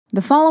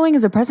The following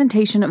is a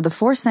presentation of the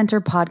ForceCenter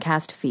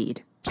podcast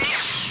feed.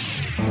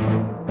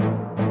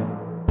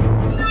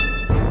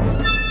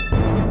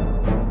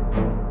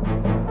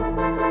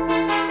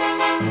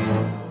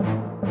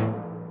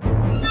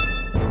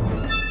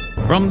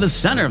 From the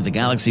center of the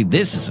galaxy,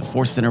 this is a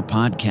ForceCenter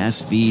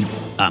podcast feed.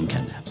 I'm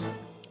Ken Napzok.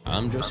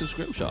 I'm Joseph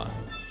Scrimshaw.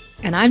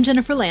 And I'm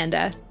Jennifer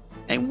Landa.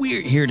 And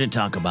we're here to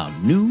talk about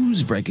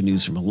news, breaking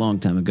news from a long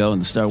time ago in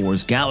the Star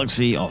Wars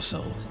galaxy.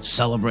 Also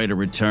celebrate a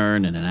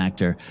return and an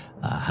actor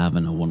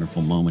having a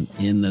wonderful moment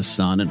in the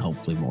sun, and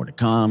hopefully more to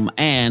come.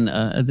 And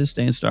this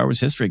day in Star Wars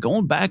history,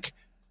 going back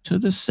to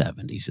the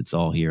 70s. It's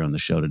all here on the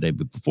show today.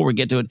 But before we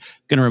get to it,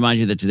 I'm going to remind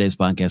you that today's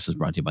podcast is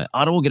brought to you by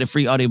Audible. Get a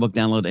free audiobook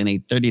download and a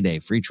 30-day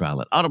free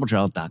trial at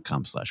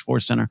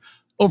audibletrial.com/ForceCenter.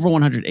 Over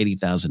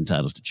 180,000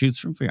 titles to choose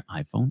from for your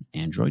iPhone,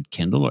 Android,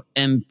 Kindle, or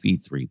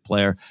MP3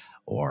 player,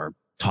 or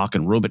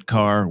talking robot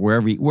car,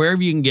 wherever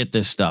you can get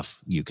this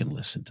stuff, you can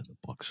listen to the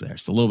books there.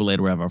 So a little bit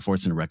later, we have our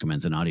ForceCenter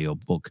recommends an audio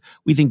book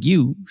we think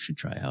you should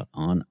try out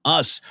on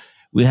us.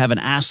 We have an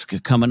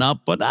ask coming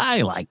up, but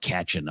I like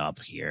catching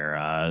up here.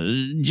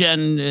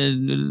 Jen,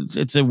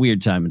 it's a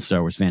weird time in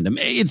Star Wars fandom.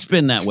 It's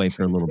been that way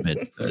for a little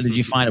bit. Did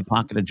you find a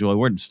pocket of joy?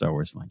 Where did Star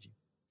Wars find you?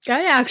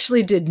 I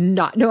actually did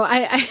not. No,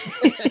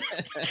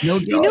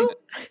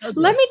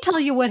 let me tell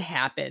you what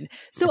happened.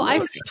 So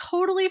I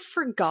totally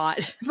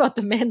forgot about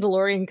the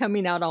Mandalorian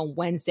coming out on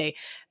Wednesday.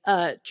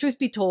 Truth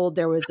be told,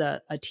 there was a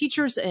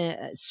teacher's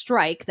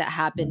strike that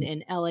happened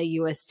in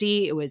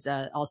LAUSD. It was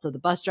also the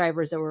bus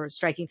drivers that were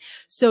striking.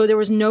 So there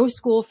was no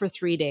school for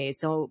 3 days.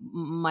 So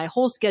my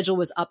whole schedule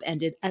was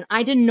upended, and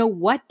I didn't know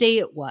what day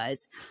it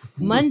was.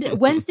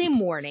 Wednesday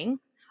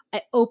morning,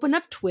 I open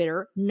up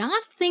Twitter,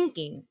 not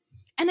thinking.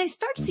 And I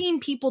start seeing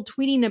people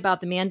tweeting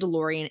about the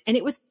Mandalorian, and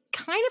it was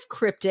kind of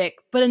cryptic,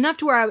 but enough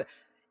to where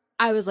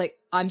I was like,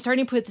 I'm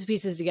starting to put the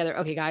pieces together.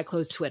 Okay, gotta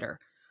close Twitter.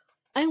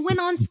 I went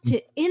on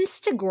to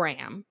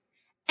Instagram,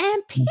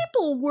 and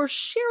people were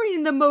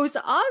sharing the most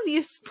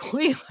obvious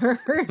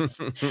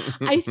spoilers.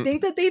 I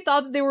think that they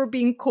thought that they were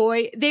being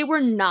coy. They were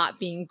not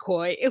being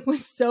coy. It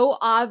was so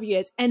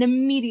obvious. And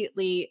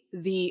immediately,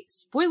 the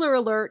spoiler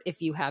alert,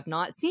 if you have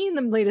not seen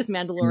the latest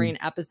Mandalorian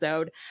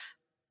episode,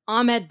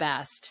 Ahmed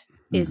Best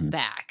is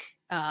back,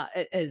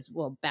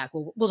 back.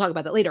 We'll talk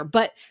about that later.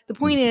 But the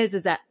point is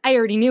that I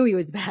already knew he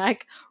was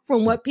back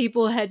from what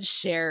people had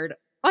shared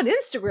on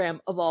Instagram,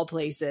 of all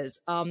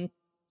places. And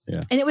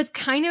it was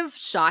kind of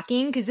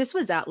shocking because this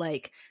was at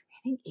I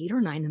think 8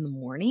 or 9 in the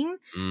morning.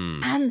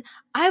 And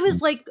I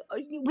was like,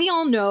 we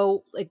all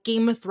know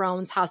Game of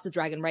Thrones, House of the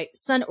Dragon, right?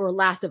 Or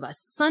Last of Us,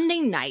 Sunday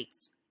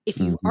nights. If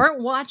you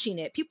aren't watching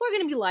it, people are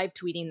going to be live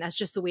tweeting. That's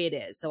just the way it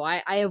is. So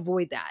I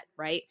avoid that,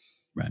 right?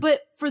 Right. But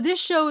for this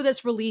show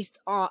that's released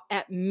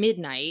at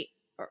midnight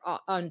or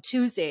on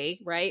Tuesday,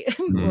 right,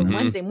 or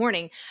Wednesday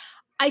morning,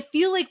 I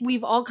feel like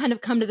we've all kind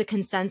of come to the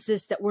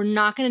consensus that we're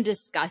not going to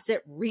discuss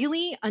it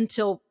really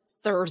until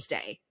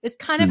Thursday. It's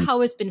kind of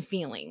how it's been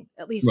feeling,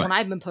 at least when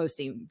I've been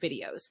posting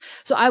videos.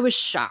 So I was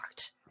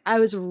shocked. I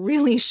was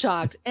really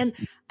shocked. And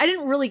I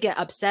didn't really get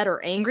upset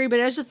or angry,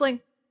 but I was just like,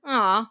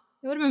 it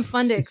would have been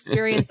fun to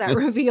experience that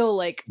reveal,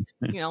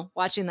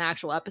 watching the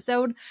actual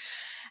episode.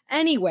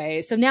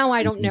 Anyway, so now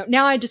I don't know.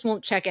 Now I just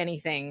won't check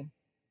anything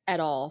at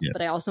all. Yeah.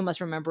 But I also must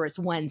remember it's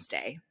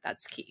Wednesday.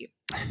 That's key.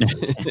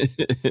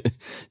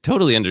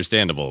 Totally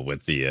understandable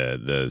with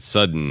the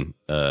sudden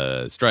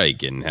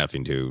strike and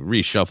having to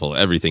reshuffle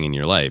everything in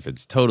your life.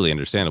 It's totally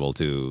understandable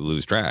to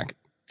lose track.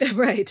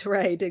 Right,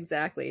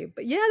 exactly.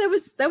 But yeah, that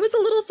was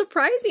a little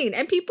surprising,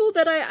 and people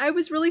that I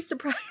was really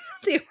surprised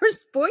they were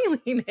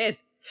spoiling it.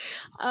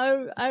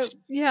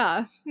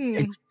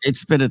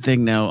 It's been a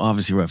thing now,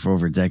 obviously, for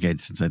over a decade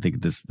since I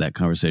think that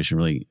conversation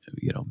really,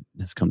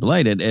 has come to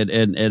light. And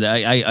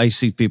I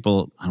see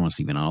people, I don't want to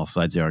see even on all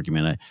sides of the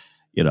argument.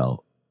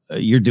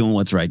 You're doing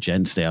what's right,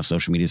 Jen. Stay off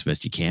social media as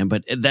best you can.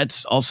 But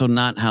that's also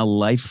not how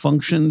life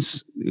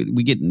functions.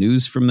 We get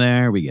news from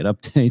there. We get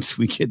updates.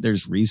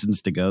 There's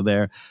reasons to go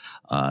there.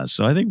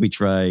 So I think we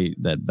try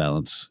that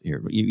balance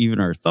here. Even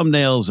our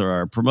thumbnails or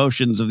our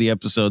promotions of the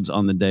episodes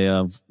on the day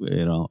of,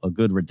 a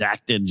good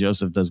redacted.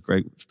 Joseph does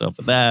great stuff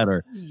with that.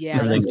 Or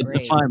that's great.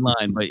 It's a fine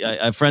line. But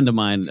a friend of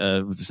mine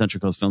with the Central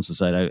Coast Film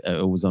Society,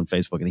 I was on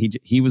Facebook, and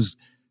he was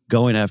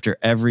going after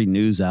every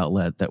news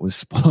outlet that was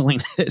spoiling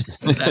it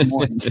that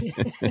morning.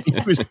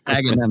 He was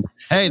tagging them.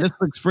 Hey, this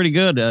looks pretty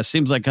good.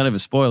 Seems like kind of a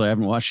spoiler. I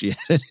haven't watched it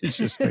yet. It's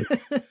just,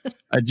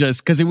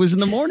 because it was in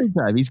the morning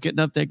time. He's getting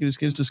up, taking his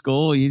kids to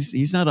school.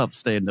 He's not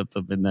staying up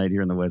till midnight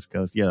here on the West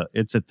Coast. Yeah,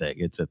 it's a thing.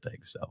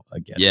 So I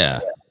get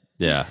it.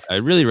 Yeah, I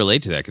really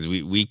relate to that because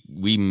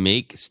we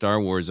make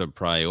Star Wars a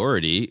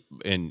priority,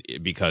 and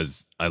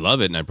because I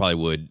love it, and I probably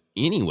would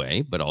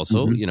anyway, but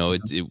also, you know,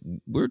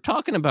 we're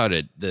talking about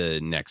it the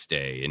next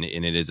day, and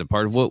it is a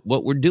part of what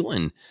we're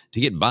doing to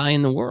get by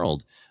in the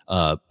world.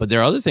 But there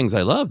are other things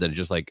I love that are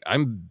just like,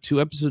 I'm 2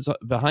 episodes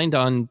behind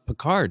on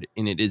Picard,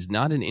 and it is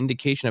not an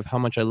indication of how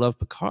much I love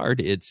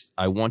Picard. It's,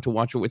 I want to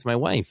watch it with my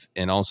wife.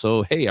 And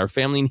also, hey, our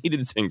family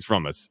needed things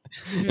from us,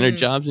 and our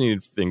jobs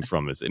needed things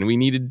from us, and we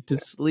needed to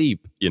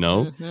sleep, you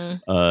know,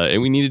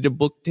 and we needed to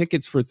book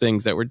tickets for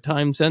things that were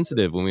time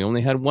sensitive when we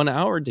only had 1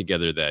 hour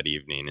together that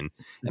evening. And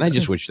I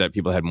just wish that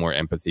people had more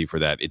empathy for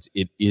that.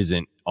 It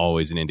isn't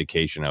always an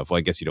indication of, well,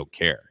 I guess you don't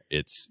care.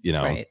 It's, you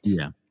know,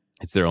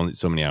 it's there only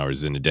so many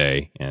hours in a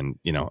day. And,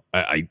 you know,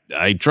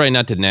 I try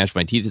not to gnash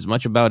my teeth as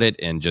much about it.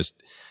 And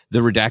just the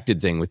redacted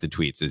thing with the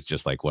tweets is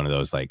just like one of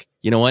those, like,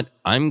 you know what?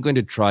 I'm going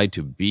to try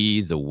to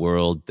be the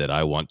world that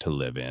I want to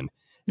live in.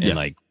 And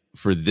like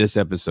for this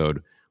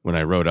episode, when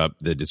I wrote up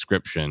the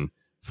description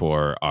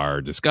for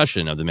our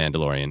discussion of The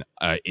Mandalorian,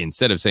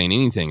 instead of saying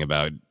anything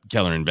about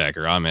Kelleran Beq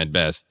or Ahmed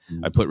Best,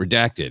 I put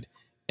redacted.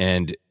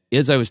 And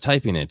as I was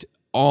typing it,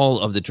 all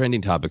of the trending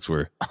topics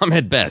were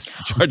Ahmed Best,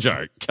 Jar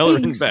Jar,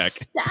 Kelleran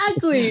Beq,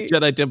 exactly,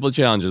 Jedi Temple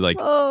Challenger. Like,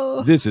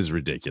 this is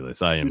ridiculous.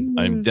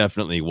 I'm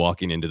definitely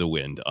walking into the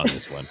wind on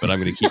this one, but I'm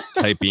going to keep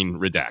typing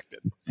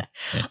redacted.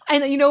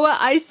 And you know what?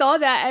 I saw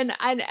that,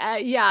 and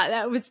yeah,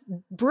 that was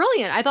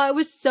brilliant. I thought it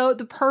was so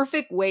the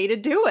perfect way to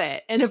do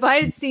it. And if I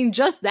had seen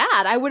just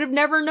that, I would have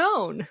never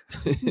known.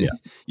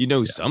 You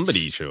know,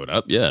 somebody showed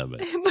up,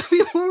 but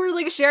people were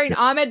like sharing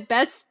Ahmed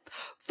Best's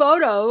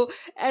photo,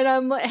 and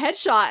I'm like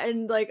headshot,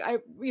 and like I,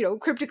 you know,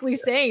 cryptically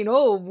saying,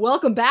 "Oh,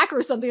 welcome back"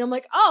 or something. I'm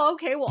like, "Oh,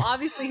 okay. Well,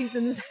 obviously he's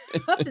in this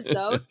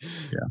episode,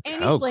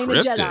 and he's playing a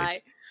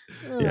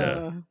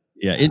Jedi."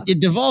 It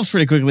devolves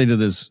pretty quickly to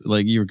this,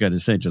 like you were kind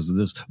of saying, just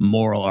this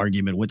moral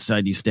argument, which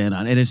side you stand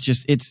on, and it's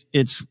just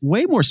it's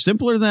way more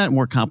simpler than that,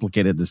 more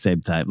complicated at the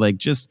same time. Like,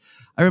 just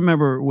I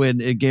remember when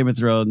Game of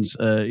Thrones,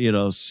 you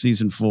know,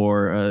 season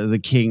 4, the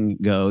king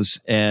goes,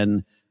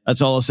 and that's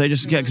all I'll say.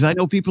 Just because I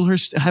know people who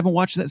haven't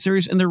watched that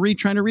series, and they're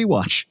trying to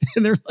rewatch,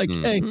 and they're like,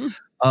 hey,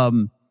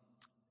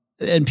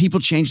 and people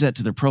change that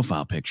to their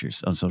profile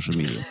pictures on social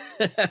media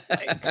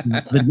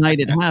the night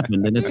it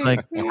happened, and it's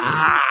like,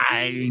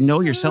 I know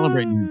you're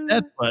celebrating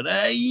death, but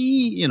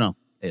you know,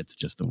 it's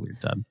just a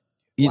weird time.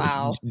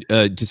 Wow.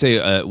 To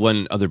say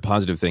one other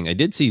positive thing, I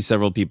did see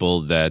several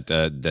people that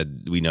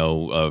we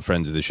know,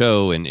 friends of the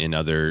show and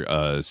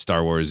other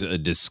Star Wars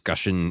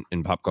discussion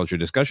and pop culture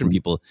discussion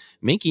people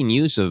making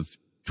use of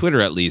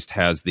Twitter. At least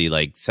has the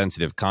like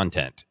sensitive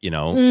content, you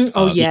know.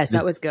 Yes,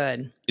 that was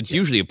good. It's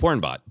usually a porn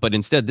bot, but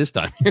instead this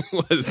time it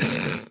was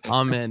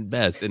Ahmed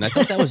Best, and I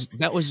thought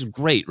that was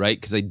great, right?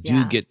 Because I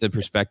do get the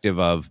perspective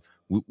of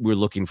we're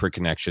looking for a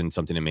connection,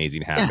 something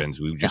amazing happens,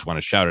 we just want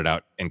to shout it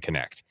out and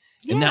connect.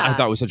 And that I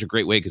thought was such a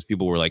great way, because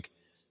people were like,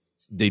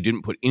 they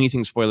didn't put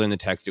anything spoiler in the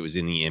text; it was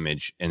in the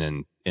image,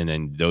 and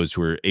then those who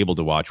were able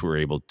to watch were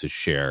able to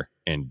share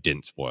and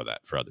didn't spoil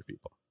that for other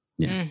people.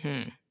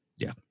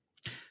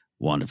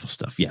 Wonderful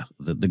stuff. Yeah,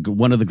 the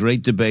one of the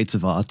great debates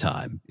of our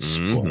time.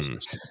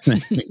 Spoilers.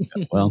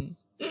 Well,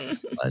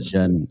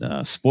 Jen,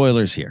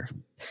 spoilers here.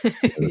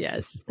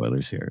 Yes,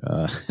 spoilers here.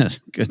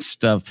 Good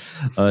stuff.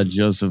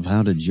 Joseph,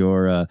 how did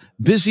your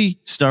busy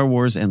Star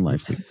Wars and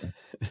life week go?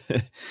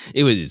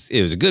 It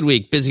was a good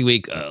week, busy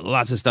week,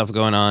 lots of stuff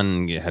going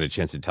on. I had a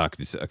chance to talk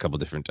to a couple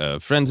different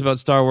friends about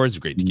Star Wars.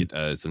 Great to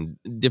get some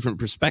different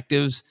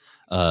perspectives.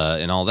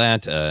 And all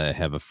that. I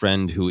have a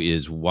friend who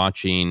is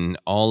watching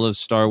all of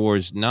Star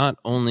Wars, not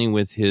only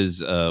with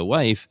his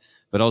wife,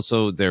 but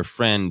also their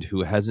friend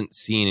who hasn't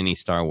seen any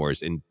Star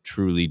Wars and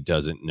truly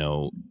doesn't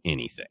know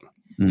anything,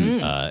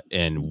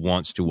 and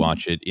wants to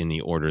watch it in the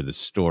order the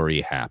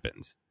story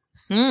happens.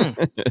 So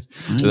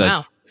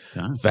that's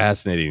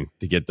fascinating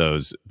to get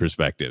those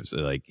perspectives.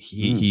 Like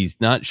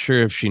he's not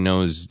sure if she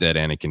knows that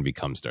Anakin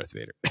becomes Darth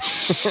Vader.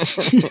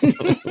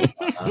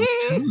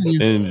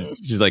 And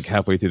she's like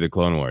halfway through the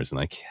Clone Wars and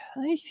like,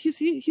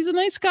 he's a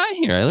nice guy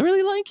here. I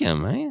really like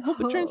him. I hope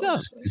it turns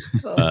out.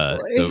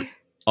 So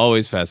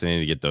always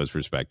fascinating to get those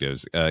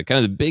perspectives. Kind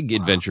of the big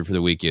adventure for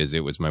the week is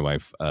it was my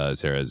wife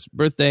Sarah's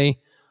birthday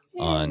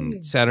on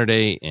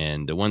Saturday,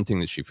 and the one thing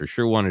that she for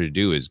sure wanted to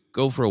do is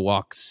go for a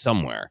walk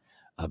somewhere.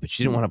 But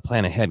she didn't want to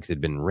plan ahead because it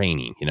had been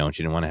raining, you know, and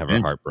she didn't want to have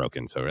her heart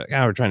broken. So we're like,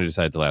 we're trying to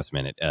decide at the last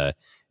minute.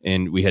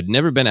 And we had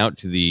never been out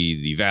to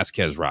the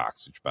Vasquez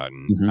Rocks, which is about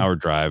an hour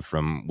drive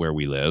from where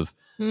we live.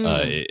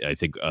 I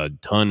think a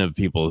ton of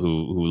people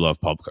who love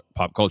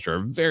pop culture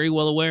are very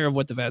well aware of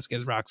what the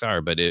Vasquez Rocks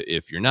are. But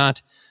if you're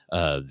not,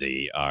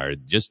 they are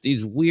just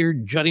these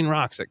weird jutting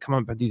rocks that come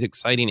up at these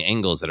exciting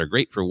angles that are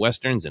great for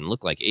Westerns and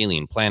look like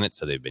alien planets.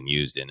 So they've been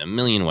used in a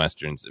million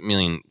Westerns, a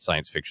million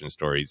science fiction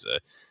stories,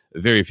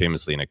 very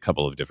famously in a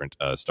couple of different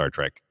Star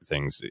Trek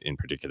things, in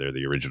particular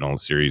the original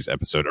series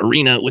episode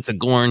Arena with the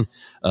Gorn.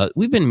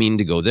 We've been meaning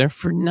to go there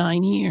for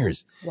 9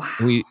 years. Wow.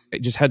 And we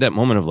just had that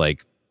moment of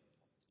like,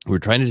 we're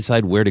trying to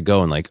decide where to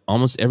go, and like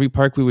almost every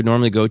park we would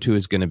normally go to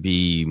is going to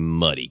be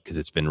muddy because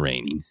it's been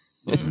raining.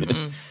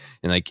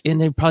 And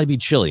they'd probably be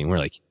chilly, and we're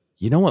like,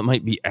 you know what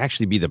might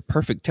actually be the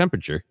perfect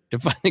temperature to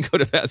finally go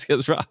to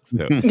Vasquez Rocks.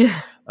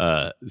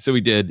 So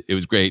we did. It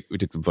was great. We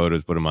took some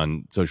photos, put them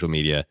on social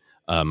media.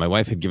 My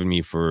wife had given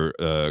me for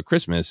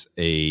Christmas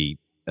an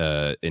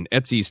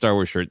Etsy Star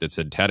Wars shirt that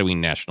said Tatooine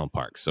National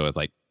Park. So it's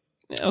like,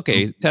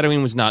 okay,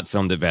 Tatooine was not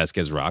filmed at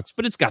Vasquez Rocks,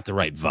 but it's got the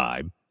right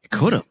vibe. It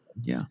could have.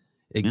 Yeah.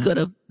 They could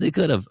have. They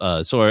could have.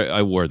 So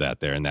I wore that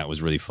there, and that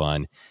was really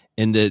fun.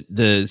 And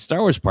the Star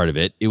Wars part of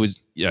it,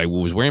 I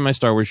was wearing my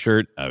Star Wars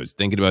shirt. I was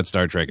thinking about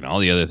Star Trek and all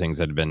the other things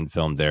that had been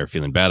filmed there,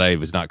 feeling bad I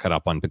was not caught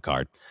up on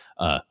Picard,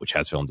 which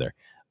has filmed there.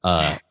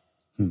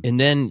 And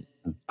then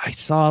I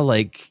saw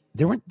like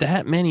there weren't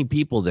that many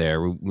people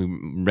there. We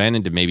ran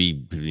into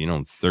maybe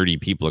 30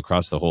 people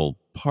across the whole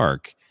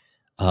park.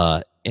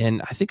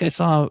 And I think I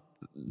saw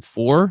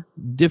 4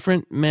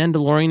 different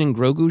Mandalorian and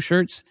Grogu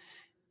shirts.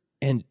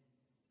 And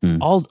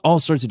all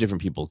sorts of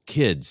different people,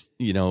 kids,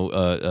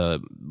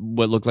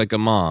 what looked like a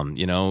mom,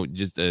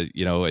 just a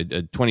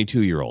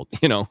 22-year-old,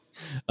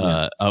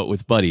 out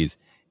with buddies.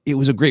 It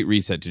was a great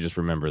reset to just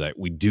remember that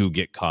we do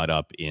get caught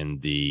up in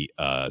the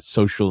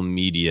social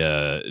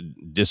media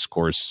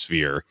discourse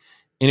sphere.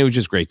 And it was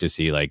just great to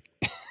see, like,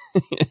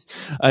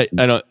 I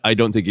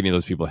don't think any of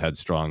those people had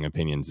strong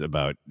opinions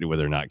about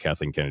whether or not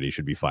Kathleen Kennedy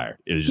should be fired.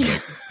 It was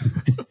just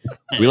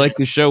like, we like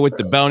the show with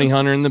the bounty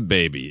hunter and the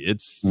baby.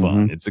 It's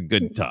fun. It's a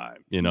good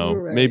time.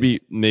 Right.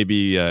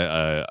 Maybe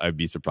I'd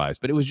be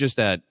surprised, but it was just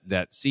that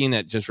scene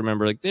that just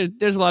remember, like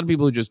there's a lot of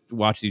people who just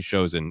watch these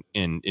shows and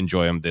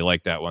enjoy them. They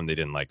like that one. They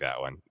didn't like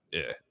that one.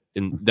 Yeah.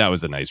 And that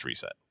was a nice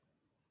reset.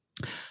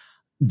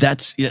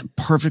 That's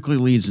perfectly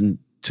leads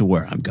to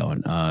where I'm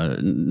going.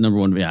 Number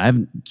one,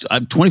 I've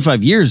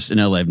 25 years in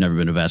LA. I've never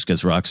been to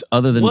Vasquez Rocks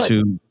other than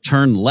to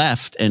turn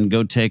left and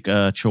go take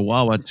a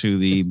Chihuahua to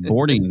the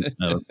boarding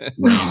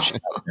range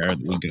out there that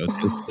we go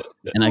to.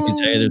 And I can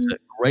tell you there's a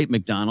great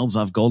McDonald's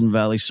off Golden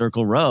Valley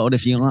Circle Road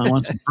if you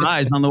want some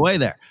fries on the way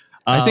there.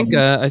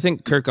 I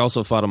think Kirk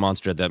also fought a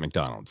monster at that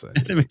McDonald's.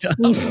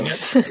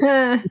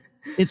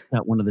 It's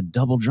got one of the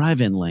double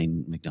drive-in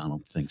lane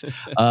McDonald's things.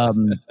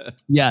 I'm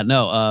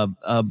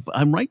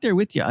right there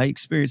with you. I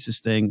experienced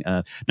this thing.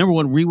 Number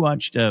one,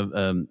 rewatched.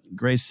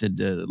 Grace had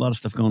a lot of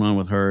stuff going on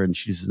with her, and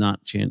she's not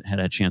had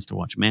a chance to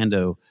watch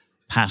Mando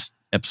past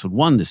episode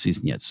 1 this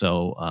season yet.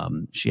 So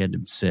she had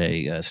to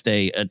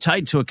stay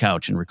tied to a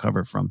couch and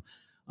recover from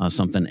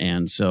something.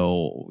 And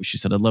so she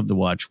said, I'd love to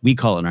watch, we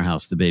call it in our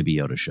house, the Baby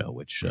Yoda show,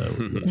 which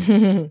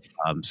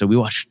so we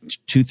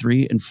watched 2,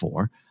 3, and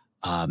 4.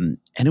 And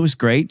it was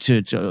great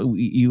to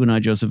you and I,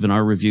 Joseph, in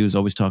our reviews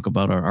always talk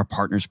about our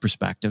partners'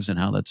 perspectives and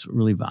how that's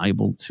really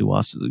valuable to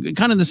us.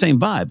 Kind of the same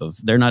vibe of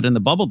they're not in the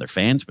bubble, they're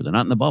fans, but they're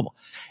not in the bubble.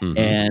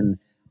 And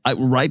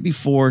right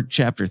before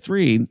chapter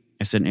 3,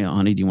 I said,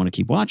 honey, do you want to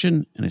keep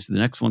watching? And I said, the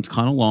next one's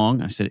kind of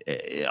long. I said,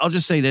 I'll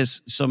just say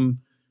this. Some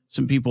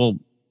people,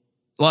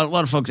 a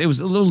lot of folks, it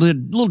was a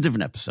little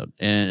different episode.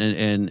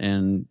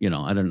 And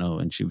I don't know.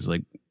 And she was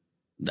like,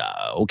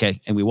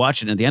 okay. And we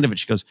watched it. And at the end of it,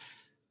 she goes,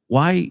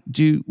 why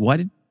did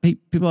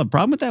people have a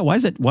problem with that?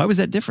 Why was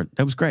that different?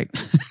 That was great.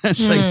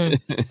 It's like,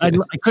 I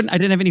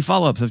didn't have any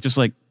follow-ups. I was just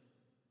like,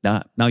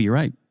 no, you're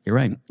right. You're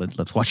right.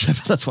 Let's watch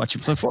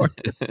episode 4.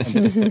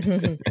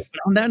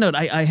 On that note,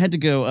 I had to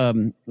go.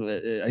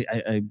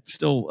 I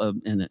still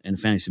in a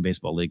fantasy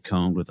baseball league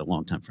co-owned with a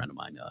longtime friend of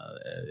mine,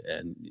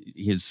 and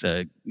his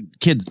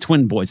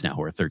twin boys now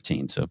who are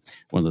 13. So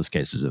one of those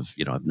cases of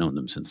I've known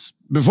them since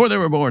before they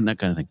were born, that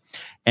kind of thing.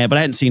 But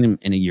I hadn't seen him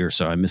in a year,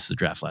 so I missed the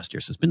draft last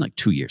year. So it's been like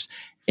 2 years.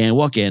 And I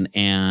walk in,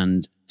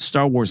 and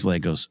Star Wars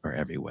Legos are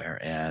everywhere.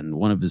 And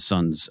one of his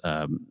sons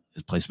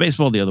plays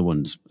baseball. The other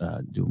one's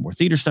doing more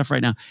theater stuff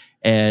right now.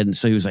 And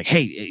so he was like,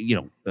 hey, he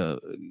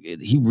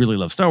really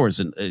loves Star Wars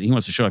and he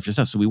wants to show off your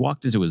stuff. So we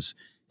walked into his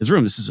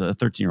room. This is a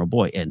 13-year-old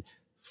boy, and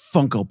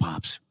Funko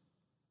Pops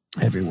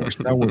everywhere.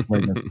 Star Wars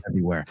Legos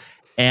everywhere.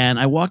 And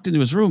I walked into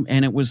his room,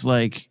 and it was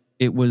the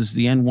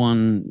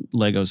N1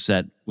 Lego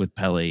set with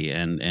Peli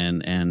and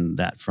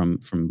that from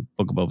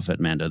Book of Boba Fett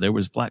Mando. There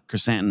was Black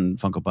Chrysanthemum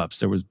Funko Pops.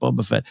 There was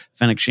Boba Fett,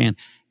 Fennec Shan,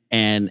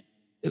 and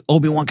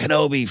Obi-Wan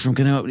Kenobi from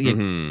Kenobi.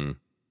 Mm-hmm.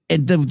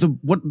 And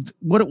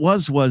what it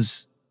was,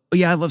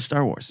 I love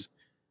Star Wars.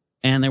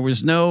 And there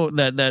was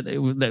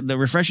the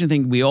refreshing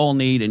thing we all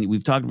need, and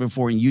we've talked about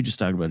before, and you just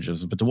talked about it,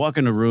 Joseph, but to walk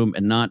in a room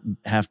and not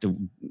have to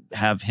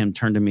have him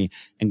turn to me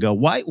and go,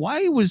 why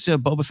was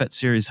Boba Fett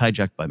series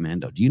hijacked by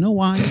Mando? Do you know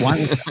why?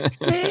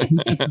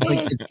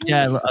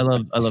 I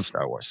love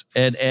Star Wars.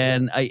 And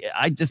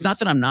it's not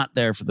that I'm not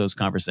there for those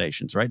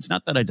conversations, right? It's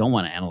not that I don't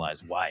want to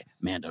analyze why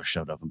Mando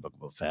showed up in Book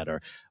of Boba Fett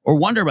or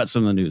wonder about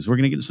some of the news. We're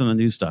going to get to some of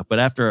the news stuff. But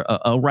after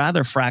a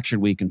rather fractured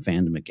week in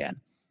fandom again,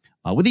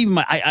 with even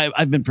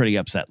I've been pretty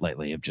upset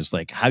lately of just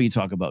like how you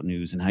talk about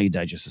news and how you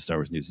digest the Star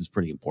Wars news is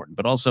pretty important.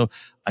 But also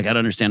I got to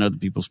understand other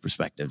people's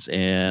perspectives.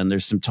 And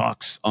there's some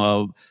talks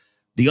of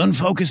the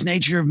unfocused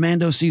nature of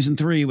Mando season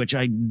 3, which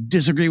I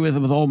disagree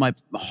with all my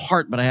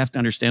heart, but I have to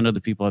understand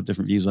other people have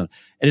different views on it.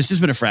 And it's just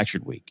been a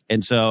fractured week.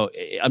 And so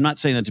I'm not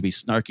saying that to be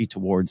snarky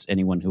towards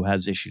anyone who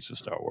has issues with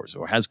Star Wars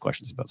or has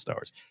questions about Star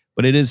Wars,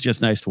 but it is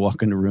just nice to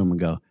walk in the room and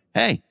go,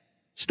 hey,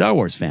 Star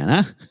Wars fan,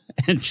 huh?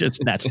 And just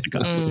that's the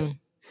concept.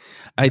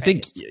 I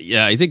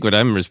think what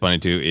I'm responding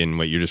to in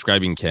what you're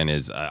describing, Ken,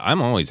 is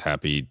I'm always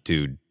happy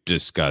to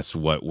discuss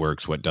what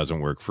works, what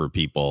doesn't work for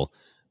people.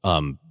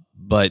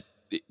 But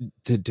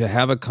to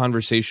have a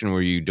conversation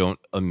where you don't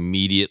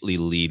immediately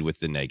lead with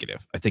the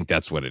negative, I think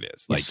that's what it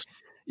is. Yes.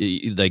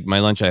 Like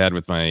my lunch I had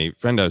with my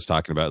friend I was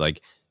talking about,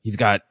 like he's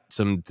got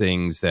some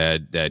things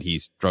that he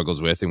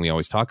struggles with, and we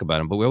always talk about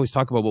them, but we always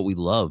talk about what we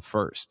love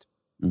first.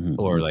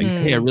 Or like,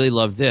 hey, I really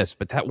love this,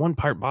 but that one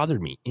part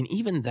bothered me. And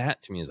even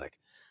that to me is like,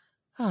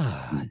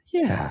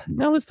 yeah,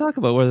 now let's talk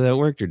about whether that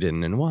worked or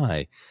didn't and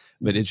why.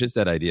 But it's just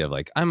that idea of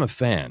like, I'm a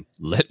fan.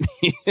 Let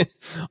me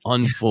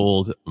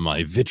unfold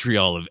my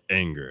vitriol of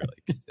anger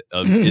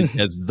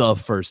as the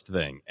first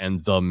thing and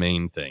the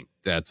main thing.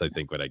 That's, I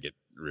think, what I get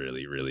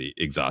really, really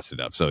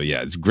exhausted of. So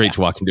yeah, it's great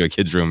to walk into a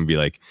kid's room and be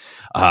like,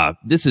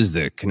 this is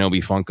the Kenobi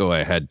Funko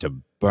I had to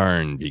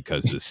burn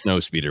because the snow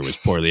speeder was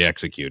poorly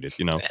executed,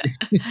 you know?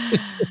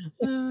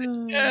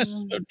 Yes,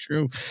 so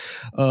true.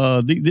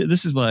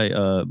 This is my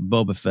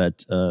Boba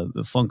Fett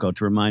Funko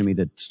to remind me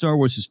that Star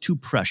Wars is too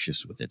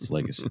precious with its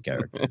legacy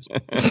characters.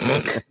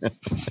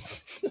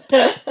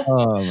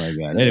 Oh my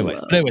God.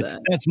 Anyways,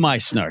 that's my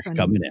snark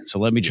coming in. So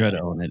let me try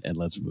to own it, and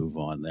let's move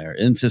on there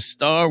into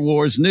Star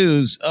Wars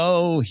news.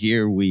 Oh,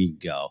 here we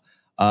go.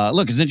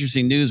 Look, it's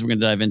interesting news. We're going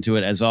to dive into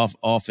it as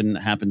often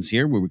happens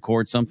here. We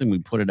record something, we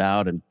put it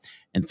out, and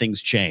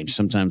things change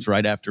sometimes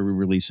right after we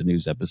release a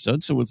news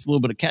episode. So it's a little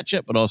bit of catch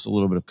up, but also a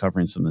little bit of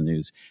covering some of the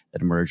news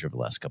that emerged over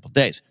the last couple of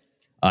days.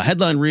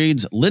 Headline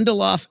reads,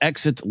 Lindelof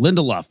exits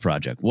Lindelof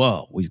project.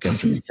 Whoa, we've got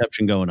some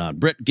inception going on.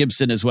 Britt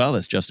Gibson as well.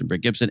 That's Justin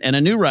Britt Gibson. And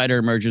a new writer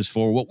emerges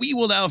for what we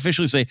will now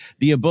officially say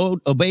the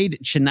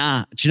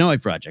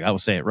Obaid-Chinoy project. I will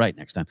say it right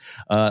next time.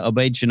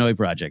 Obaid-Chinoy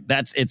project.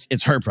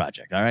 It's her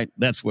project. All right.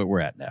 That's where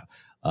we're at now.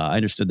 I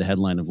understood the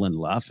headline of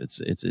Lindelof.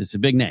 It's a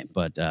big name,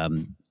 but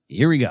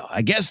here we go.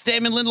 I guess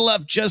Damon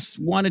Lindelof just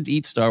wanted to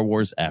eat Star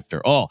Wars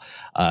after all.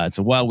 It's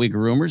a wild week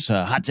of rumors,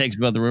 hot takes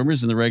about the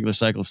rumors in the regular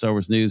cycle of Star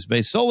Wars news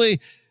based solely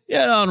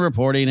on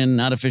reporting and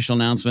not official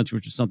announcements,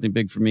 which is something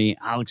big for me.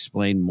 I'll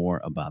explain more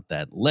about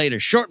that later.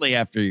 Shortly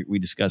after we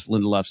discussed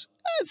Lindelof's,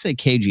 I'd say,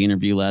 cagey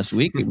interview last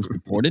week, it was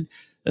reported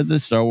that the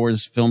Star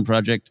Wars film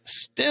project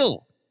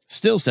still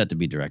set to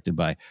be directed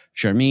by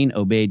Sharmeen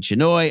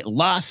Obaid-Chinoy,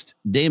 lost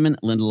Damon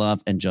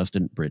Lindelof and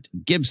Justin Britt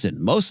Gibson,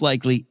 most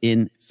likely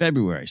in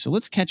February. So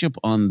let's catch up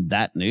on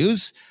that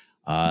news.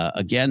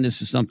 Again,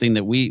 this is something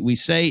that we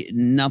say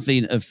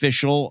nothing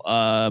official,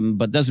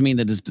 but doesn't mean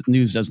that this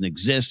news doesn't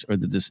exist or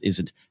that this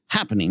isn't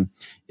happening.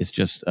 It's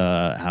just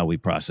how we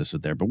process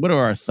it there. But what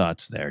are our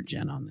thoughts there,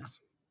 Jen, on this?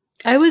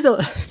 I was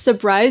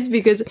surprised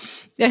because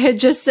I had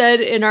just said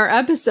in our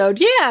episode,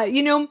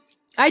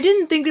 I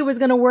didn't think it was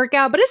going to work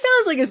out, but it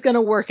sounds like it's going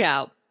to work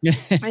out.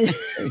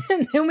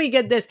 And then we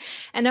get this.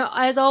 And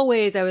as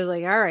always, I was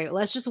like, all right,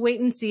 let's just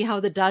wait and see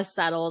how the dust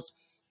settles.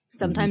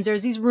 Sometimes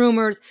there's these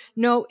rumors.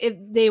 No,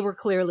 they were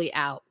clearly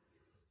out.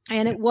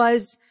 And it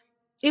was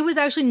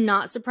actually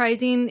not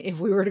surprising if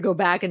we were to go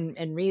back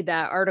and read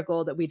that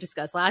article that we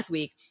discussed last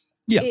week.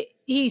 Yeah.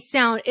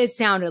 It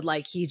sounded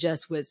like he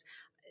just was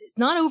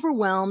not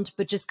overwhelmed,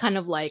 but just kind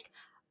of like,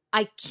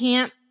 I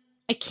can't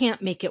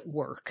make it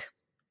work.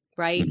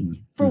 Right.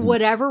 For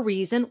whatever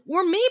reason,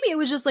 or maybe it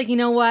was just like, you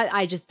know what?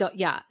 I just don't.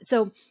 Yeah.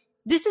 So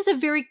this is a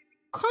very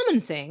common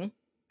thing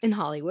in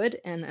Hollywood.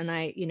 And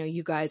I,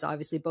 you guys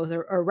obviously both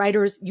are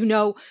writers, been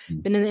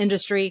in the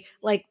industry.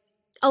 Like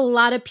a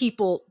lot of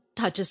people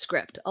touch a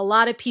script. A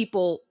lot of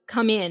people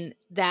come in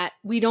that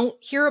we don't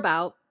hear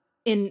about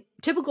in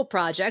typical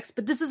projects,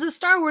 but this is a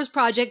Star Wars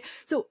project.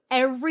 So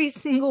every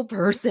single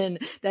person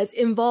that's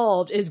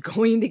involved is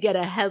going to get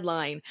a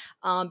headline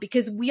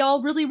because we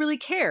all really, really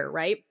care.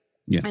 Right.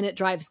 Yeah. And it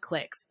drives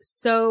clicks.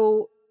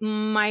 So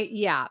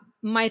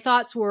my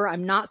thoughts were,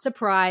 I'm not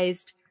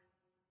surprised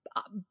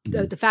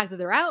the fact that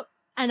they're out,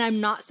 and I'm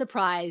not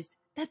surprised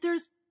that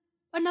there's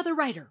another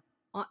writer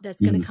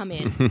that's going to come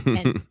in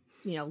and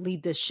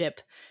lead this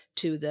ship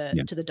to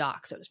the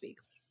dock, so to speak.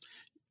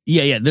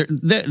 Yeah.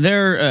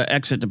 Their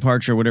exit,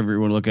 departure, whatever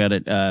you want to look at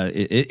it,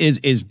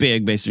 is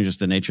big based on just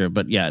the nature.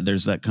 But yeah,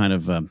 there's that kind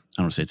of, I don't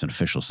want to say it's an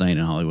official saying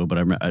in Hollywood, but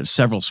I remember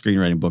several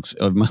screenwriting books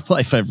of my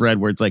life I've read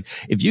where it's like,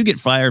 if you get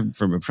fired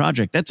from a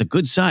project, that's a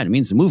good sign. It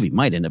means the movie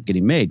might end up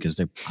getting made because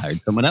they hired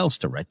someone else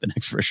to write the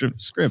next version of the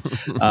script.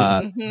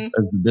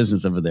 The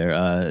business over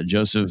there.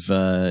 Joseph,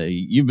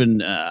 you've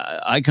been,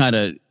 I kind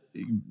of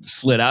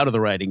slid out of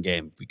the writing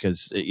game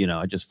because,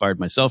 I just fired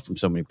myself from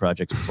so many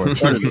projects before I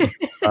started it.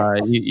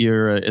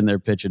 You're in there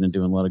pitching and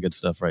doing a lot of good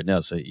stuff right now.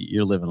 So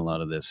you're living a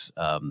lot of this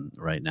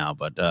right now.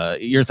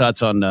 But your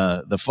thoughts on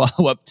the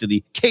follow-up to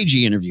the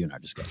KG interview in our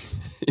discussion?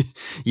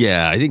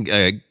 Yeah, I think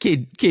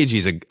KG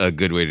is a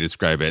good way to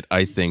describe it.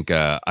 I think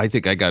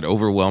I got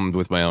overwhelmed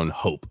with my own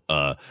hope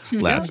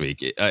last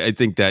week. I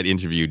think that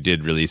interview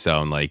did really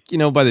sound like,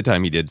 by the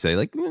time he did say,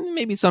 like,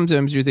 maybe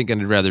sometimes you're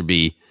thinking I'd rather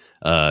be,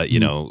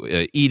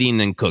 eating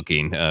than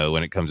cooking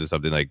when it comes to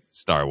something like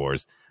Star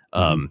Wars.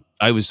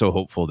 I was so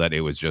hopeful that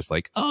it was just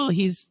like, oh,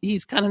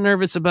 he's kind of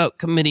nervous about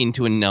committing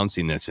to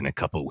announcing this in a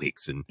couple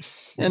weeks. And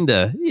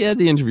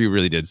the interview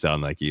really did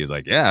sound like he was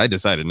like, yeah, I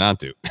decided not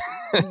to.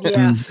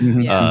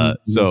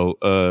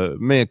 So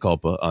mea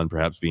culpa on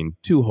perhaps being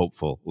too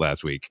hopeful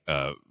last week.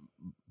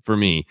 For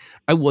me,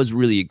 I was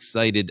really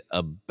excited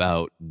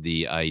about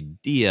the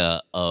idea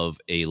of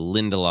a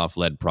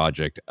Lindelof-led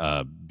project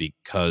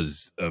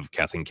because of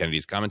Kathleen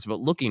Kennedy's comments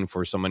about looking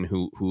for someone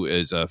who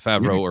is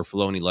Favreau or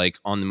Filoni-like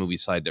on the movie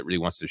side that really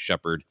wants to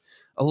shepherd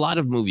a lot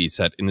of movies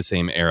set in the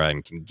same era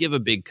and can give a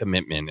big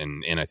commitment.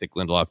 And I think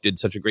Lindelof did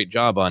such a great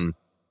job on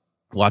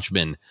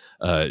Watchmen,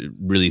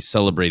 really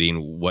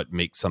celebrating what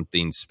makes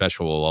something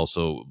special while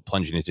also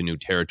plunging into new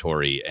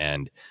territory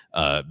and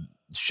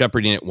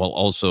shepherding it while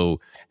also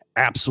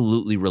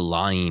absolutely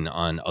relying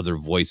on other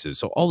voices.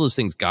 So all those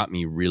things got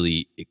me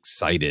really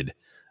excited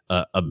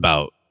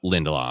about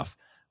Lindelof.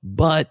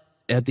 But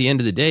at the end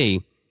of the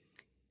day,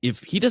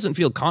 if he doesn't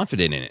feel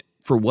confident in it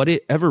for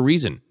whatever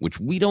reason,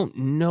 which we don't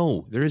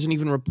know, there isn't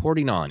even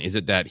reporting on, is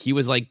it that he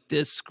was like,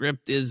 this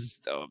script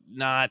is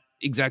not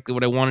exactly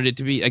what I wanted it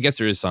to be? I guess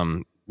there is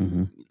some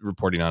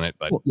reporting on it,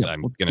 but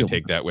I'm going to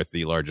take that with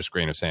the largest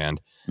grain of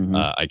sand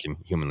I can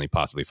humanly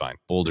possibly find.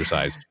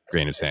 Boulder-sized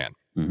grain of sand.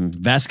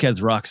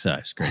 Vasquez rock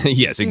size.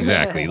 Yes,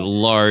 exactly.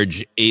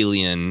 Large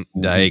alien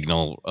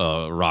diagonal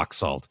rock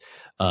salt.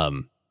 But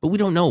we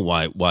don't know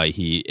why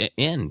he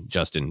and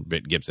Justin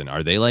Britt Gibson,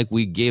 are they like,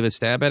 we gave a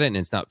stab at it and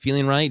it's not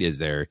feeling right? Is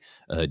there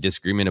a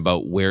disagreement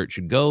about where it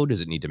should go?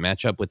 Does it need to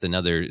match up with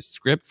another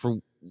script?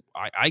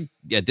 I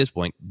at this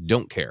point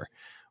don't care.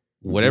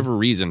 Whatever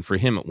reason for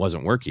him it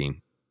wasn't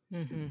working.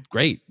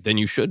 Great. Then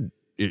you should.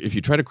 If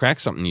you try to crack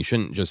something, you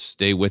shouldn't just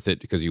stay with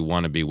it because you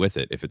want to be with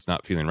it. If it's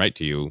not feeling right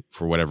to you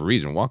for whatever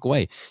reason, walk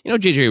away. You know,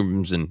 J.J.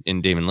 Abrams and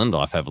Damon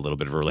Lindelof have a little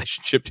bit of a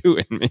relationship too,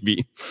 and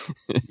maybe,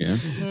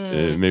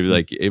 maybe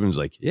like Abrams,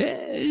 like,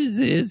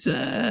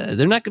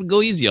 they're not going to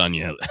go easy on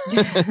you,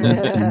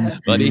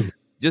 buddy.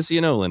 Just so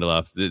you know,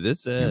 Lindelof,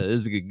 this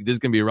is going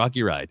to be a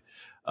rocky ride.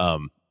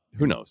 Who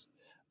knows?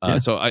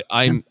 So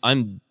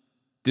I'm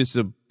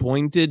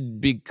disappointed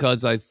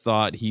because I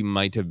thought he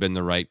might have been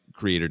the right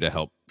creator to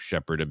help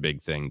shepherd a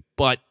big thing.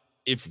 But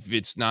if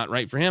it's not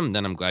right for him,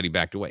 then I'm glad he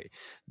backed away.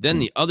 Then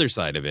the other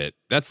side of it,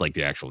 that's like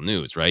the actual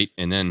news, right?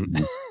 And then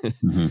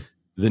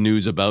the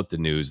news about the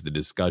news, the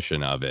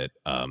discussion of it.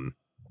 I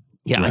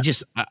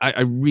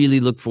really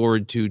look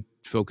forward to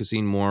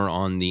focusing more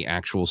on the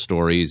actual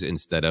stories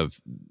instead of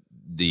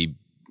the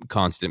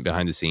constant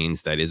behind the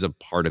scenes that is a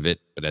part of it.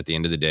 But at the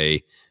end of the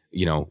day,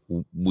 you know,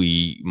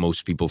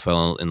 most people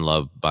fell in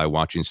love by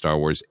watching Star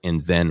Wars and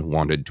then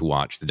wanted to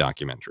watch the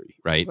documentary,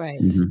 right? Right.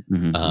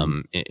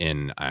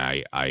 And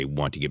I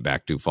want to get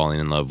back to falling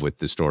in love with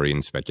the story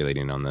and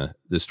speculating on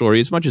the story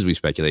as much as we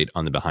speculate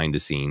on the behind the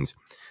scenes.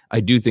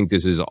 I do think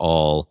this is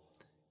all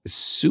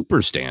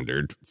super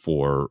standard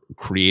for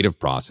creative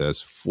process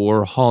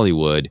for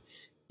Hollywood.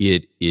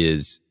 It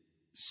is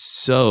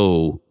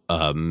so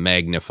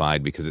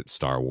magnified because it's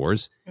Star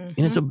Wars, and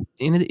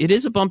it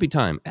is a bumpy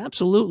time.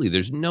 Absolutely,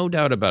 there's no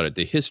doubt about it.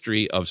 The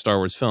history of Star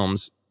Wars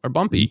films are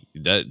bumpy.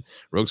 That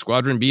Rogue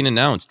Squadron being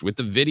announced with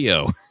the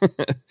video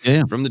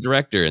from the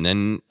director, and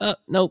then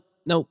nope.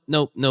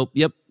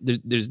 Yep,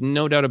 there's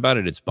no doubt about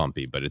it. It's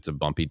bumpy, but it's a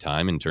bumpy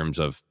time in terms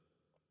of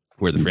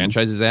where the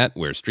franchise is at,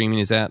 where streaming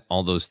is at,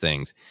 all those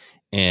things,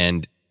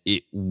 and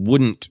it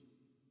wouldn't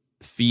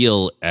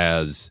feel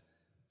as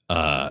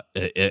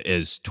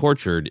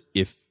tortured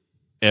if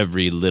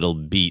every little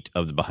beat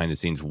of the behind the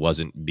scenes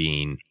wasn't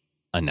being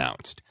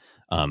announced.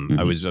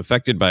 I was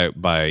affected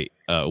by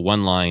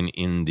one line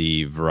in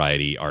the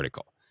Variety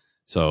article.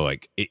 So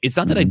like, it's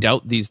not that I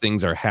doubt these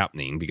things are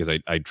happening because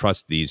I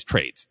trust these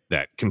trades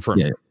that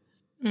confirm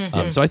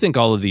it. So I think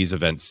all of these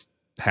events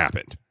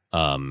happened.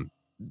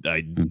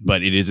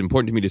 But it is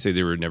important to me to say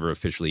they were never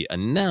officially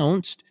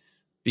announced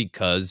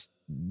because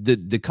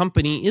the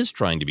company is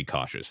trying to be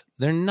cautious.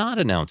 They're not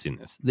announcing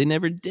this. They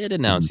never did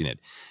announcing it.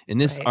 And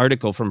this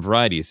article from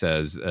Variety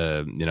says,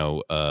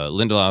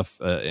 Lindelof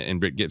and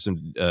Britt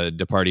Gibson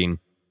departing,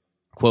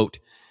 quote,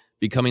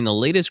 becoming the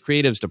latest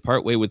creatives to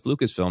part way with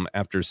Lucasfilm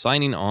after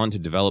signing on to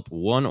develop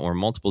one or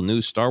multiple new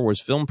Star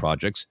Wars film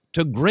projects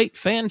to great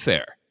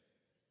fanfare.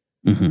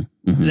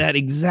 That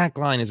exact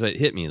line is what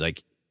hit me.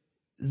 Like,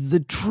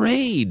 the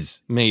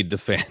trades made the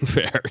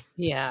fanfare.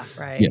 Yeah,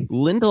 right.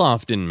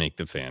 Lindelof didn't make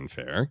the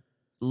fanfare.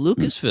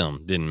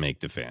 Lucasfilm didn't make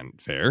the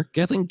fanfare.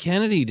 Kathleen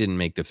Kennedy didn't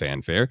make the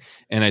fanfare.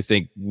 And I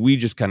think we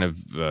just kind of,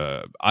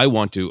 I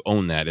want to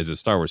own that as a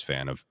Star Wars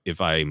fan of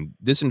if I'm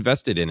this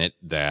invested in it,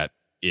 that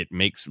it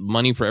makes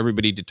money for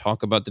everybody to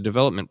talk about the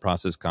development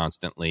process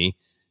constantly,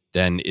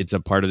 then it's a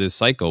part of this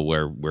cycle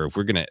where if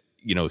we're going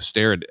to,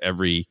 stare at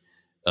every,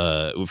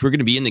 if we're going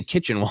to be in the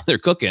kitchen while they're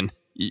cooking,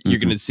 you're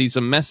going to see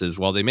some messes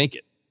while they make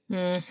it.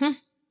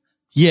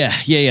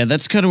 Yeah.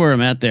 That's kind of where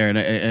I'm at there. And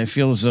I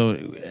feel as though,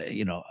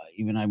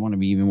 even I want to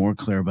be even more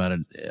clear about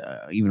it.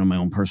 Even on my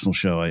own personal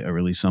show, I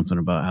released something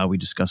about how we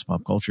discuss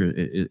pop culture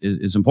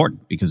is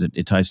important because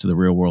it ties to the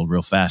real world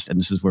real fast. And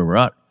this is where we're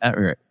at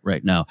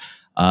right now.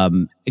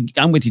 I'm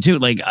with you too.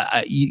 Like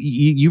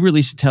you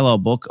released a tell-all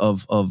book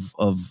of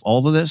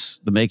all of this,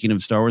 the making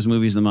of Star Wars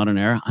movies in the modern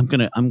era. I'm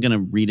gonna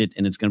read it,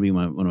 and it's gonna be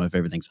one of my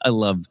favorite things. I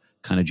love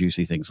kind of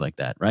juicy things like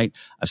that, right?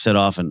 I've said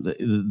often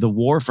the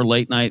war for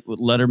late night with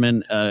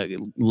Letterman,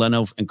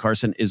 Leno, and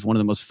Carson is one of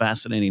the most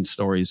fascinating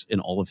stories in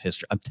all of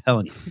history. I'm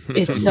telling you,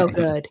 it's so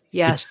good.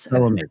 Yes, it's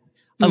so amazing.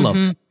 I love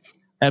it.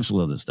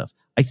 Absolutely love this stuff.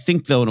 I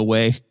think though, in a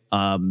way,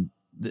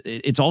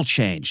 it's all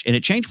changed, and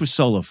it changed with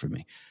Solo for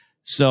me.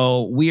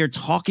 So we are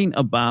talking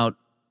about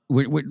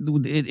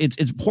it's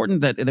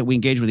important that we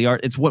engage with the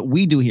art. It's what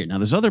we do here. Now,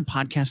 there's other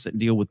podcasts that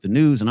deal with the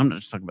news, and I'm not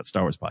just talking about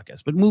Star Wars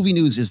podcasts, but movie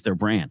news is their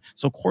brand.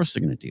 So, of course,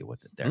 they're going to deal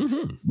with it there.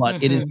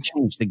 But it has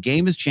changed. The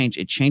game has changed.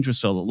 It changed with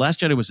Solo.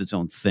 Last Jedi was its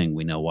own thing.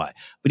 We know why.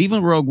 But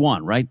even Rogue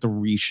One, right? The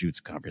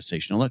reshoots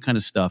conversation, all that kind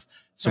of stuff.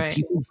 So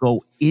people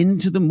go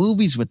into the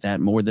movies with that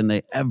more than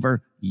they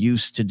ever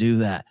used to do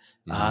that.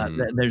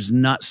 There's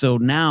not. So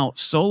now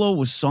Solo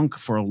was sunk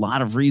for a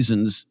lot of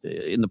reasons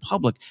in the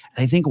public.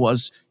 And I think it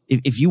was,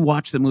 if you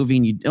watch the movie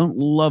and you don't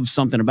love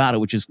something about it,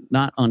 which is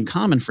not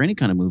uncommon for any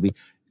kind of movie,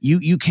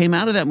 you came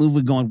out of that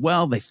movie going,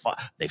 well, they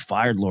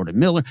fired Lord and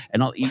Miller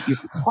and all. You're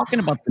talking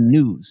about the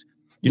news.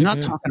 You're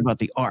not talking about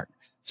the art.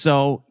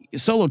 So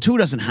Solo 2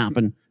 doesn't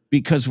happen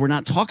because we're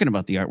not talking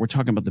about the art. We're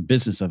talking about the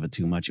business of it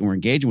too much, and we're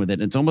engaging with it.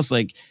 And it's almost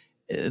like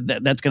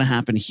that's going to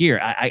happen here.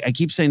 I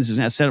keep saying this.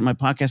 I said it in my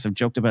podcast. I've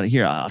joked about it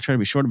here. I'll try to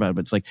be short about it,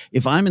 but it's like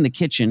if I'm in the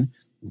kitchen,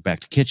 back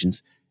to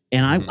kitchens,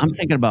 and I'm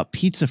thinking about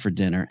pizza for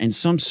dinner, and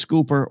some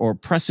scooper or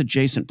press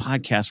adjacent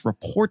podcast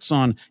reports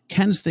on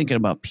Ken's thinking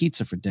about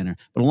pizza for dinner,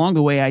 but along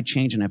the way I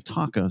change and have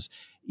tacos.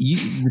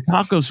 The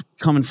tacos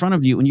come in front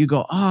of you, and you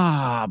go,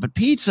 but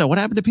pizza. What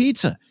happened to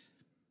pizza?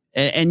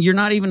 And you're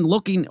not even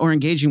looking or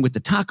engaging with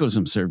the tacos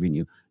I'm serving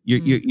you.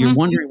 You're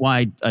wondering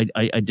why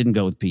I didn't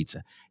go with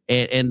pizza.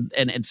 And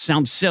it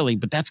sounds silly,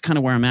 but that's kind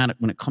of where I'm at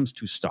when it comes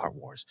to Star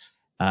Wars.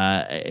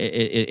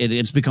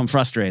 It's become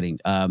frustrating.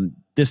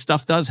 This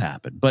stuff does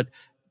happen, but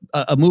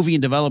a movie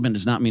in development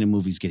does not mean a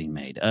movie's getting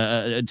made.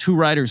 2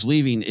 writers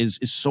leaving is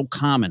so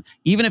common.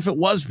 Even if it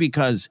was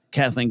because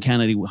Kathleen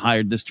Kennedy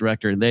hired this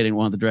director and they didn't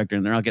want the director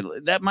and they're not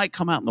getting, that might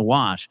come out in the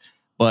wash,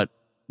 but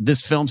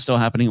this film's still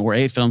happening or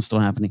a film's still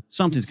happening.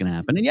 Something's going to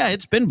happen. And yeah,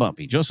 it's been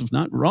bumpy. Joseph's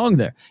not wrong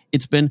there.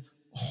 It's been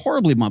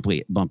horribly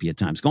bumpy at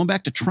times. Going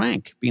back to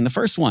Trank being the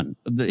first one.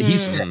 He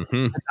said,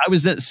 I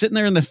was sitting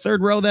there in the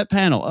third row of that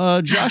panel.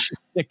 Josh is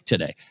sick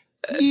today.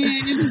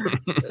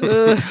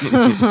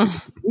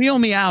 Wheel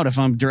me out if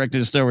I'm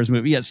directing a Star Wars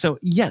movie. Yes. So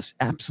yes,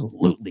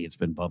 absolutely. It's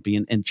been bumpy,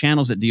 and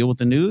channels that deal with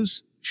the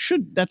news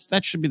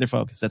that should be their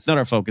focus. That's not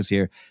our focus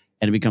here.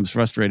 And it becomes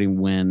frustrating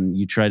when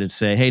you try to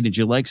say, hey, did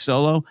you like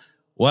Solo?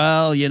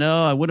 Well,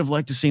 I would have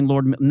liked to seen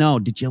Lord. No,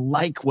 did you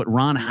like what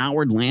Ron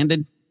Howard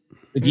landed?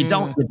 If you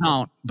don't, you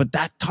don't. But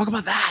talk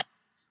about that.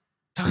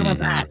 Talk about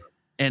that.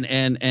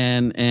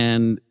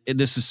 And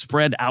this is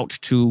spread out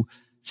to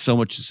so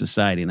much of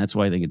society, and that's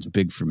why I think it's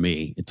big for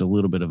me. It's a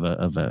little bit of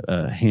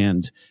a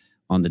hand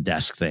on the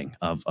desk thing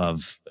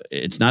of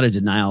it's not a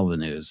denial of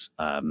the news.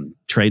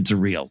 Trades are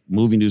real.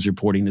 Movie news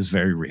reporting is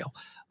very real.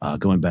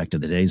 Going back to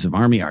the days of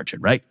Army Archer,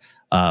 right?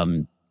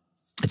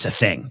 It's a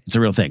thing. It's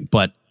a real thing.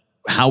 But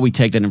how we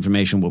take that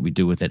information, what we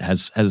do with it,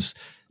 has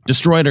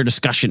destroyed our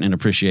discussion and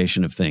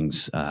appreciation of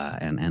things.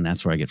 And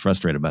that's where I get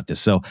frustrated about this.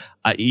 So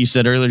you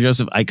said earlier,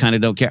 Joseph, I kind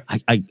of don't care.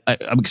 I'm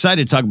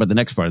excited to talk about the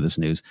next part of this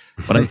news,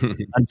 but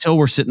until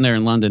we're sitting there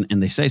in London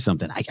and they say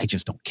something, I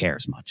just don't care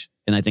as much.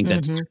 And I think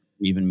that's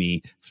even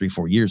me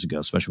 3-4 years ago,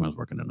 especially when I was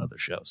working on other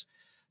shows.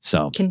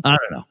 So I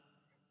don't know.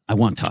 I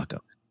want taco.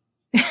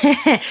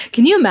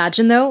 Can you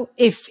imagine though,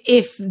 if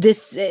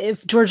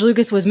George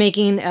Lucas was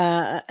making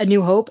A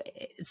New Hope,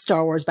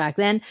 Star Wars back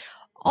then,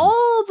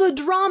 all the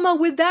drama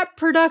with that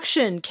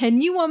production,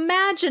 can you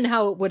imagine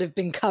how it would have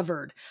been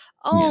covered?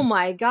 Oh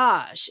my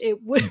gosh, it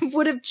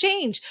would have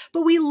changed.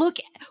 But we look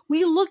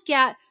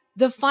at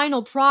the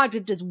final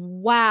product as,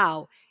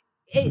 wow,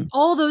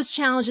 all those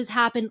challenges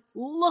happen.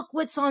 Look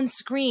what's on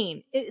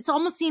screen. It's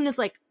almost seen as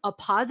like a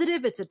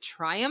positive. It's a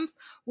triumph.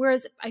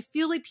 Whereas I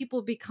feel like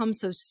people become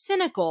so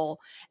cynical,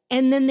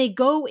 and then they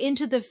go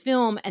into the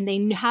film and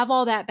they have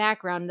all that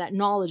background, that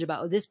knowledge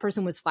about, oh, this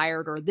person was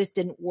fired or this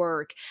didn't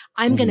work.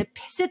 I'm going to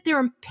sit there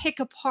and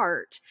pick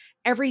apart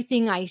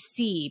everything I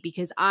see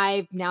because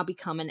I've now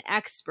become an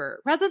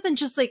expert, rather than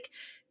just like,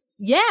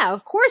 yeah,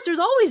 of course, there's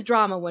always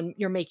drama when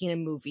you're making a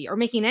movie or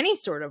making any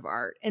sort of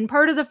art. And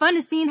part of the fun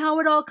is seeing how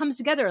it all comes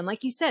together. And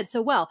like you said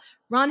so well,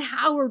 Ron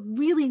Howard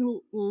really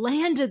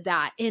landed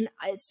that. And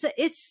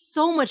it's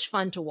so much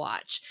fun to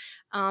watch.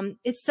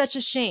 It's such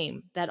a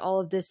shame that all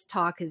of this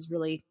talk has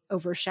really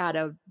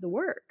overshadowed the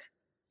work.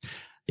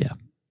 Yeah.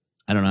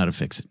 I don't know how to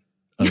fix it.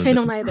 I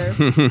don't either.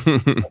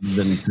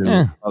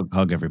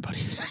 Hug everybody.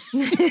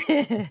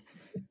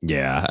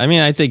 Yeah, I mean,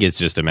 I think it's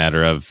just a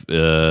matter of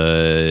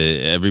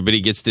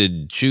everybody gets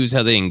to choose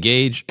how they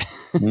engage.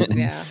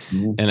 Yeah.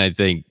 And I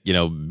think,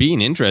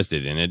 being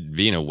interested in it,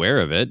 being aware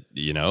of it,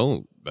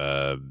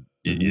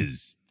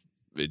 is,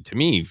 to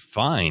me,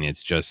 fine.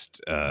 It's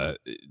just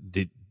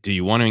do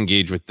you want to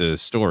engage with the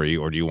story,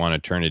 or do you want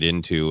to turn it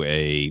into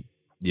a,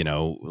 you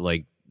know,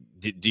 like,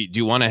 do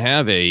you want to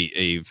have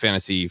a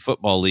fantasy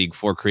football league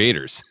for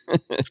creators?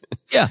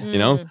 Yeah. You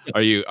know,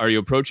 are you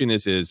approaching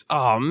this as,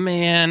 oh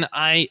man,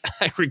 I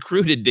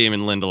recruited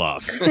Damon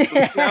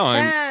Lindelof.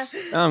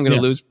 now I'm going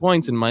to lose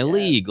points in my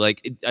league.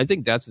 Like, I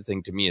think that's the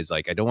thing to me, is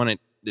like, I don't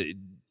want it.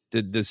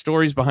 The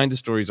stories behind the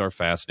stories are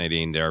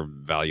fascinating. They're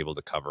valuable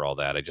to cover all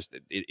that.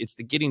 It's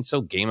the getting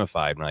so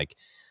gamified. And like,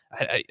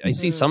 I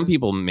see some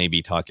people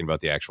maybe talking about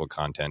the actual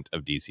content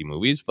of DC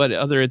movies, but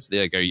it's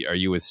like, are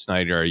you with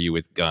Snyder? Are you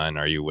with Gunn?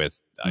 Are you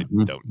with,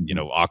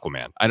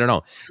 Aquaman? I don't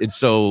know. It's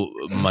so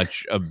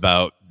much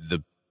about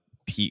the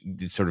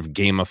sort of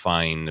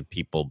gamifying the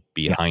people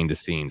behind the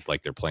scenes,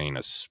 like they're playing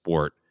a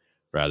sport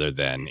rather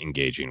than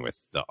engaging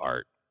with the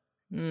art.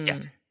 Yeah.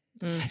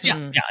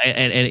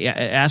 And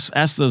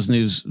ask those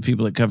news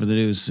people that cover the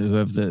news, who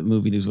have the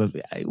movie news.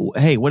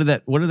 Hey, what did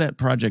that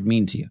project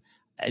mean to you?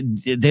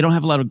 They don't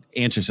have a lot of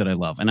answers that I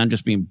love, and I'm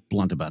just being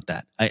blunt about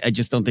that. I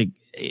just don't think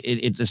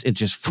it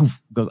just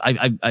goes.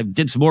 I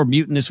did some more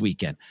Mutant this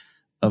weekend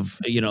of,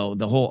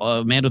 the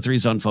whole Mando 3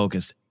 is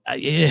unfocused.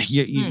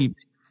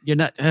 You're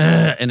not,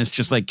 and it's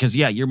just like, because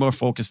you're more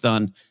focused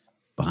on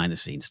behind the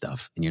scenes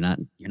stuff, and you're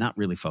not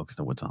really focused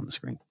on what's on the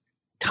screen.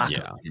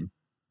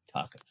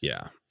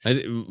 Yeah.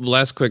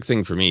 Last quick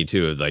thing for me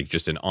too, like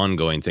just an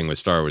ongoing thing with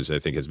Star Wars, I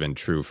think has been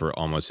true for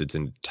almost its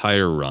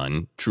entire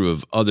run. True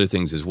of other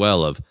things as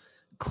well. Of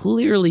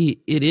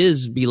clearly it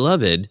is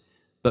beloved,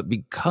 but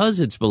because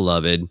it's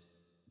beloved,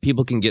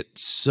 people can get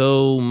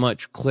so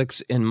much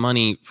clicks and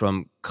money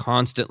from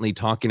constantly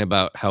talking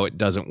about how it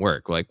doesn't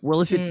work. Like,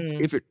 well, if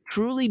it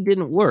truly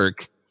didn't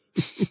work,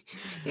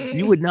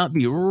 you would not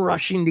be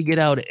rushing to get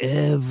out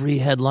every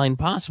headline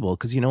possible,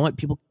 because you know what?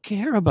 People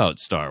care about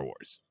Star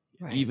Wars.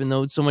 Right. Even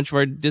though so much of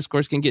our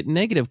discourse can get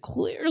negative,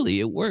 clearly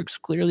it works.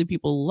 Clearly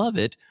people love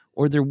it,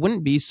 or there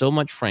wouldn't be so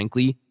much,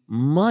 frankly,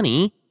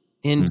 money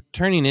in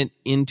turning it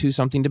into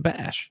something to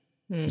bash.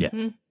 Yeah.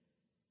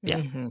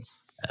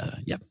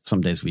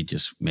 Some days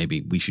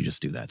maybe we should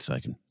just do that, so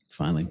I can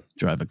finally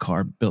drive a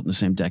car built in the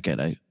same decade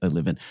I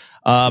live in.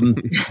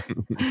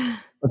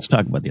 Let's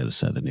talk about the other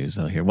side of the news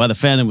out here. While the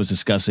fandom was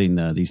discussing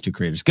these two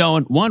creators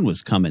going, one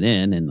was coming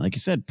in, and like I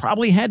said,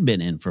 probably had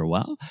been in for a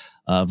while.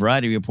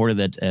 Variety reported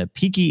that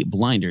Peaky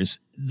Blinders,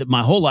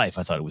 my whole life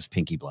I thought it was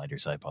Pinky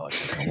Blinders. I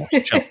apologize. I watched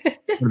the show.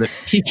 The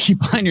Peaky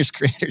Blinders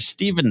creator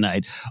Stephen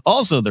Knight,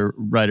 also the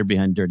writer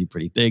behind Dirty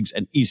Pretty Things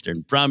and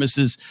Eastern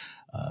Promises,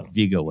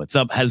 Vigo What's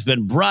Up, has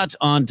been brought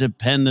on to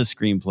pen the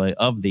screenplay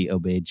of the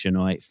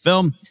Obaid-Chinoy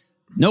film.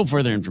 No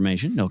further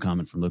information, no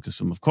comment from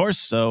Lucasfilm, of course.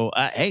 So,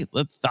 hey,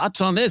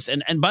 thoughts on this.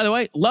 And by the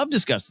way, love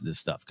discussing this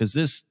stuff, because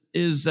this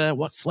is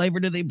what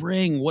flavor do they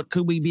bring? What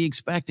could we be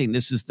expecting?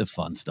 This is the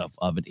fun stuff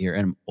of it here,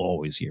 and I'm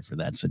always here for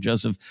that. So,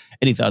 Joseph,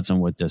 any thoughts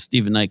on what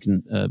Stephen Knight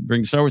can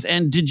bring to Star Wars?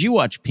 And did you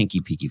watch Peaky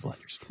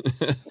Blinders?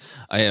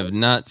 I have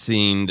not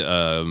seen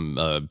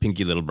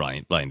Pinky Little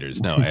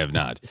Blinders. No, I have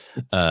not.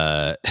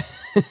 I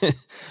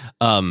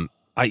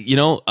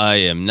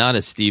am not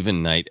a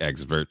Stephen Knight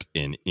expert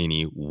in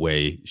any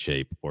way,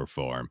 shape, or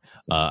form.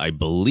 I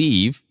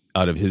believe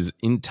out of his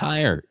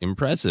entire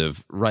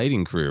impressive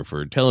writing career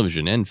for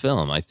television and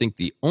film, I think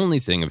the only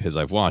thing of his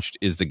I've watched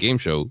is the game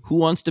show Who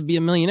Wants to Be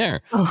a Millionaire,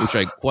 which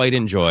I quite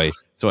enjoy.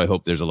 So I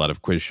hope there's a lot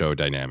of quiz show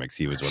dynamics.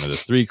 He was one of the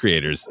 3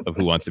 creators of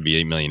Who Wants to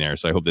Be a Millionaire.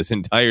 So I hope this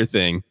entire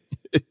thing,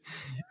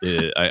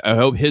 I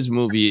hope his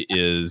movie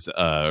is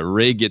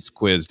Ray gets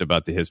quizzed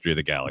about the history of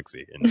the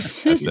galaxy and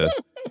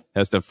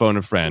has to phone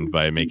a friend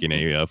by making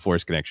a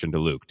force connection to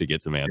Luke to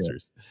get some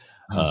answers.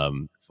 I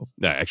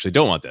actually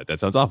don't want that. That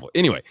sounds awful.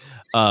 Anyway,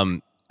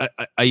 I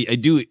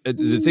do.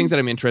 The things that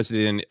I'm interested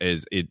in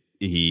is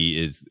he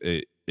is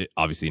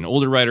obviously an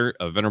older writer,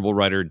 a venerable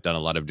writer, done a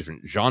lot of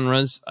different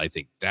genres. I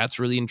think that's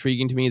really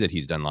intriguing to me, that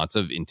he's done lots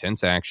of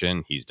intense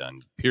action. He's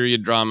done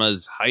period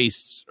dramas,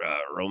 heists,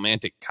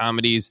 romantic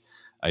comedies.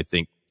 I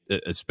think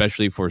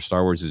especially for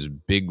Star Wars'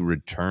 big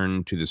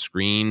return to the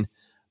screen,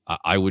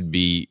 I would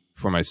be,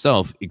 for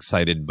myself,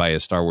 excited by a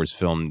Star Wars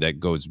film that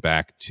goes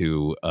back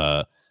to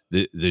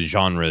the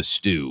genre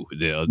stew,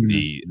 a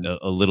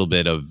little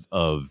bit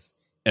of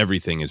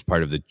everything is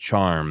part of the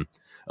charm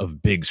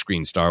of big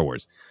screen Star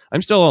Wars.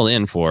 I'm still all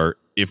in for,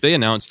 if they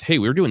announced, hey,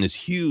 we're doing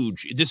this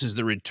this is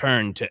the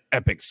return to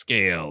epic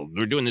scale,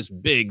 we're doing this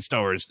big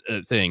Star Wars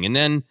thing, and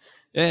then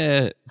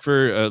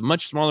for a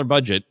much smaller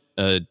budget,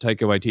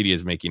 Taika Waititi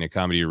is making a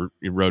comedy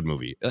road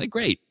movie.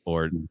 Great.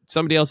 Or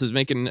somebody else is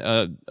making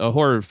a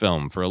horror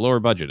film for a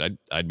lower budget.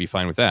 I'd be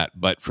fine with that.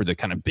 But for the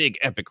kind of big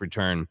epic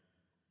return,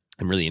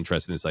 I'm really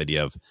interested in this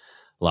idea of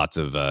lots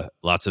of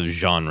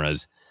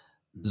genres.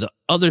 The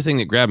other thing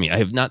that grabbed me, I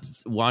have not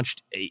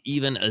watched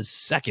even a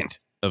second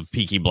of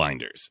Peaky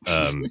Blinders,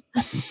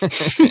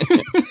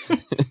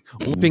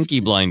 or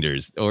Pinky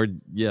Blinders, or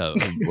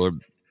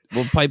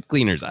Pipe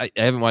Cleaners. I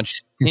haven't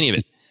watched any of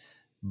it,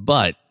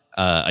 but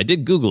I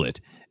did Google it,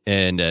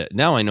 And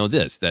now I know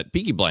this, that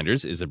Peaky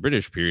Blinders is a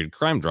British period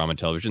crime drama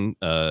television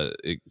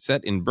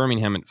set in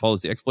Birmingham. It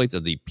follows the exploits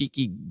of the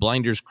Peaky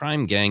Blinders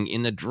crime gang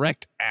in the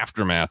direct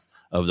aftermath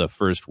of the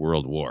First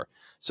World War.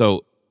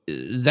 So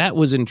that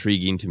was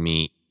intriguing to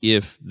me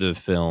if the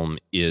film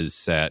is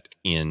set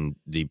in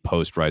the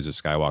post-Rise of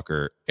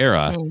Skywalker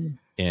era,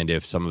 and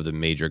if some of the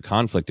major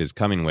conflict is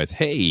coming with,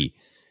 hey,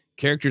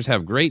 characters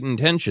have great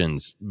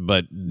intentions,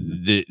 but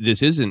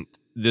this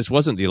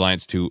wasn't the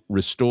alliance to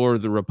restore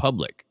the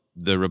Republic.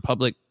 The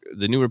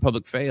new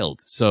Republic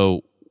failed.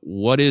 So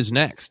what is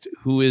next?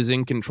 Who is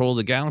in control of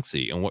the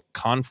galaxy, and what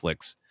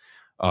conflicts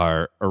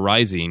are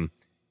arising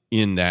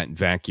in that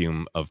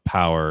vacuum of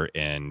power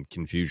and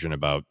confusion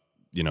about,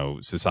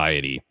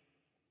 society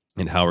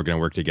and how we're going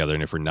to work together,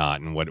 and if we're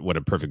not, and what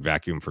a perfect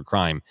vacuum for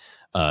crime.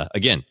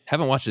 Again,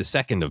 haven't watched a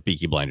second of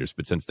Peaky Blinders,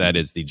 but since that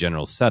is the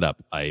general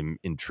setup, I'm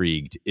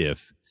intrigued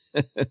if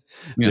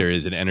there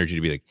is an energy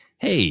to be like,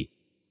 hey,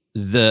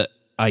 the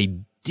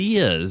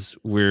ideas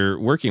we're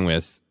working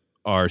with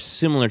are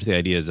similar to the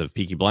ideas of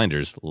Peaky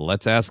Blinders.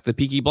 Let's ask the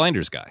Peaky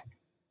Blinders guy.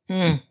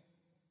 Yeah.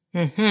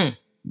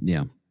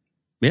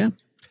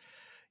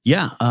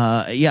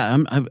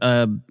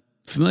 I'm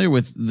familiar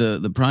with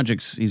the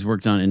projects he's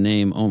worked on in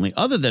name only,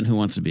 other than Who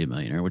Wants to Be a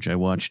Millionaire, which I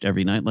watched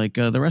every night like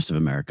the rest of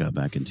America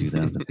back in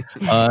 2000.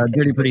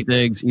 Dirty Pretty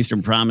Things,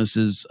 Eastern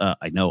Promises.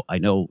 I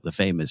know the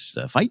famous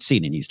fight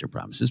scene in Eastern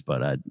Promises,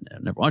 but I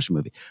never watched the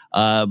movie.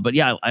 But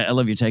yeah, I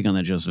love your take on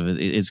that, Joseph.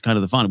 It's kind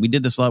of the fun. We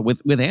did this a lot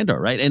with Andor,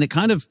 right? And it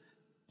kind of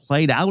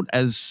played out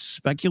as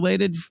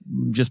speculated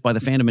just by the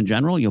fandom in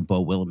general.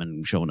 Bo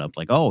Willimon showing up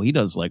like, oh, he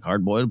does like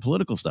hard-boiled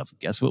political stuff.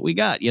 Guess what we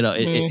got? It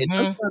does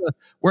kind of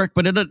work,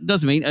 but it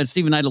doesn't mean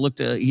Stephen Knight looked.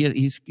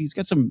 He's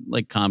got some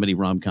like comedy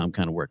rom-com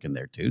kind of work in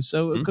there too.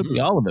 So it could be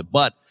all of it.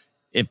 But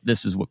if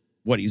this is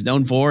what he's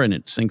known for, and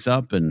it syncs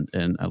up, and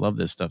I love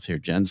this stuff here,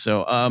 Jen.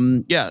 So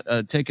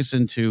take us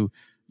into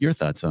your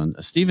thoughts on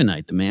Stephen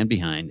Knight, the man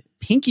behind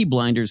Peaky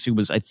Blinders, who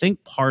was, I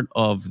think, part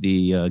of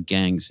the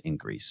gangs in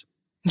Greece.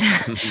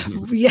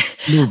 Yeah.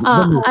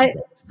 I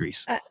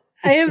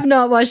have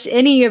not watched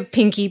any of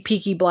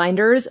Peaky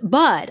Blinders,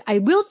 but I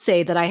will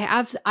say that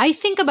I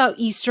think about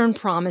Eastern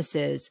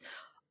Promises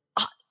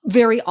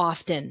very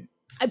often,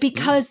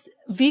 because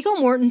Viggo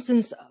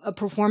Mortensen's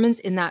performance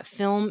in that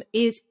film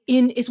is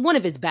one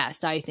of his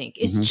best, I think.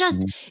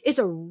 It's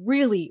a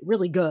really,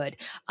 really good.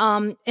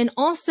 And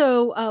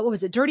also, what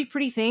was it? Dirty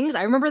Pretty Things.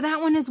 I remember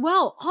that one as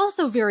well.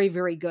 Also very,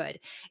 very good.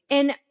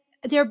 And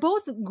they're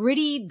both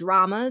gritty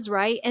dramas,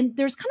 right? And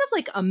there's kind of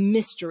like a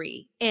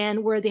mystery,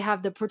 and where they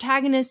have the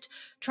protagonist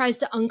tries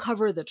to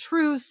uncover the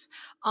truth.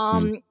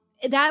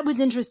 That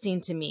was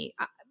interesting to me.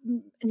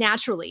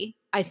 Naturally,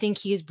 I think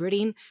he's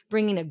bringing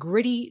a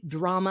gritty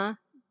drama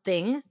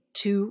thing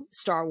to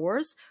Star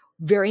Wars,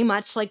 very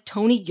much like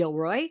Tony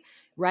Gilroy,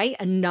 right?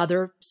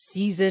 Another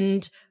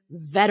seasoned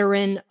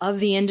veteran of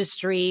the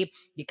industry.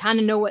 You kind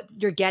of know what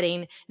you're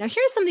getting. Now,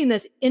 here's something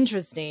that's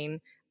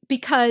interesting,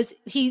 because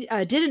he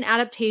did an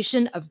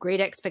adaptation of Great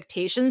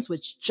Expectations,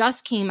 which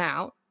just came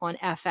out on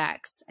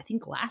FX, I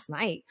think last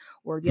night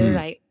or the other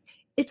night.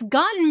 It's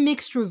gotten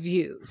mixed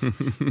reviews.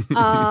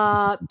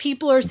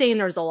 People are saying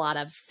there's a lot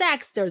of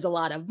sex, there's a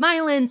lot of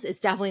violence. It's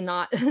definitely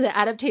not the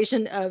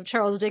adaptation of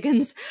Charles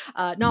Dickens'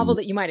 novel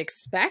that you might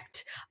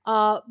expect.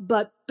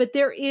 But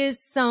there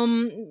is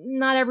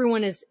not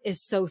everyone is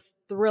so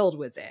thrilled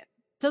with it.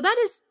 So that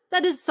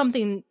is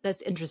something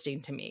that's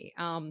interesting to me,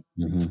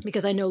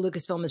 because I know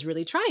Lucasfilm is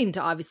really trying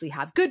to obviously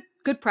have good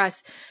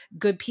press,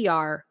 good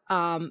PR.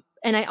 And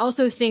I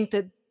also think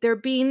that they're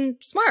being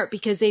smart,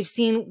 because they've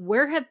seen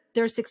where have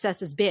their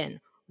successes been.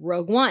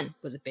 Rogue One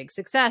was a big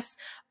success.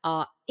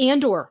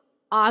 Andor,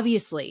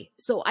 obviously.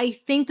 So I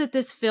think that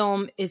this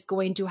film is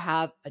going to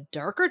have a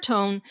darker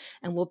tone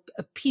and will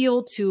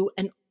appeal to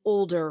an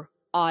older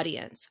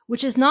audience,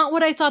 which is not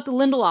what I thought the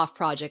Lindelof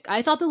project.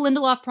 I thought the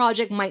Lindelof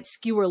project might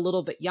skew a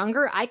little bit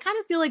younger. I kind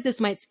of feel like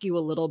this might skew a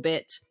little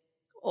bit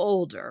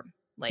older,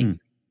 like,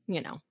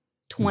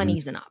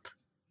 20s and up.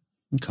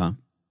 Okay.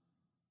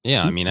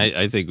 Yeah, I mean,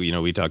 I think,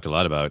 we talked a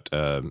lot about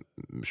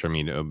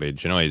Sharmeen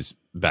Obaid-Chinoy's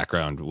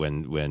background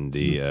when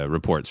the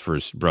reports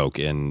first broke,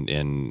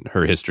 and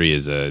her history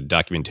as a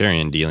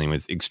documentarian dealing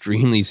with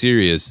extremely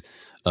serious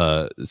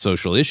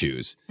social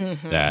issues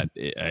that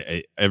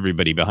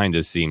everybody behind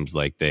this seems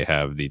like they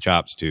have the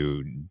chops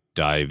to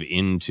dive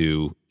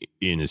into,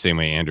 in the same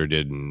way Andor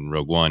did in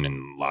Rogue One,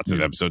 and lots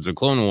of episodes of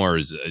Clone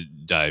Wars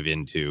dive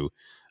into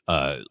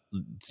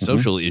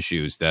social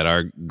issues that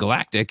are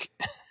galactic,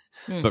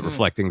 but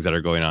reflect things that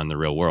are going on in the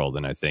real world.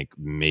 And I think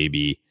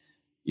maybe,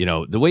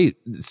 the way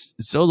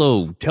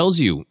Solo tells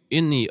you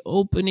in the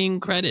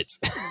opening credits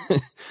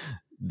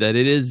that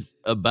it is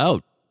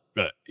about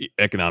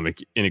economic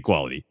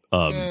inequality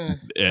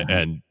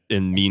and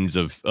means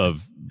of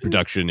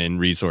production and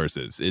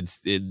resources. It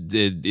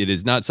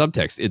is not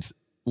subtext. It's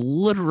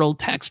literal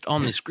text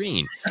on the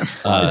screen.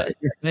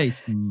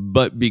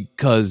 But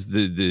because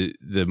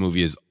the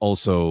movie is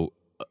also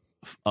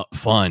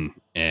fun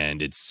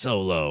and it's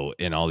solo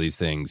and all these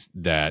things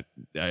that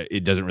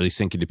it doesn't really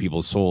sink into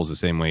people's souls the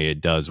same way it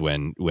does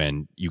when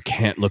you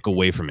can't look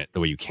away from it the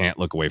way you can't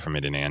look away from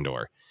it in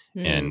Andor.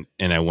 And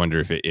I wonder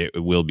if it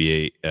will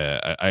be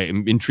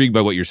I'm intrigued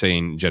by what you're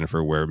saying,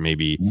 Jennifer, where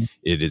maybe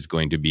it is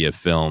going to be a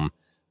film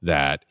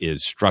that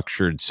is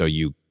structured so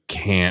you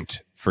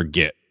can't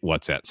forget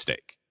what's at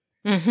stake.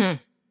 Yeah.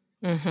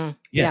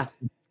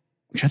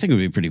 Which I think would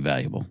be pretty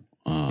valuable.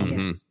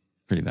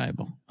 Pretty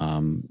valuable.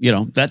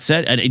 That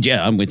said, and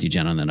yeah, I'm with you,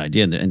 Jen, on that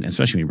idea, and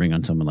especially when you bring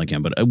on someone like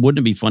him. But wouldn't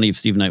it be funny if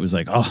Steve Knight was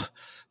like, "Oh,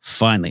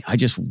 finally, I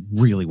just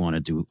really want to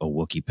do a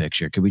Wookiee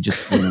picture. Could we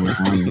just? I'm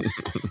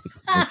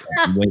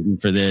waiting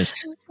for this.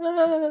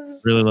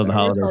 Really love the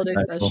holiday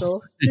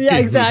special. Yeah,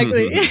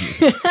 exactly.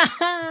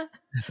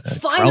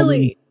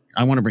 Finally,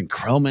 I want to bring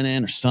Krellman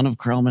in, or son of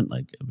Krellman.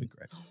 Like, it'd be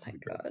great. Oh my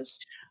gosh.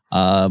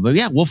 But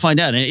yeah, we'll find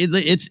out.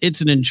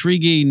 It's an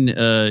intriguing,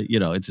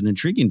 it's an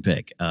intriguing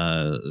pick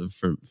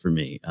for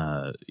me,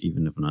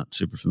 even if I'm not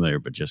super familiar.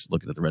 But just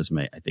looking at the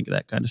resume, I think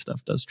that kind of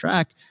stuff does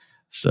track.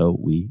 So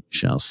we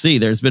shall see.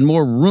 There's been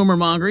more rumor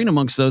mongering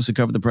amongst those who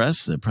cover the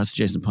press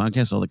adjacent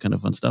podcasts, all that kind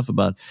of fun stuff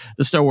about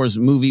the Star Wars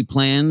movie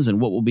plans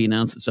and what will be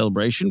announced at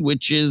Celebration,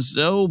 which is,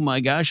 oh my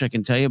gosh, I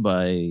can tell you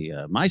by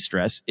my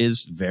stress,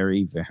 is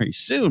very, very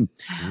soon.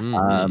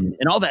 And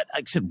all that,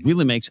 like I said,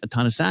 really makes a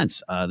ton of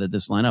sense that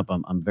this lineup.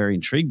 I'm very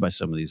intrigued by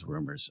some of these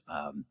rumors.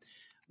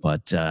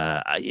 But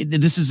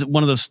this is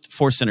one of those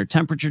ForceCenter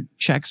temperature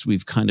checks.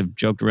 We've kind of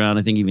joked around,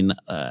 I think, even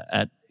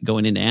at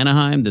going into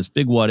Anaheim, this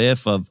big what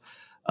if of,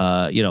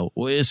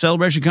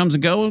 Celebration comes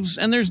and goes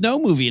and there's no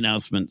movie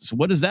announcement. So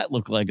what does that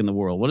look like in the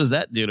world? What does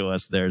that do to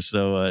us there?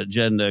 So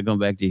Jen, going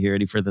back to you here,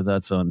 any further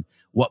thoughts on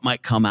what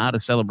might come out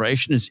of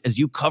Celebration as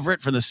you cover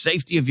it from the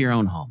safety of your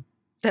own home?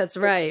 That's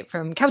right.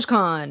 From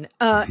CouchCon.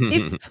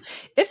 If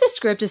the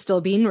script is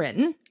still being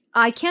written,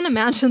 I can't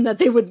imagine that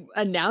they would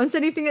announce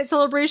anything at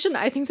Celebration.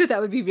 I think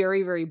that would be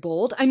very, very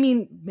bold. I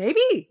mean,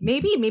 maybe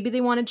they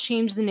want to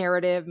change the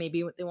narrative.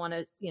 Maybe they want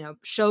to,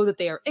 show that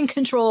they are in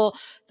control.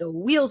 The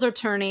wheels are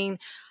turning.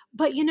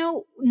 But,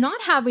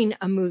 not having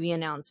a movie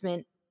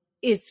announcement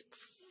is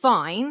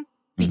fine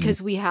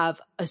because we have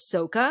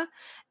Ahsoka.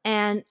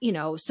 And,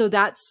 so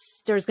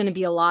there's going to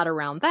be a lot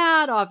around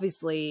that.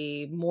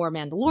 Obviously, more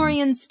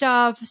Mandalorian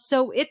stuff.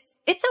 So it's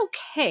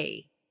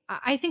okay.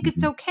 I think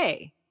it's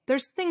okay.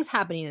 There's things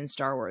happening in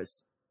Star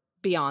Wars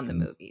beyond the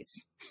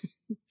movies.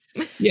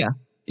 Yeah.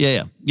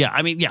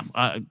 I mean,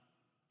 I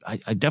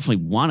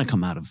definitely want to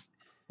come out of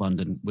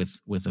London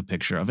with a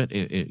picture of it.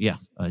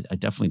 I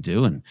definitely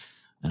do, and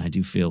I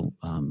do feel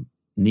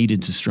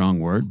needed's a strong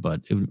word,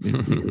 but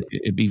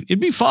it'd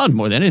be fun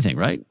more than anything,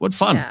 right? What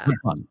fun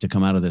to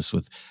come out of this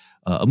with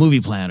a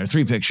movie plan or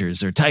 3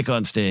 pictures or Tyke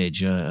on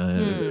stage,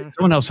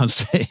 someone else on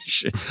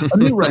stage, a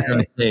new writer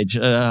on stage,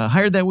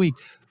 hired that week.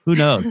 Who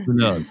knows?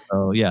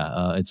 So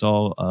yeah, it's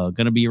all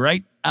going to be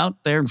right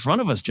out there in front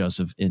of us,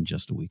 Joseph, in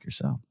just a week or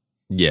so.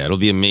 Yeah, it'll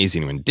be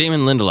amazing when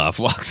Damon Lindelof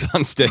walks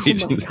on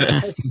stage and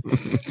says,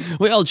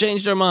 "We all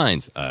changed our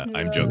minds."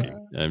 I'm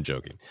joking.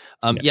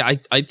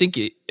 I think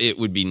it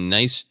would be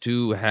nice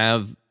to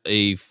have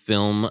a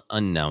film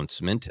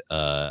announcement.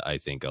 I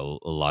think a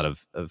lot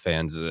of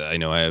fans, I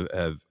know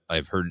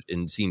I've heard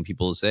and seen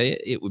people say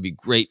it would be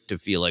great to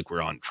feel like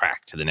we're on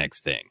track to the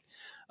next thing.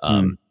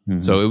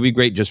 So it would be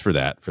great just for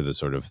that, for the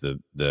sort of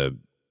the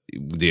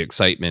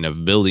excitement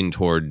of building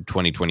toward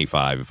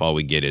 2025. If all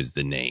we get is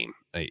the name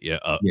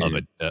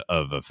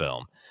of a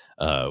film,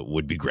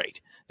 would be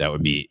great. That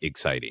would be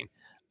exciting.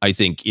 I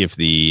think if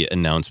the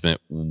announcement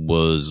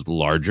was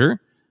larger,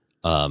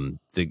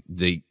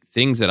 the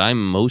things that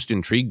I'm most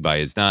intrigued by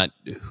is not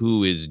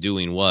who is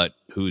doing what,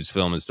 whose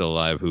film is still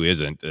alive, who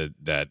isn't.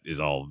 That is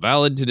all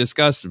valid to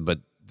discuss. But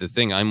the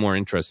thing I'm more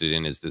interested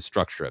in is the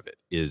structure of it.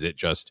 Is it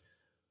just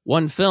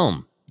one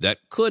film that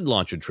could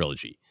launch a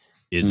trilogy?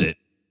 Is it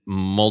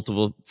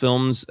multiple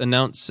films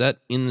announced set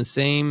in the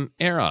same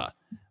era?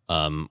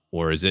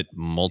 Or is it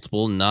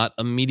multiple not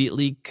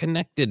immediately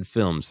connected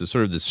films? The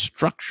sort of the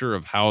structure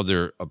of how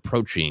they're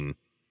approaching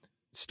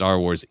Star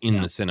Wars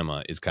in the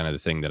cinema is kind of the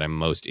thing that I'm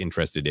most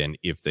interested in.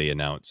 If they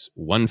announce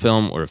one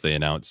film or if they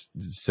announce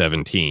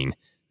 17,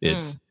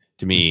 it's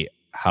to me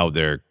how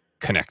they're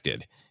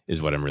connected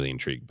is what I'm really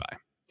intrigued by.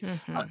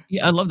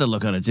 I love that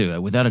look on it too.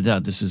 Without a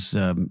doubt, this is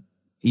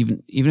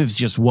even if it's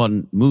just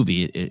one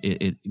movie,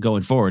 it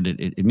going forward,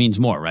 it means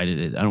more, right?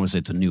 I don't want to say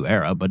it's a new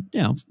era, but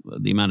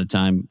the amount of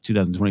time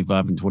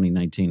 2025 and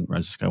 2019,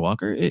 Rise of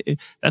Skywalker,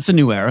 that's a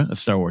new era of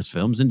Star Wars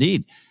films,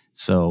 indeed.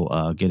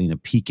 So getting a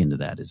peek into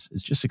that is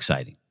just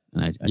exciting,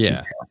 and I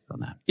just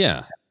on that.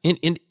 Yeah,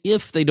 and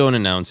if they don't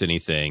announce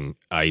anything,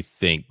 I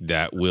think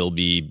that will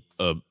be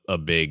a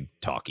big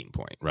talking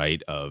point,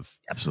 right? Of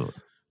absolutely.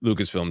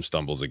 Lucasfilm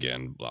stumbles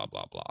again, blah,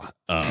 blah, blah.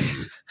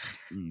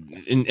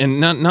 And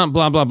not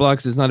blah, blah, blah,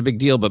 because it's not a big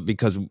deal, but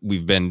because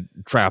we've been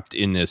trapped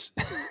in this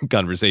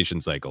conversation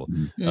cycle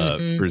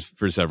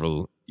for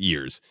several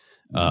years.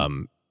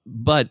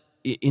 But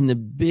in the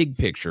big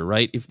picture,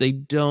 right? If they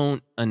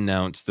don't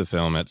announce the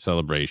film at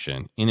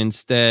Celebration and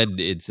instead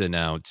it's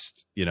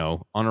announced,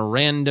 on a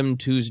random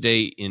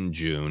Tuesday in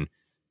June,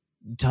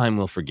 time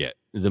will forget.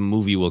 The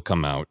movie will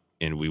come out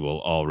and we will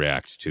all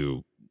react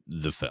to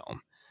the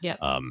film. Yeah.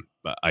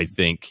 But I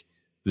think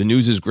the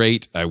news is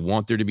great. I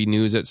want there to be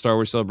news at Star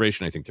Wars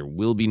Celebration. I think there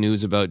will be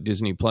news about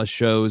Disney Plus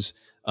shows.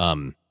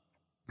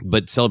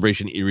 But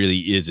Celebration, it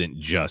really isn't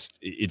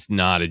it's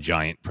not a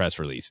giant press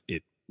release.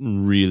 It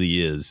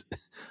really is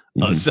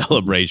a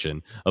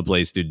celebration, a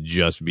place to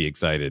just be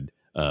excited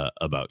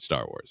about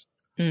Star Wars.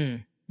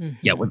 Mm-hmm.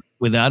 Yeah,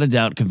 without a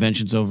doubt,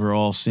 conventions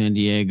overall, San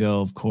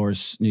Diego, of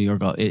course, New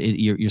York.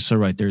 You're so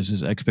right. There's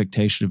this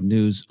expectation of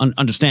news,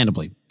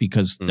 understandably,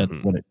 because that's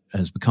what it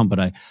has become. But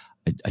I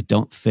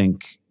don't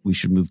think we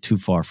should move too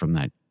far from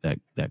that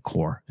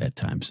core at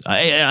times.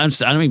 I'm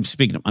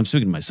speaking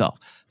to myself.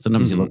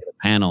 Sometimes you look at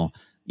a panel.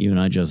 You and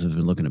I, Joseph, have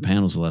been looking at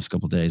panels the last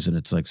couple of days, and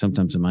it's like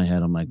sometimes in my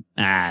head I'm like,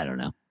 I don't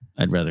know.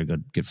 I'd rather go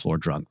get floor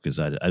drunk because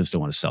I just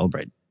don't want to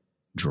celebrate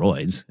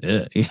droids.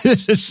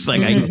 It's just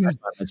like I find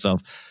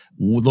myself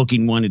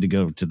wanted to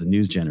go to the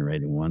news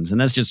generating ones, and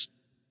that's just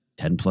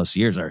 10 plus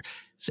years. Or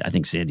I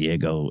think San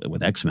Diego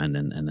with X-Men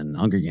and then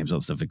Hunger Games, all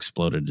that stuff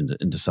exploded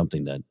into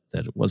something that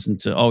it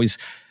wasn't always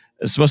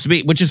supposed to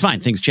be, which is fine.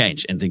 Things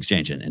change,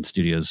 and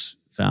studios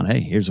found, hey,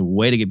 here's a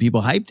way to get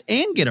people hyped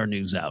and get our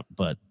news out.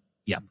 But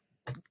yeah,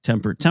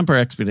 temper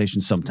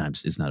expectations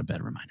sometimes is not a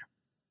bad reminder.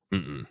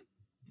 Mm-mm.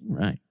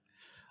 Right.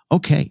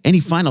 Okay. Any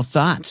final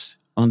thoughts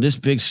on this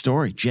big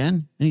story?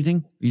 Jen,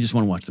 anything? You just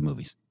want to watch the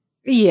movies?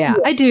 Yeah,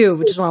 I do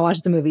just want to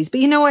watch the movies.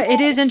 But you know what?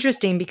 It is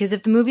interesting because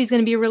if the movie's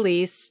going to be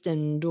released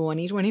in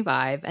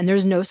 2025 and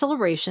there's no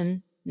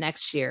celebration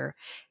next year,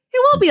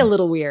 it will be a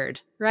little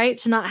weird, right?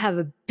 To not have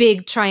a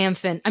big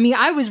triumphant. I mean,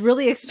 I was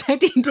really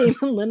expecting Damon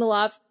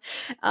Lindelof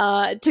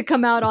to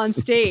come out on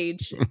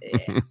stage.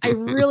 I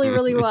really,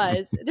 really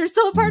was. There's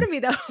still a part of me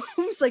though,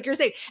 who's like you're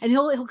saying, and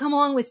he'll come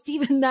along with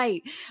Stephen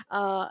Knight,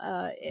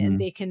 and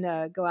they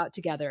can go out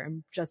together,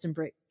 and Justin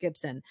Britt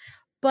Gibson.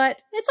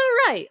 But it's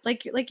all right.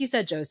 Like you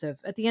said, Joseph,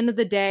 at the end of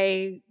the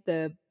day,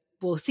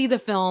 we'll see the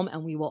film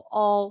and we will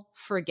all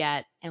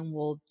forget, and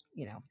we'll,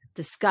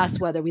 discuss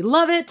whether we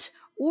love it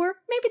or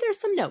maybe there's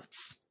some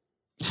notes.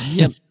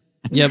 Yep.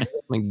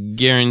 I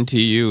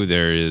guarantee you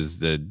there is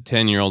the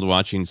 10-year-old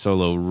watching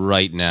Solo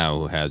right now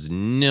who has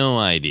no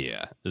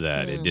idea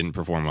that it didn't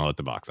perform well at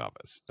the box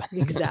office.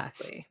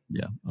 Exactly.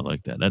 Yeah, I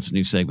like that. That's a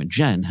new segment.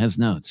 Jen has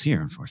notes here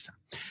on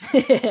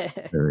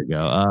ForceCenter. There we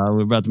go.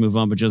 We're about to move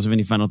on, but Joseph,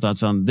 any final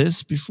thoughts on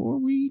this before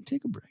we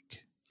take a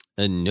break?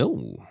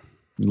 No.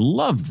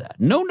 Love that.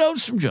 No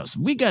notes from Joseph.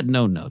 We got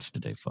no notes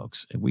today,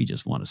 folks. And we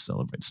just want to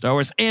celebrate Star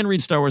Wars and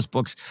read Star Wars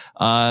books.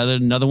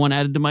 Another one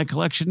added to my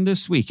collection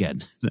this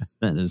weekend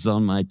that is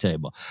on my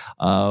table.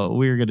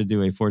 We're going to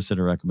do a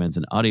ForceCenter Recommends,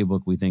 an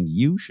audiobook we think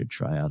you should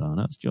try out on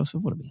us.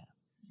 Joseph, what do we have?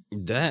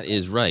 That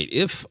is right.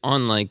 If,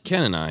 unlike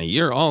Ken and I,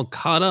 you're all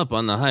caught up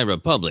on the High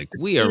Republic,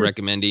 we are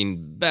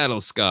recommending Battle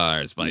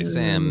Scars by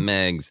Sam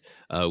Meggs.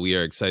 We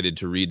are excited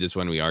to read this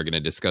one. We are going to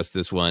discuss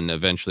this one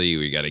eventually.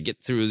 We got to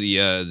get through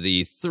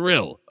the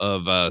thrill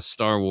of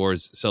Star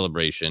Wars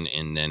Celebration,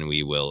 and then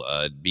we will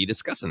be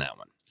discussing that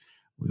one.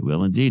 We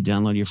will indeed.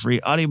 Download your free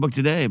audiobook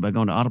today by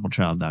going to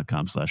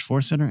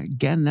audibletrial.com/ForceCenter.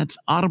 Again, that's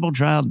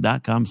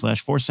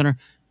audibletrial.com/ForceCenter.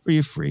 for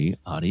your free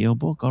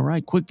audiobook. All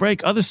right, quick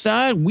break. Other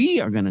side, we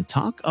are going to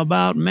talk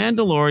about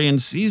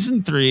Mandalorian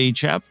Season 3,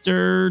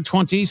 Chapter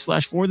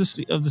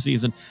 20/4 of the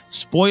season.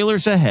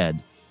 Spoilers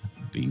ahead.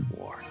 Be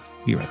warned.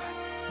 Be right back.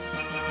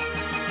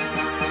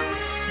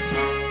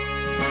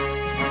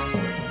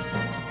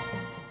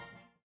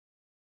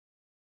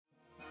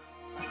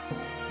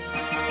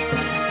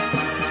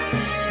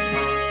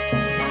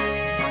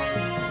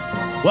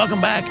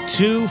 Welcome back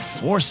to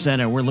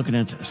ForceCenter. We're looking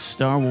at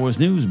Star Wars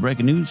news,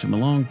 breaking news from a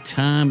long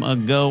time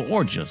ago,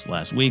 or just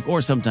last week,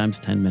 or sometimes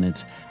 10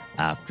 minutes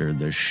after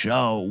the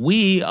show.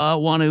 We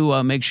want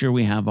to make sure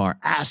we have our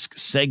Ask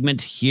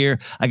segment here.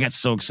 I got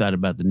so excited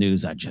about the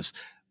news, I just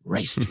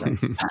raced right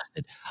past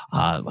it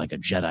like a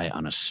Jedi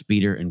on a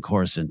speeder in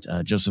Coruscant.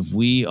 Joseph,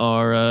 we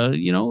are,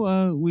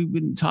 we've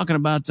been talking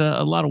about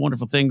a lot of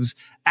wonderful things,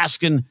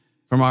 asking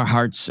from our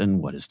hearts,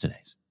 and what is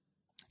today's?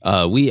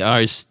 We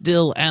are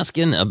still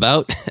asking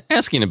about.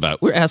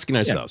 We're asking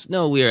ourselves. Yeah.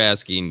 No, we are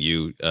asking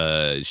you,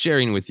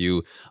 sharing with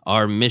you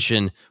our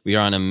mission. We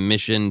are on a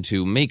mission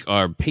to make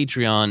our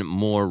Patreon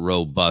more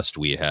robust.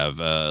 We have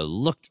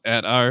looked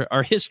at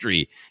our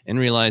history and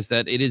realized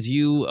that it is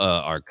you,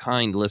 our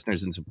kind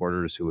listeners and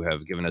supporters, who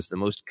have given us the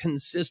most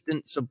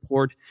consistent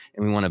support.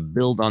 And we want to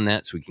build on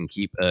that so we can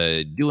keep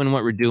doing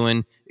what we're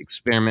doing,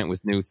 experiment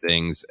with new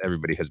things.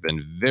 Everybody has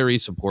been very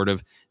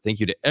supportive. Thank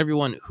you to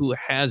everyone who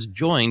has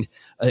joined.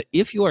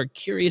 If you are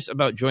curious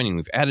about joining,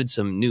 we've added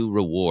some new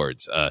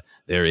rewards.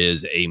 There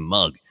is a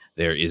mug.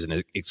 There is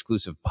an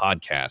exclusive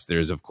podcast.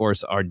 There's, of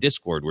course, our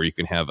Discord where you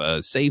can have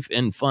safe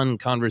and fun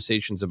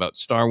conversations about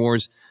Star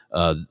Wars.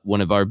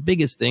 One of our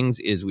biggest things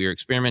is we are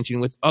experimenting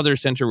with Other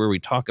Center where we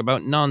talk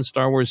about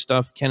non-Star Wars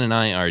stuff. Ken and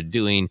I are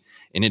doing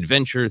an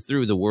adventure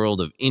through the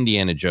world of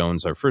Indiana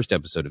Jones. Our first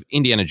episode of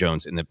Indiana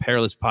Jones and the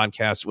Perilous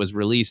podcast was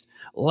released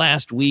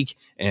last week,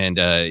 and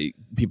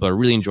people are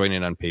really enjoying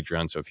it on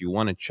Patreon. So if you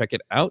want to check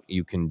it out,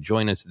 you can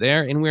join us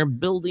there. And we're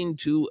building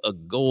to a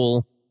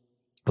goal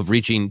of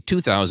reaching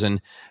 $2,000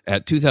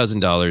 at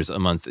 $2,000 a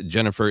month.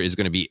 Jennifer is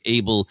going to be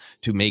able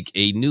to make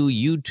a new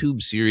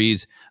YouTube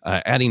series,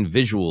 adding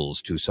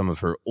visuals to some of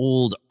her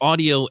old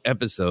audio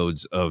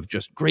episodes of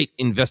just great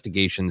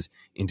investigations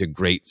into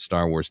great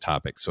Star Wars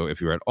topics. So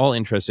if you're at all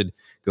interested,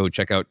 go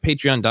check out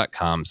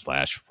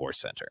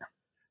patreon.com/ForceCenter.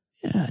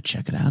 Yeah,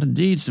 check it out.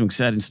 Indeed, some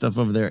exciting stuff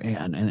over there.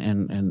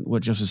 And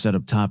what Joseph said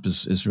up top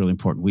is really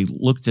important. We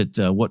looked at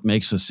what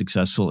makes us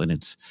successful, and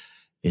it's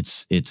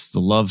the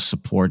love,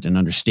 support, and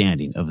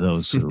understanding of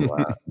those who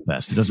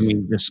best. It doesn't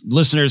mean just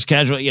listeners,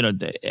 casual.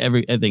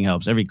 Everything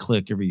helps. Every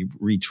click, every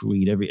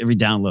retweet, every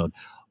download,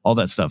 all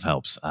that stuff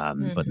helps.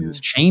 But in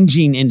this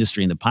changing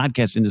industry, and the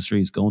podcast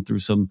industry is going through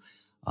some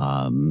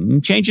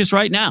changes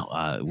right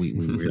now. We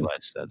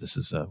realize this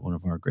is one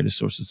of our greatest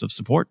sources of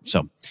support,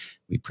 so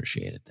we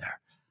appreciate it there.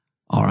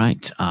 All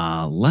right,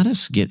 let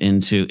us get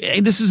into.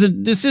 This is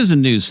a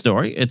news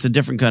story. It's a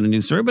different kind of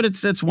news story, but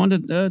it's one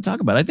to talk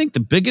about. I think the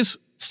biggest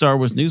Star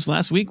Wars news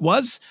last week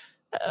was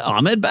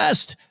Ahmed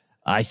Best.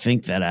 I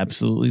think that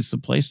absolutely is the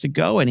place to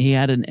go. And he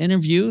had an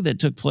interview that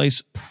took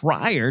place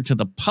prior to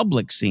the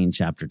public seeing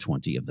Chapter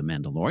 20 of The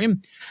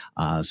Mandalorian.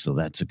 So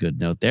that's a good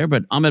note there.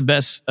 But Ahmed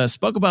Best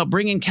spoke about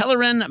bringing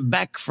Kelleran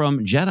Beq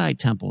from Jedi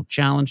Temple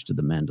Challenge to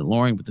The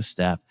Mandalorian with the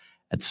staff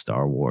at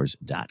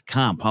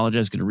StarWars.com.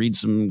 Apologize, going to read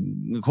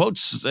some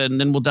quotes and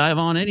then we'll dive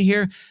on in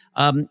here.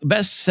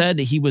 Best said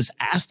he was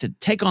asked to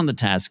take on the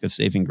task of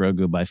saving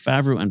Grogu by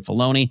Favreau and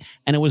Filoni,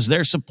 and it was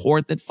their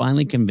support that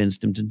finally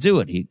convinced him to do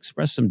it. He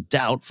expressed some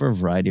doubt for a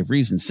variety of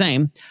reasons,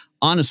 saying,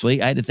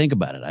 honestly, I had to think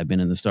about it. I've been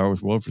in the Star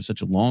Wars world for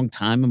such a long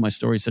time, and my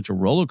story is such a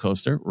roller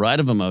coaster, ride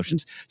of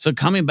emotions. So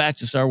coming back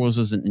to Star Wars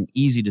wasn't an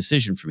easy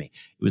decision for me.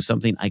 It was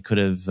something I could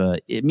have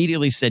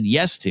immediately said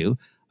yes to.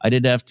 I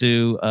did have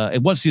to,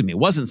 it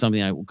wasn't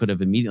something I could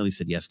have immediately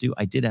said yes to.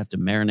 I did have to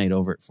marinate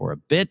over it for a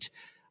bit.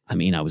 I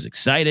mean, I was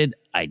excited.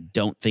 I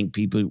don't think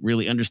people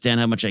really understand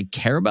how much I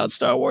care about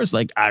Star Wars.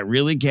 Like, I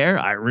really care.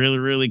 I really,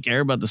 really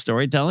care about the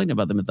storytelling,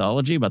 about the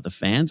mythology, about the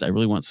fans. I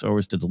really want Star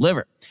Wars to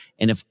deliver.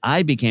 And if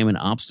I became an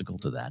obstacle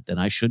to that, then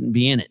I shouldn't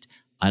be in it.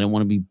 I don't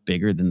want to be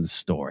bigger than the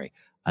story.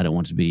 I don't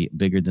want to be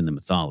bigger than the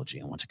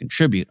mythology. I want to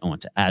contribute. I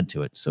want to add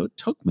to it. So it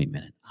took me a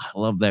minute. I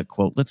love that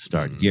quote. Let's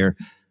start here.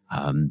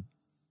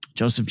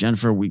 Joseph,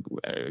 Jennifer, we're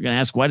going to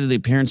ask, why did the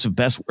appearance of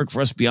Best work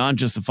for us beyond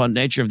just the fun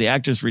nature of the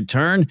actor's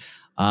return?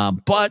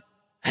 But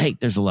hey,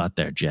 there's a lot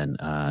there, Jen.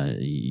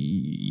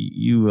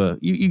 You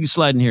can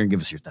slide in here and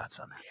give us your thoughts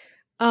on that.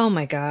 Oh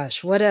my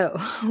gosh, what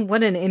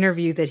an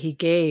interview that he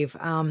gave.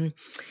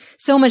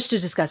 So much to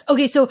discuss.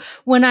 Okay, so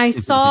when I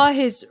saw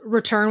his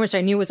return, which I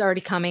knew was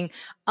already coming,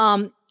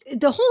 the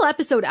whole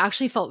episode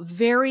actually felt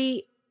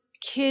very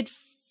kid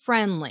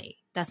friendly.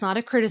 That's not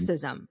a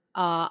criticism.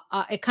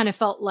 It kind of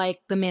felt like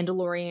the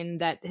Mandalorian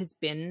that has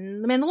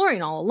been the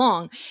Mandalorian all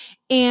along.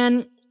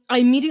 And I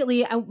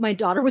immediately, my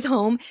daughter was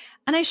home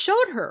and I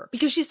showed her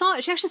because she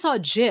actually saw a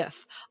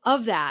GIF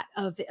of that,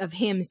 of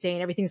him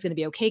saying, everything's going to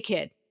be okay,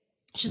 kid.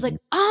 She's like,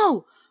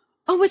 oh,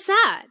 what's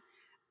that?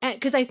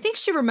 Because I think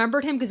she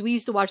remembered him because we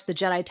used to watch the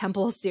Jedi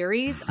Temple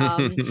series.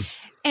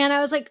 And I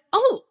was like,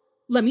 oh,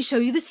 let me show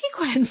you the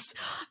sequence.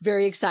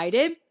 Very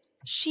excited.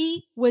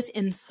 She was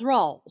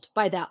enthralled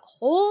by that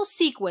whole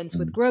sequence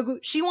with Grogu.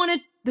 She wanted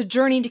the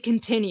journey to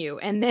continue.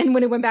 And then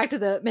when it went back to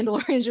the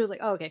Mandalorian, she was like,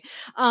 oh, okay.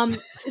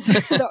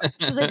 So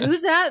she's like,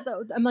 who's that?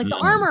 I'm like, the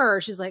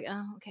armorer. She's like,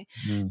 oh, okay.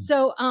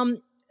 So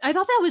I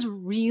thought that was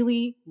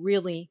really,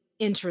 really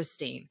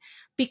interesting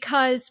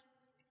because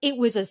it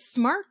was a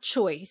smart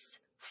choice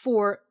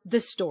for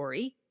the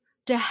story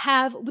to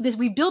have this.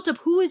 We built up,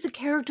 who is the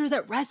character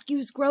that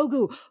rescues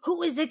Grogu?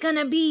 Who is it going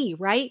to be?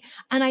 Right.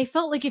 And I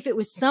felt like if it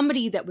was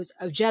somebody that was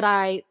a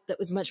Jedi that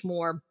was much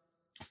more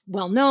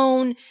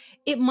well-known,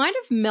 it might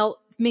have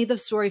made the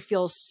story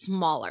feel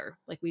smaller.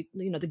 Like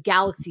the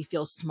galaxy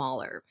feels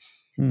smaller.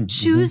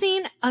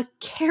 Choosing a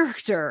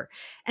character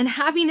and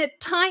having it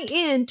tie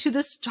in to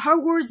the Star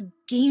Wars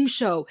game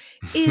show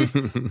is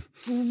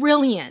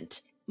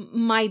brilliant.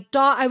 My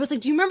daughter, I was like,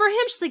 do you remember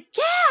him? She's like,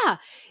 yeah.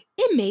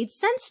 It made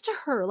sense to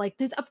her. Like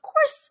this, of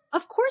course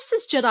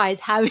this Jedi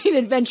is having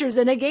adventures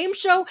in a game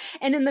show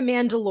and in The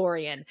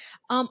Mandalorian.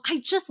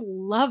 I just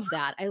love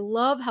that. I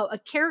love how a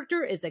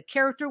character is a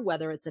character,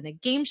 whether it's in a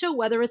game show,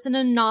 whether it's in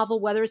a novel,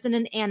 whether it's in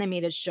an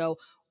animated show.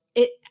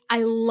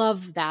 I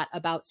love that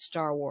about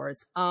Star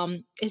Wars.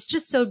 It's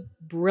just so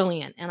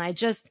brilliant. And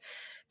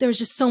there's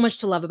just so much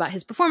to love about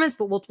his performance,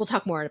 but we'll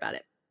talk more about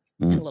it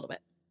in a little bit.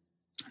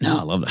 No,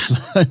 I love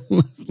that. I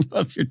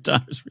love your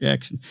daughter's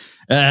reaction.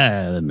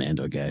 The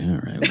Mando guy. All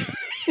right.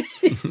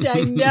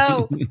 I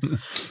know.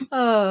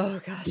 Oh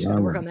gosh,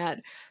 gotta work on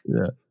that.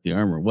 Yeah, the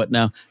armor. What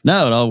now?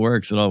 No, it all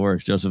works. It all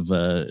works. Joseph,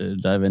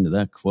 dive into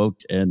that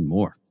quote and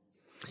more.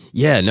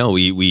 Yeah, no,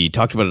 we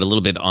talked about it a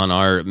little bit on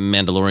our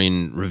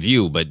Mandalorian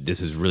review, but this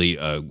is really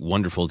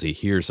wonderful to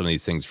hear some of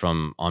these things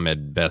from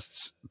Ahmed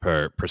Best's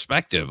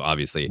perspective,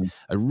 obviously.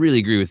 I really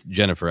agree with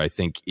Jennifer. I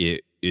think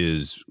it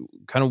is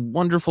kind of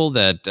wonderful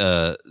that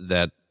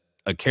that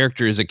a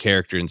character is a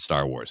character in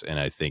Star Wars, and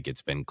I think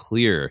it's been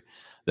clear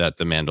that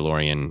the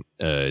Mandalorian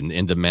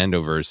in the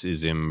Mandoverse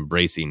is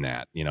embracing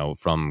that, you know,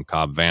 from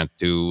Cobb Vanth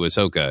to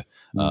Ahsoka.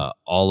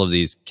 All of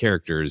these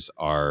characters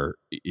are,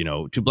 you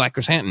know, to Black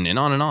Chrysanthemum and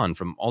on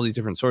from all these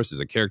different sources.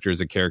 A character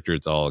is a character.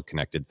 It's all a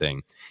connected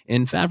thing.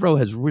 And Favreau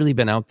has really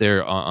been out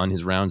there on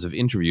his rounds of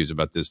interviews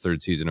about this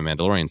third season of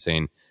Mandalorian,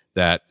 saying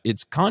that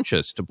it's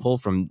conscious to pull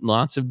from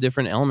lots of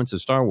different elements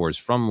of Star Wars,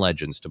 from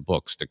legends to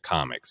books to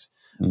comics.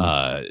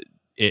 Even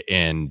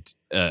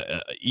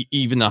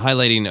the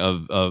highlighting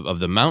of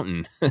the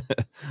mountain,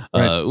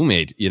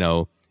 Umaid, you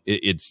know,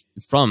 it's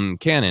from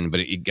canon, but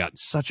it got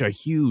such a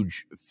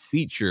huge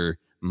feature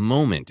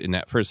moment in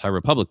that first High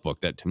Republic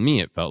book that to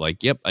me it felt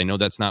like, yep, I know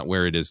that's not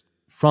where it is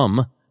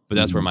from, but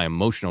that's where my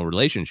emotional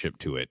relationship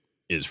to it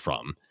is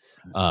from.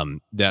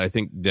 That I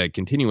think the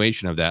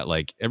continuation of that,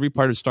 like every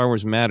part of Star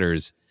Wars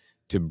matters.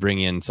 To bring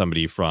in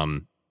somebody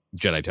from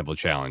Jedi Temple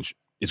Challenge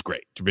is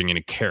great. To bring in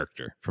a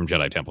character from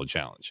Jedi Temple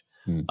Challenge.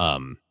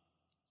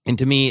 And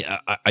to me,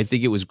 I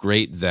think it was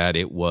great that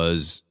it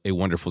was a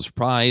wonderful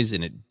surprise,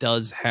 and it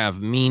does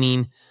have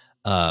meaning,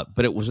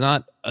 but it was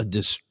not a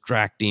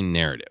distracting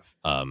narrative.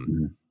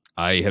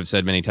 I have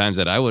said many times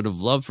that I would have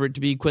loved for it to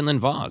be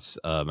Quinlan Vos.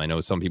 I know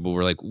some people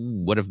were like,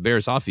 what if Bear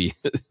Safi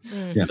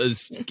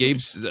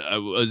escapes,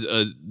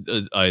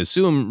 I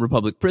assume,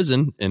 Republic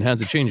prison and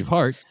has a change of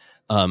heart?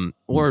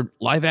 Or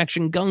live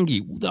action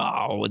Gungi.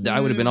 Oh, I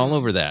would have been all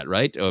over that,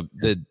 right?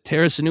 The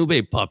Tara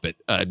Sinube puppet,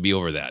 I'd be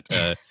over that.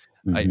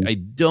 I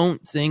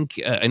don't think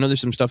I know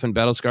there's some stuff in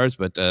Battle Scars,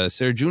 but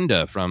Sarah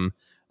Junda from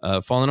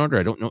Fallen Order,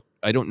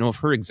 I don't know if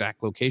her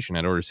exact location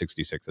at Order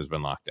 66 has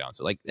been locked down.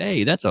 So like,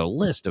 hey, that's a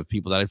list of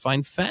people that I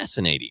find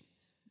fascinating.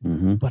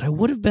 But I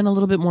would have been a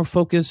little bit more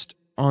focused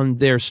on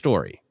their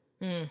story.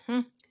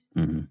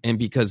 And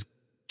because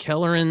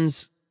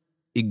Kelleran's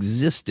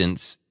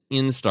existence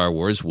in Star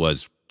Wars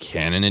was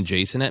canon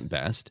adjacent at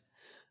best,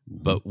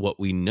 but what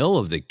we know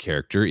of the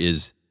character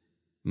is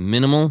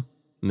minimal,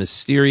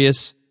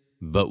 mysterious,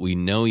 but we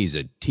know he's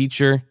a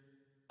teacher,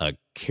 a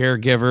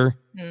caregiver,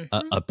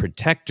 a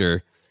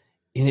protector,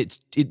 and it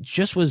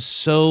just was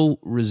so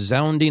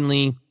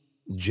resoundingly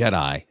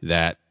Jedi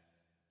that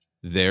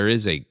there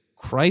is a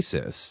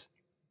crisis,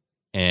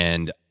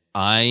 and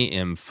I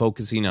am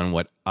focusing on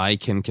what I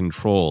can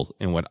control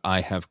and what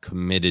I have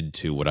committed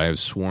to, what I have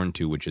sworn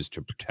to, which is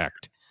to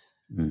protect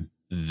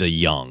the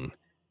young.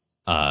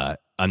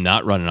 I'm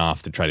not running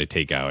off to try to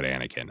take out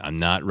Anakin. I'm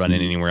not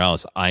running anywhere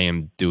else. I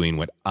am doing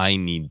what I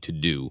need to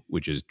do,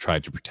 which is try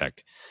to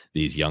protect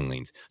these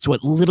younglings. So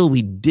what little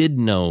we did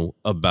know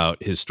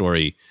about his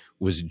story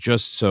was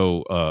just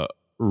so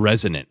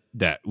resonant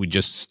that we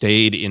just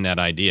stayed in that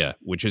idea,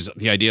 which is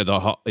the idea of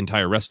the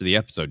entire rest of the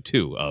episode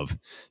too, of,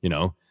 you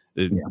know,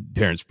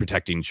 parents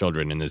protecting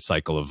children in this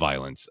cycle of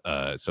violence.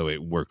 So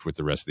it worked with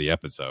the rest of the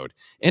episode,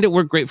 and it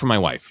worked great for my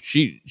wife.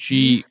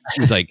 She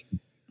was like,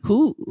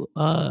 who,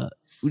 I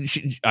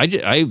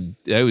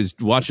was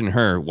watching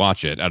her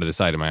watch it out of the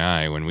side of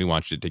my eye when we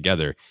watched it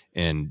together,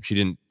 and she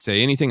didn't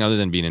say anything other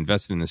than being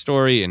invested in the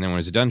story. And then when it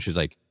was done, she's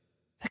like,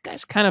 that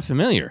guy's kind of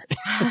familiar.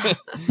 I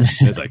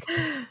was like,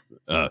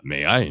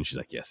 may I? And she's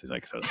like, yes. He's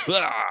like, so,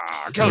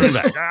 Kelleran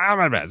Beq.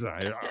 My bad.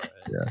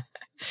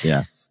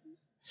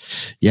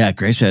 Yeah.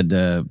 Grace had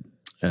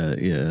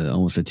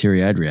almost a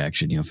teary-eyed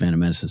reaction. You know, Phantom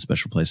Menace has a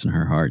special place in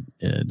her heart,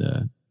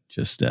 and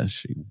just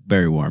she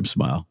very warm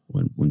smile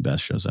when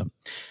Beth shows up.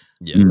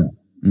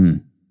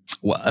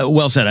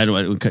 Well said. I don't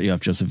want to cut you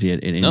off, Joseph.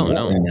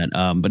 No.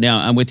 But now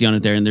I'm with you on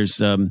it there. And there's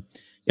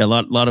a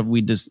lot of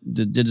we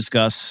did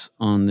discuss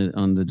on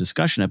the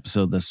discussion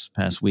episode this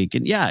past week.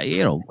 And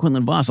you know,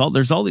 Quinlan Vos.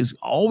 There's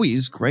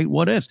always great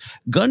what ifs.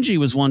 Gungi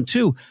was one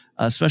too,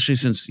 especially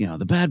since, you know,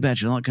 the Bad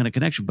Batch and all that kind of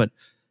connection. But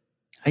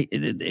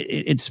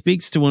it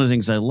speaks to one of the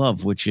things I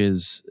love, which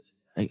is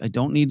I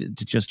don't need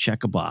to just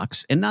check a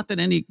box. And not that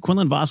any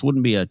Quinlan Vos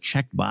wouldn't be a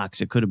checked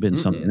box. It could have been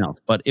something else,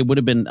 but it would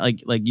have been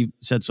like you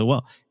said so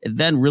well. It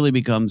then really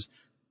becomes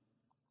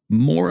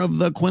more of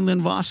the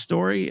Quinlan Vos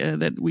story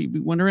that we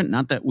wonder in.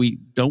 Not that we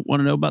don't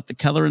want to know about the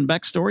Kelleran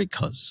Beq story,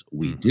 because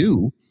we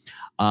do.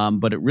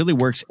 But it really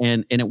works.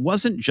 And it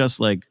wasn't just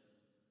like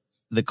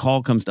the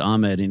call comes to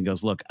Ahmed and he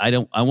goes, look, I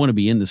want to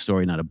be in the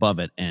story, not above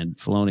it. And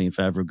Filoni and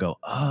Favreau go,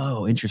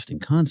 oh, interesting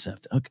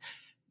concept. Okay.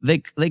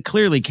 They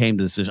clearly came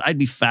to this decision. I'd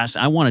be fast.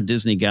 I want a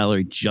Disney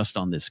gallery just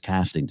on this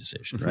casting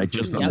decision, right?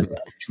 Just on the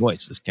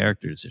choice, this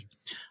character decision.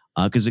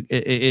 Because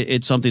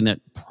it's something that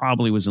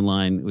probably was in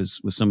line with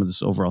some of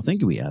this overall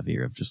thinking we have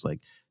here of just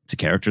like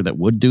it's a character that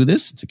would do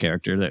this. It's a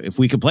character that if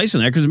we could place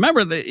in there, because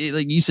remember,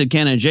 like you said,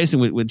 Ken and Jason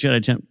with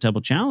Jedi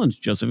Temple Challenge,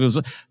 Joseph, it was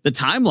the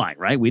timeline,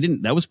 right?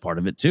 That was part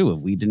of it too.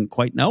 If we didn't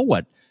quite know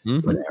what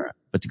era,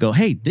 but to go,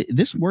 hey,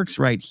 this works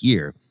right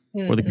here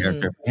for the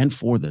character and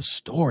for the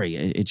story.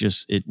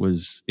 It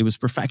was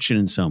perfection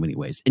in so many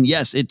ways. And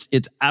yes,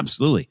 it's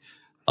absolutely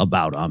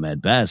about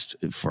Ahmed Best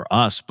for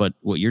us. But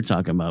what you're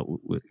talking about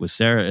with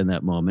Sarah in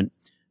that moment,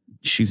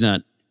 she's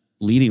not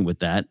leading with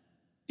that.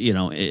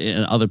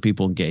 And other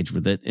people engage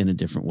with it in a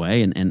different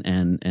way.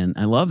 And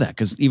I love that,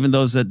 because even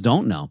those that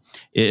don't know,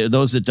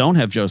 those that don't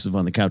have Joseph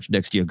on the couch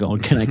next to you going,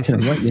 can I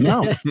let you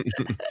know?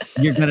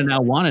 You're going to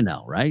now want to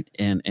know, right?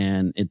 And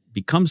it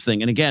becomes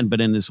thing. And again, but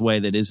in this way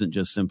that isn't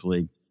just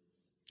simply,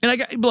 and I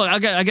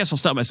guess I'll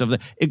stop myself there.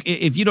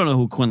 If you don't know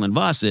who Quinlan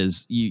Vos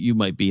is, you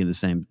might be in the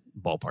same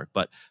ballpark.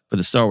 But for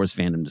the Star Wars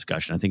fandom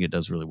discussion, I think it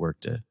does really work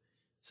to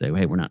say,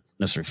 hey, we're not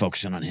necessarily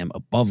focusing on him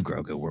above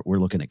Grogu. We're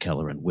looking at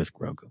Kelleran with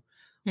Grogu.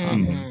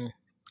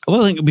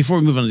 Well, I think before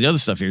we move on to the other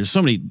stuff here, there's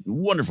so many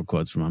wonderful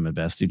quotes from Ahmed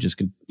Best, who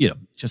just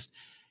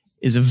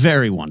is a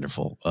very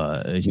wonderful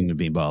human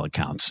being by all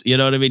accounts. You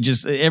know what I mean?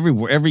 Just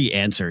every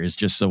answer is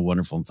just so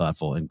wonderful and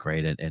thoughtful and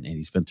great. And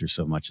he's been through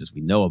so much, as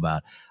we know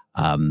about.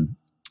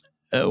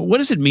 What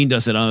does it mean to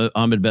us that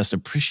Ahmed Best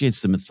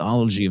appreciates the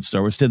mythology of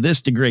Star Wars to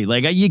this degree?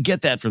 Like, you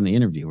get that from the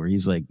interview where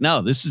he's like,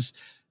 no, this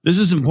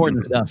is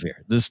important stuff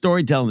here. The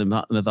storytelling,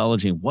 the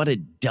mythology, and what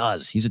it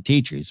does. He's a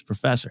teacher. He's a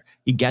professor.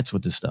 He gets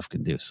what this stuff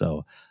can do.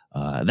 So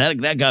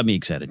that got me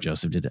excited.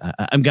 Joseph,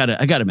 I got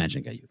to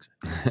imagine it got you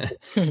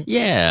excited.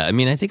 Yeah, I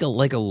mean, I think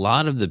like a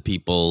lot of the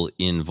people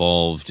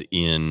involved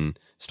in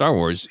Star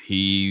Wars,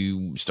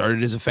 he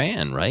started as a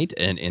fan, right,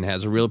 and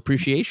has a real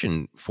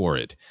appreciation for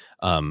it.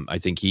 I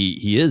think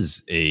he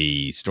is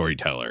a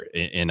storyteller,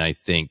 and I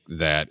think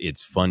that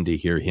it's fun to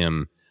hear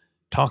him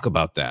talk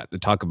about that, to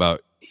talk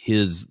about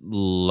his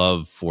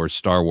love for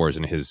Star Wars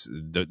and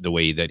the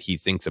way that he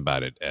thinks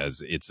about it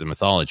as it's a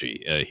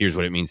mythology. Here's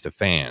what it means to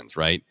fans,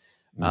 right?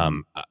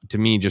 To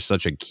me, just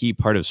such a key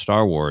part of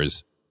Star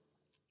Wars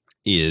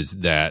is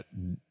that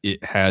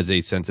it has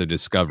a sense of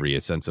discovery,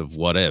 a sense of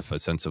what if, a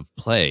sense of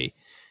play.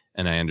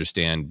 And I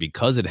understand,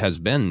 because it has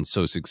been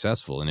so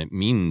successful and it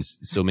means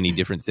so many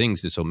different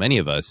things to so many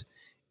of us,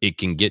 it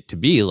can get to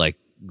be like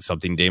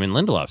something Damon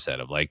Lindelof said,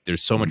 of like,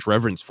 there's so much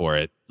reverence for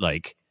it.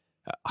 Like,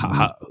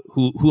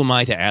 who am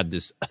I to add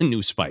this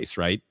new spice,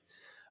 right?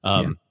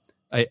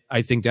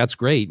 I think that's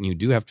great, and you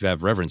do have to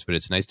have reverence, but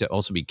it's nice to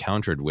also be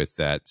countered with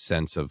that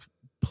sense of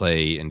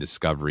play and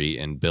discovery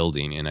and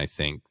building. And I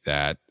think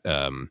that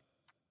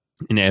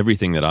in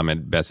everything that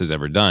Ahmed Best has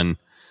ever done,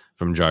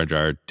 from Jar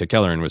Jar to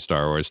Kelleran with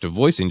Star Wars to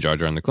voicing Jar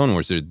Jar in the Clone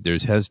Wars, there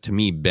has to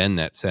me been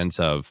that sense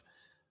of,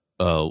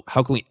 how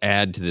can we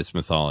add to this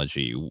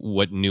mythology?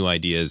 What new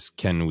ideas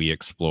can we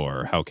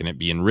explore? How can it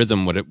be in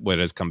rhythm what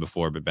has come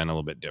before but been a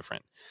little bit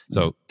different?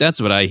 So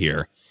that's what I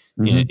hear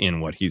in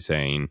what he's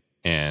saying.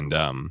 And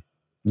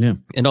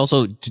and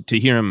also to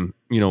hear him,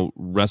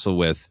 wrestle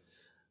with,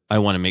 I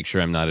want to make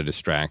sure I'm not a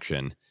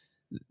distraction.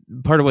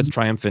 Part of what's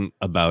triumphant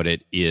about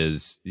it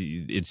is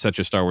it's such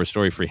a Star Wars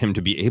story for him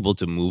to be able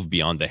to move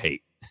beyond the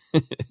hate.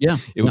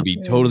 It would be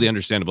totally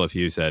understandable if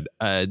you said,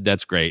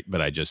 that's great,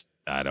 but I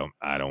don't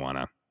want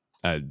to.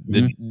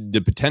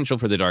 The potential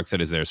for the dark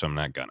side is there, so I'm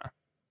not gonna.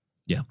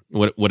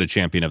 What a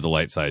champion of the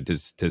light side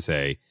to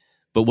say,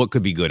 but what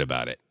could be good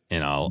about it,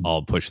 and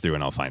I'll push through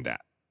and I'll find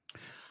that.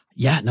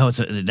 Yeah, no, it's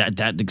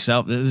that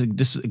itself.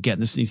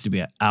 This needs to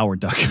be an hour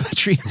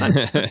documentary.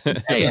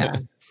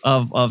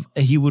 Of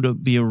he would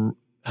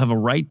have a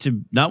right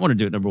to not want to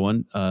do it. Number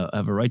one,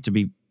 have a right to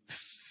be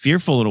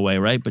fearful in a way,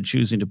 right? But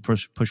choosing to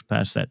push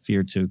past that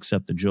fear to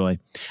accept the joy.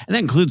 And that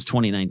includes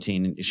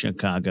 2019 in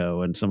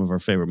Chicago and some of our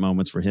favorite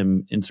moments for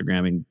him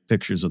Instagramming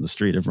pictures on the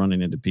street of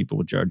running into people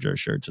with Jar Jar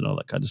shirts and all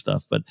that kind of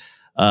stuff. But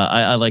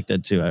I like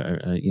that too,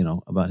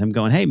 about him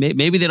going, hey,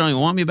 maybe they don't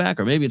even want me back,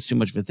 or maybe it's too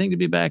much of a thing to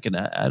be back. And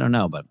I don't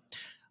know, but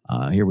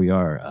here we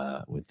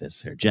are with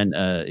this here. Jen,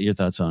 your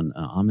thoughts on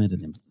Ahmed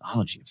and the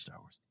mythology of Star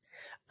Wars?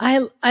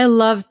 I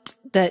loved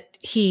that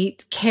he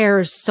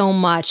cares so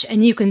much,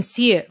 and you can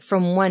see it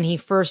from when he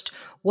first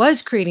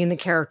was creating the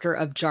character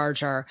of Jar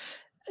Jar.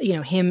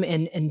 Him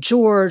and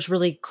George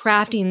really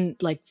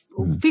crafting, like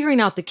figuring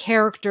out the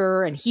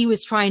character, and he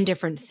was trying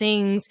different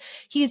things.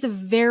 He's a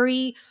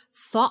very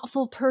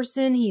thoughtful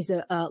person. He's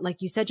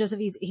like you said, Joseph,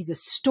 he's a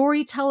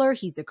storyteller.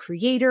 He's a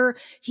creator.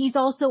 He's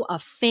also a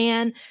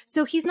fan.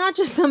 So he's not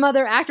just some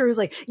other actor who's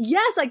like,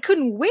 yes, I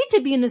couldn't wait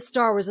to be in a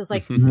Star Wars. It's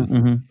like,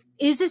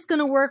 is this going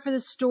to work for the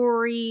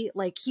story?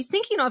 Like, he's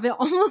thinking of it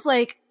almost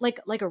like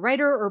a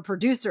writer or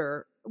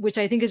producer, which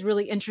I think is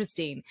really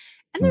interesting.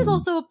 And there's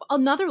also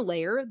another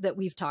layer that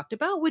we've talked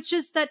about, which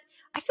is that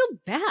I feel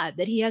bad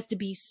that he has to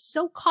be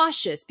so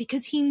cautious,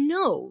 because he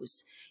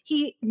knows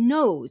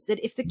that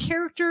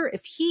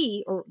if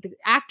he or the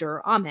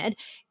actor, Ahmed,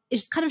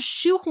 is kind of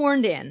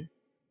shoehorned in,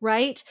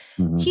 right,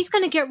 he's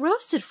going to get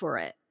roasted for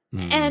it.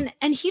 And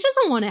he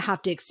doesn't want to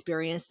have to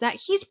experience that.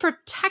 He's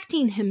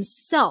protecting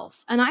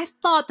himself. And I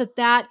thought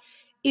that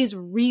is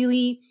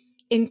really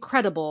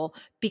incredible,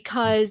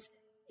 because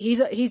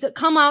he's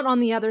come out on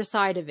the other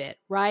side of it,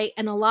 right?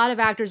 And a lot of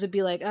actors would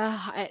be like,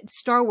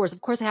 Star Wars,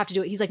 of course I have to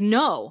do it. He's like,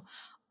 no,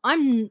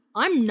 I'm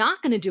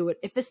not going to do it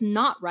if it's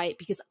not right,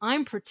 because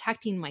I'm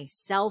protecting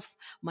myself,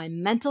 my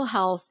mental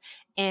health,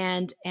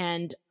 and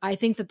I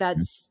think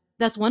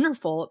that's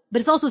wonderful, but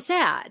it's also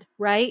sad,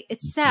 right?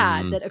 It's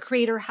sad that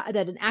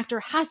that an actor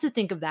has to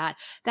think of that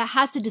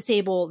has to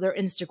disable their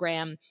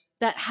Instagram,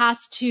 that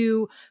has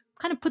to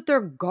kind of put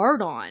their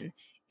guard on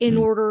in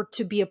order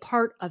to be a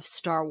part of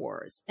Star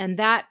Wars. And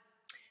that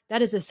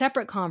is a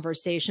separate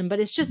conversation, but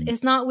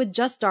it's not with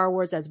just Star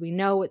Wars, as we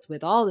know. It's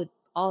with a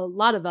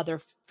lot of other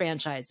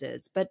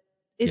franchises, but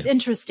it's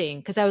interesting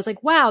because I was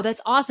like, wow,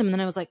 that's awesome. And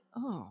then I was like,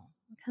 oh,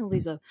 it kind of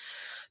leaves a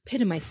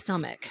pit in my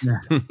stomach.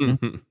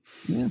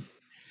 Yeah.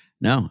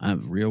 No,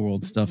 real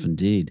world stuff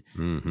indeed.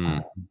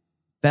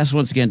 Best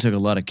once again took a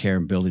lot of care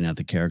in building out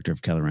the character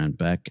of Kelleran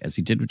Beq, as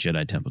he did with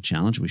Jedi Temple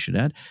Challenge, we should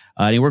add.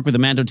 And he worked with the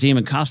Mando team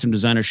and costume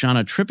designer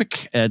Shauna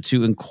Trippick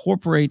to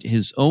incorporate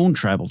his own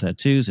tribal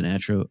tattoos and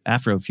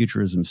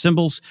Afrofuturism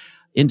symbols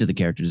into the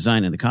character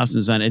design and the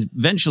costume design.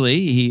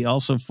 Eventually, he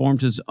also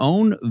formed his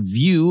own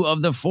view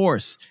of the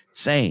Force,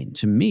 saying,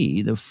 to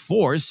me, the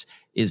Force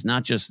is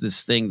not just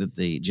this thing that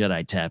the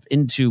Jedi tap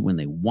into when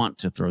they want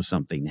to throw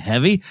something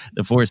heavy.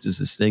 The Force is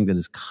this thing that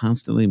is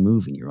constantly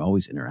moving. You're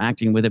always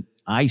interacting with it.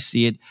 I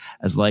see it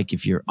as like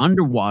if you're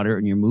underwater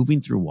and you're moving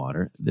through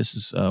water, this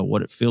is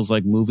what it feels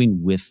like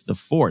moving with the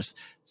Force.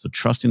 So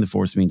trusting the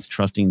Force means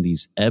trusting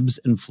these ebbs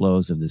and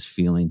flows of this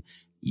feeling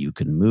you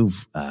can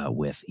move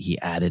with. He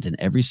added, in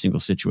every single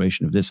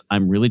situation of this,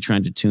 I'm really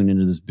trying to tune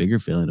into this bigger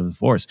feeling of the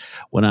Force.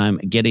 When I'm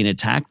getting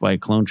attacked by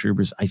clone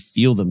troopers, I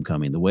feel them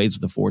coming. The waves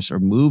of the Force are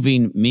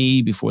moving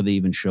me before they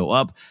even show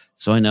up.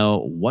 So I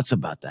know what's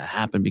about to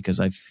happen because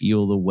I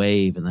feel the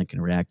wave and I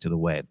can react to the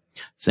wave.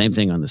 Same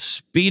thing on the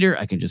speeder.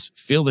 I can just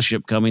feel the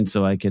ship coming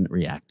so I can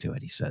react to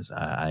it. He says,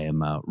 I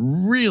am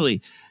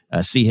really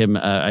I see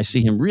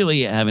him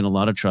really having a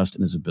lot of trust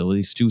in his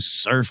abilities to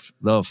surf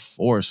the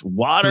Force.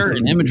 Water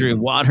and imagery of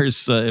water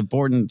is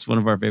important. It's one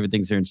of our favorite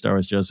things here in Star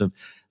Wars, Joseph.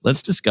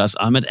 Let's discuss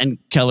Ahmed and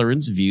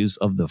Kelleran's views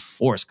of the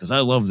Force, because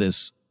I love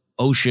this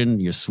ocean.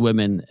 You're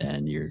swimming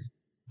and you're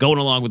going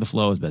along with the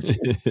flow.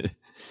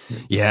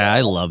 Yeah,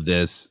 I love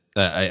this.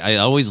 I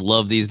always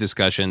love these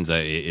discussions.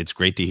 It's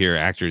great to hear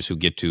actors who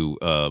get to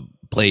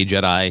play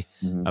Jedi,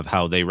 of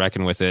how they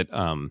reckon with it,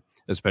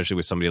 especially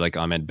with somebody like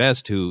Ahmed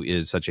Best, who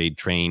is such a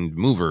trained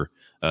mover,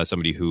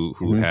 somebody who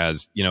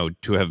has,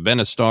 to have been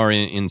a star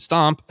in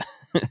Stomp,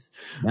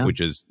 which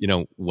is,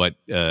 what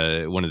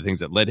one of the things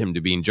that led him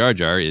to being Jar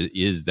Jar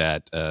is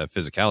that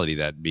physicality,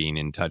 that being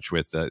in touch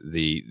with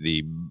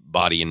the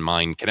body and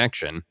mind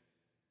connection.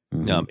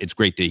 It's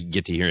great to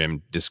get to hear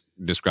him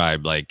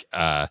describe like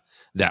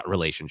that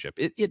relationship.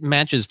 It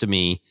matches to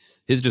me.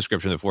 His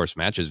description of the Force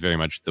matches very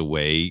much the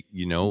way,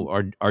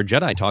 our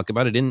Jedi talk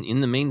about it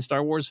in the main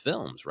Star Wars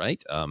films,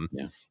 right?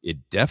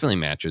 It definitely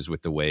matches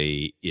with the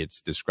way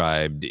it's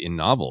described in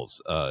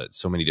novels.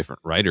 So many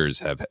different writers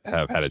have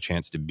had a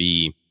chance to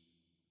be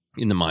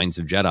in the minds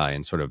of Jedi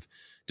and sort of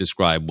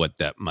describe what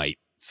that might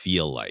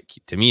feel like.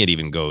 To me, it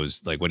even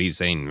goes like what he's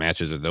saying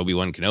matches with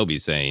Obi-Wan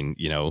Kenobi saying,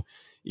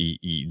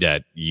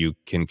 that you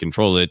can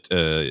control it,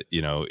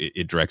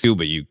 it directs you,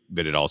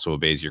 but it also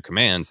obeys your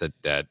commands.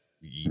 That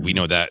we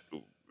know that.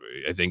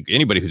 I think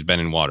anybody who's been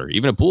in water,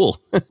 even a pool,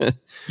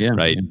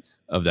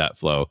 of that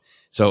flow.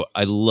 So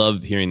I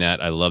love hearing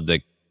that. I love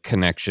the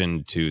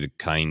connection to the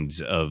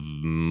kinds of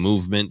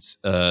movements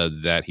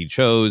that he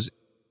chose,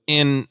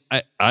 and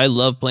I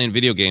love playing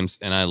video games,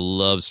 and I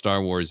love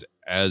Star Wars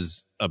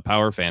as a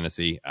power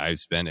fantasy. I've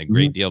spent a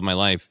great deal of my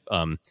life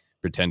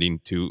pretending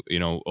to,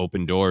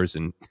 open doors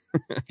and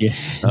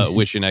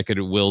wishing I could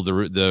will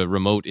the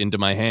remote into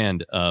my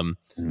hand.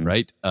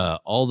 Right.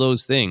 All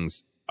those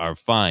things are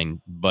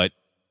fine. But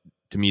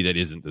to me, that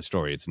isn't the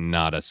story. It's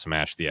not a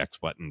smash the X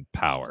button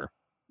power.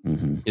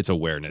 It's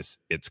awareness.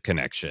 It's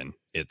connection.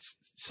 It's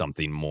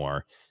something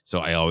more. So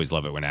I always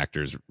love it when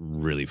actors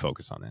really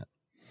focus on that.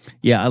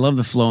 Yeah, I love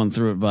the flowing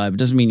through it vibe. It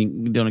doesn't mean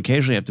you don't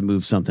occasionally have to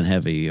move something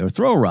heavy or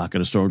throw a rock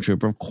at a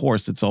stormtrooper. Of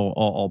course, it's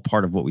all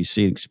part of what we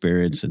see and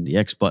experience, and the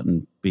X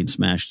button being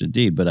smashed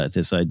indeed. But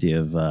this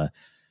idea of,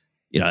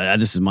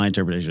 this is my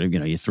interpretation of,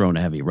 you're throwing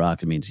a heavy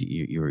rock. It means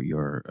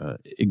you're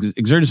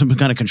exerting some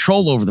kind of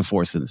control over the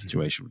Force in the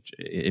situation, which,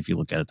 if you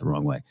look at it the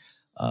wrong way.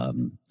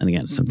 And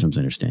again, sometimes I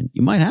understand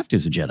you might have to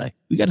as a Jedi.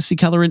 We got to see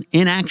Kelleran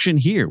in action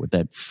here with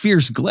that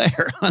fierce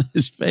glare on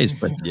his face.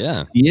 But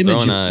yeah, the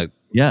image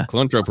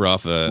clone trooper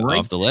off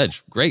the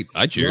ledge. Great.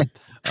 I cheered.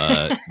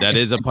 That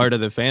is a part of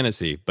the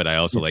fantasy, but I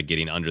also like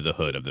getting under the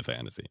hood of the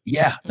fantasy.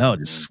 Yeah. No,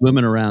 just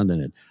swimming around in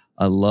it.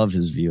 I love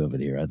his view of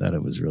it here. I thought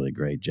it was really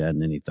great.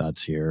 Jen, any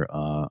thoughts here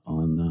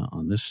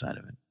on this side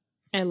of it?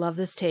 I love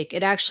this take.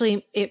 It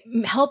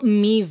helped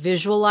me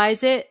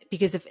visualize it,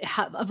 because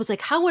I was like,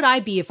 how would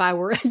I be if I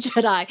were a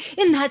Jedi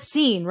in that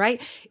scene,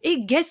 right?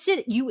 It gets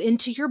you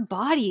into your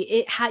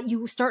body.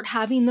 You start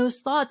having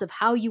those thoughts of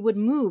how you would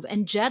move,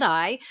 and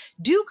Jedi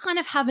do kind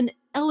of have an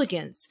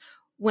elegance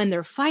when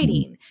they're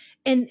fighting.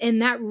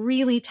 And that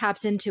really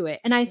taps into it.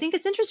 And I think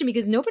it's interesting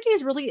because nobody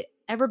has really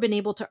ever been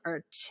able to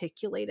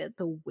articulate it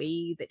the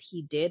way that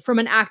he did from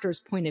an actor's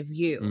point of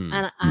view.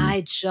 And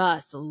I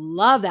just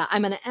love that.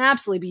 I'm going to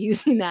absolutely be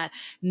using that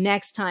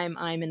next time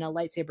I'm in a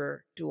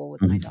lightsaber duel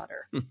with my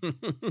daughter.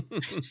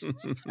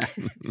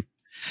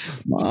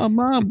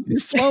 Mom, you're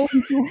flowing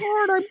too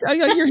hard.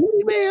 You're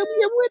hitting me. I'm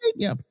winning.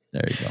 Yeah,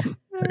 there you go.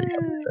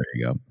 There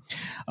you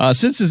go.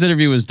 Since this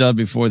interview was done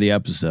before the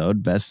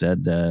episode, Best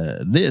said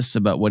this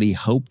about what he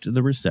hoped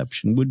the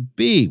reception would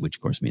be, which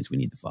of course means we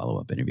need the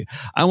follow-up interview.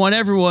 I want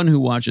everyone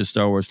who watches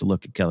Star Wars to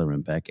look at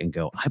Kelleran Beq and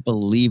go, I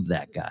believe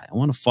that guy. I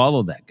want to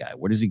follow that guy.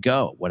 Where does he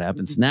go? What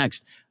happens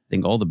next? I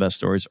think all the best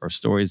stories are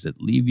stories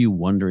that leave you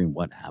wondering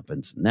what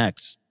happens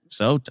next.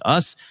 So to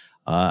us,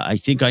 I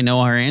think I know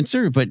our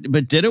answer, but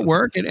did it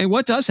work? And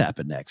what does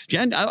happen next?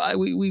 Jen,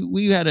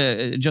 we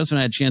had Justin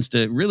had a chance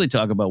to really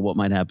talk about what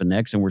might happen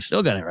next, and we're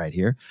still got it right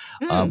here.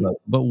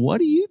 But what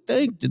do you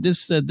think? Did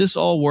this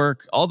all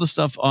work? All the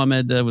stuff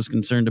Ahmed was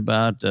concerned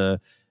about, all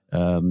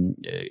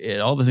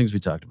the things we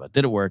talked about,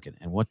 did it work?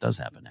 And what does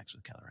happen next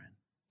with Kelleran?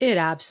 It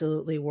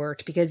absolutely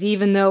worked because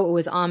even though it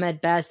was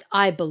Ahmed Best,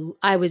 I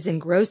was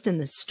engrossed in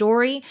the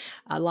story.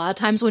 A lot of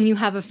times when you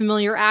have a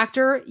familiar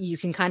actor, you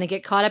can kind of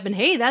get caught up in,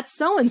 hey, that's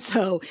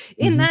so-and-so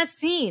in that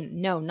scene.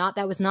 No,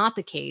 that was not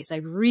the case. I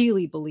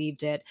really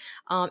believed it.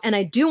 And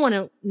I do want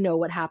to know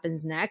what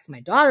happens next. My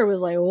daughter was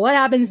like, what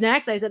happens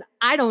next? I said,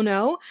 I don't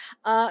know.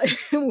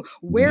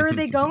 Where are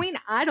they going?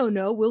 I don't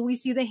know. Will we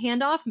see the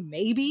handoff?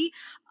 Maybe.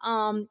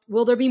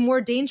 Will there be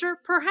more danger?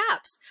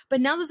 Perhaps. But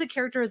now that the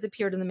character has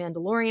appeared in The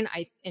Mandalorian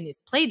and has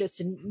played a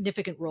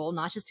significant role,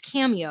 not just a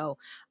cameo,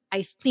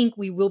 I think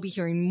we will be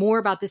hearing more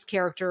about this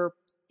character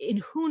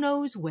in who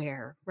knows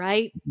where,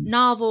 right?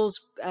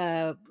 Novels,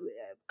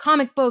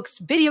 comic books,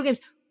 video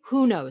games.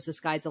 Who knows? The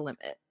sky's the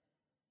limit.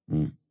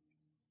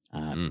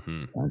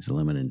 Sky's the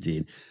limit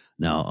indeed.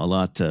 Now, a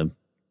lot to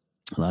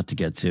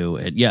get to.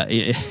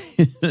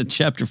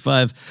 Chapter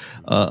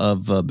 5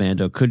 of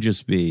Mando could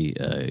just be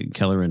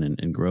Kelleran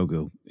and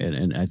Grogu,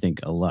 and I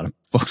think a lot of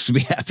folks would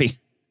be happy.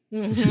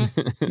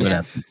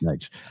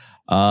 Next.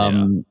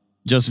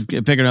 Joseph,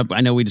 picking up,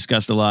 I know we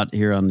discussed a lot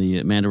here on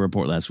the Mando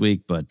Report last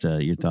week, but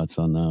your thoughts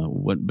on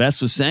what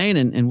Best was saying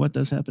and what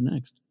does happen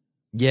next?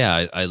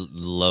 Yeah, I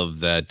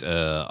love that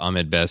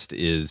Ahmed Best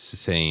is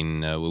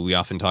saying what we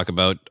often talk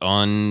about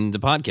on the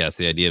podcast,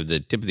 the idea of the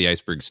tip of the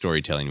iceberg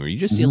storytelling, where you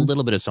just see a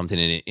little bit of something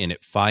in it and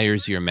it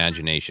fires your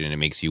imagination and it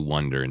makes you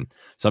wonder. And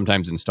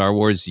sometimes in Star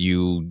Wars,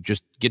 you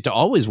just get to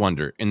always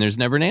wonder and there's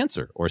never an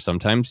answer. Or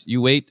sometimes you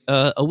wait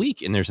a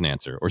week and there's an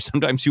answer. Or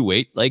sometimes you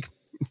wait like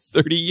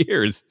 30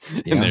 years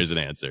and there's an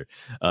answer.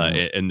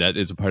 And that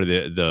is a part of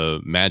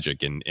the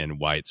magic and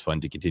why it's fun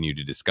to continue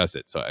to discuss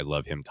it. So I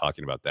love him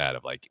talking about that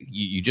of like,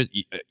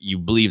 you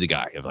believe the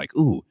guy of like,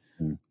 ooh,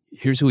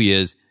 here's who he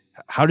is.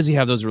 How does he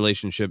have those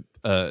relationship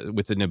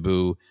with the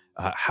Naboo?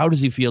 How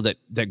does he feel that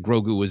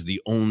Grogu was the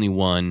only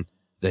one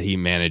that he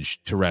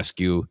managed to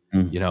rescue?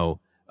 You know,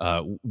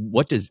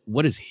 what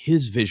is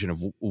his vision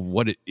of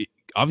what it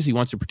obviously he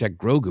wants to protect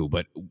Grogu,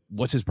 but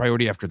what's his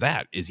priority after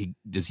that?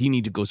 Does he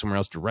need to go somewhere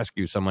else to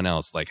rescue someone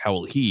else? Like, how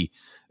will he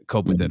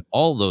cope with it?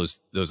 All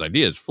those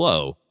ideas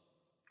flow.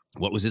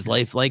 What was his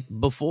life like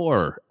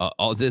before?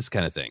 All this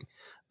kind of thing.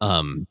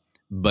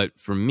 But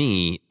for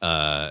me,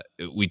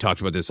 we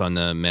talked about this on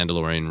the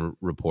Mandalorian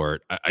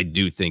report. I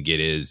do think it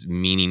is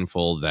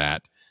meaningful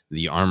that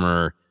the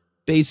armor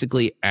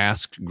basically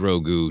asked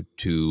Grogu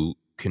to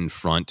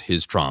confront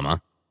his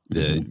trauma.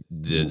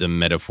 The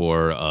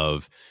metaphor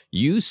of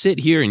you sit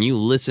here and you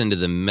listen to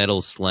the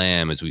metal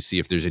slam as we see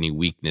if there's any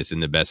weakness in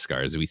the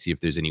Beskar, as we see if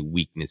there's any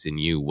weakness in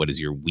you. What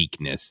is your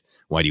weakness?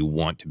 Why do you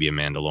want to be a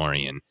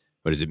Mandalorian?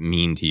 What does it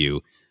mean to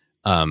you?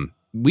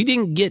 We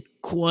didn't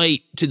get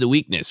quite to the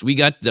weakness. We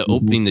got the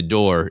opening the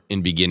door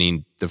and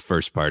beginning the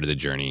first part of the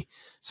journey.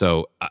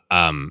 So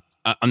I'm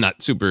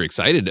not super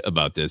excited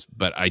about this,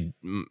 but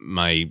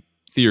my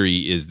theory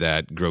is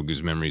that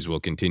Grogu's memories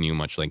will continue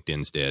much like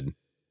Din's did.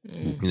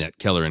 And that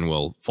Kelleran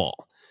will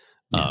fall.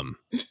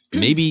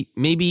 Maybe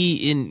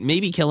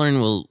Kelleran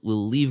will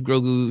leave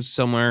Grogu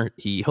somewhere.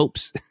 He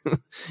hopes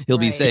he'll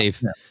be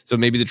safe. So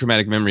maybe the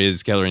traumatic memory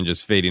is Kelleran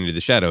just fading into the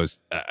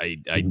shadows. I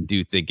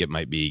do think it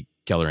might be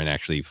Kelleran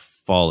actually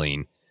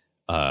falling,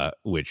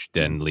 which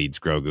then leads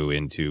Grogu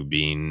into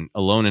being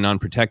alone and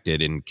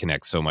unprotected and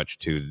connects so much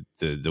to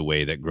the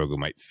way that Grogu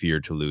might fear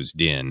to lose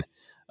Din,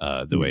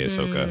 the way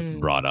Ahsoka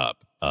brought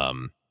up.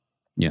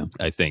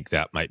 I think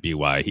that might be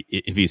why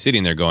if he's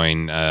sitting there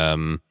going,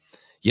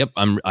 yep,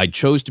 I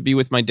chose to be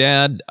with my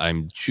dad.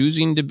 I'm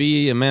choosing to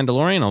be a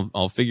Mandalorian.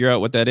 I'll figure out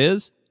what that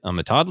is. I'm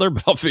a toddler,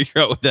 but I'll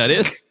figure out what that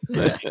is.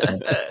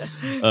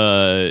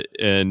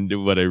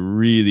 And what I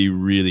really,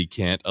 really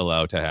can't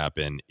allow to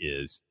happen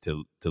is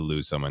to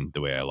lose someone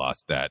the way I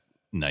lost that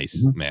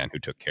nice man who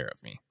took care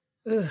of me.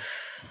 Ugh,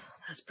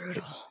 that's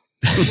brutal.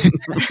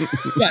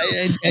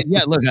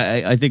 Yeah, look,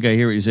 I think I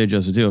hear what you say,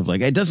 Joseph, too. Of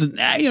like, it doesn't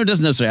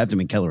necessarily have to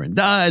mean Kelleran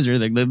dies or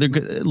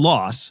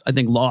loss. I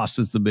think loss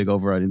is the big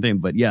overriding thing.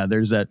 But yeah,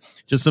 there's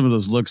just some of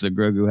those looks that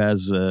Grogu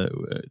has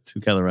to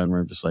Kelleran where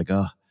I'm just like,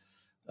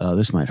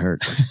 this might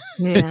hurt.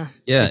 Yeah.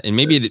 Yeah, and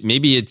maybe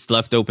it's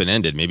left open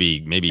ended. Maybe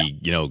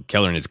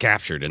Kelleran is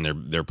captured and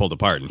they're pulled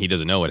apart, and he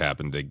doesn't know what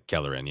happened to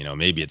Kelleran.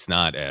 Maybe it's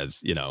not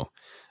as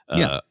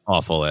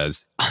awful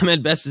as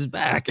Ahmed Best is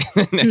back.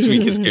 Next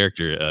week his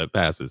character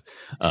passes.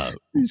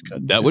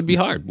 That would be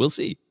hard. We'll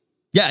see.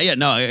 Yeah.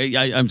 No,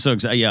 I'm so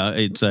excited. Yeah,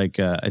 it's like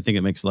I think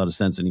it makes a lot of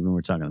sense. And even when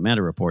we're talking the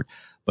Manda report,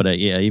 but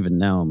even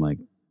now I'm like,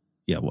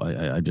 yeah, well,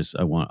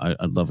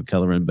 I'd love a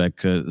Kelleran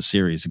Beq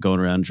series going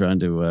around trying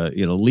to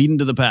lead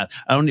into the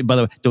path. By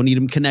the way, don't need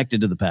him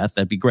connected to the path.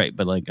 That'd be great.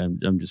 But like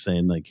I'm just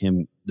saying, like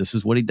him, this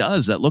is what he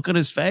does. That look on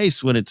his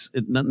face when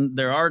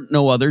there are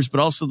no others, but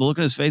also the look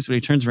on his face when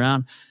he turns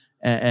around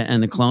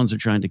and the clones are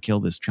trying to kill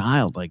this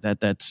child. Like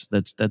that's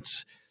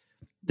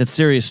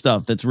serious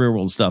stuff. That's real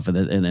world stuff,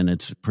 and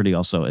it's pretty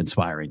also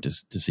inspiring to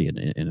see it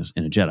in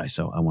a Jedi.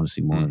 So I want to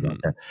see more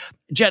about that.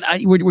 Jed,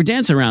 we're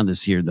dancing around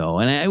this here though,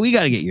 and we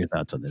got to get your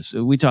thoughts on this.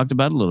 We talked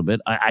about it a little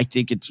bit. I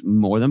think it's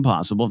more than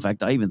possible. In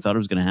fact, I even thought it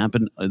was going to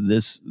happen.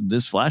 This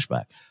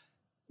flashback.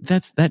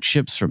 That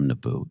ship's from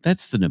Naboo.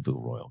 That's the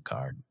Naboo Royal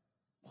Guard.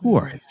 Who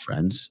are his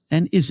friends?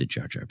 And is it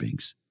Jar Jar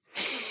Binks?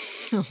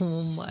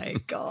 Oh my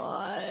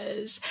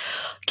gosh.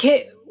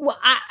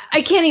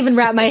 I can't even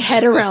wrap my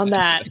head around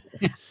that.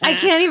 I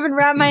can't even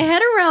wrap my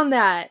head around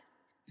that.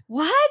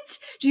 What?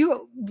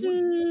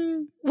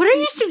 What are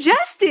you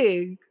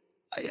suggesting?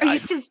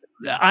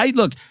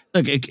 Look,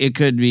 it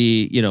could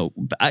be,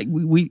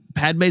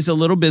 Padme's a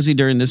little busy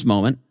during this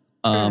moment.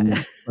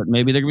 But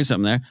maybe there could be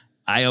something there.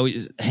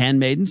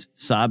 Handmaidens,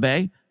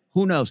 Sabe,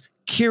 who knows?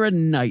 Keira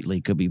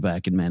Knightley could be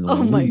back in Mandalorian.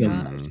 Oh my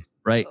God.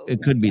 Right?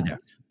 It could be there.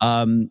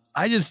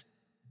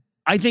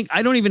 I think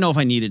I don't even know if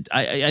I needed.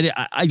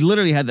 I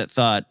literally had that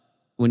thought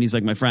when he's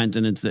like my friend,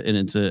 and it's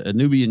a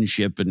Nubian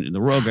ship and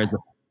the Royal Guard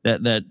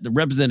that the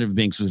representative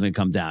Binks was going to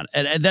come down,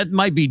 and that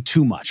might be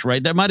too much,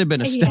 right? That might have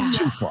been a step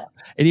too far.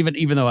 And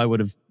even though I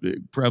would have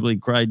probably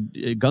cried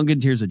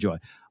Gungan tears of joy,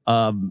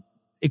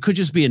 it could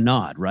just be a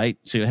nod, right?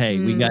 So hey,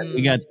 we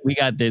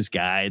got this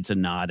guy. It's a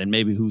nod, and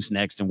maybe who's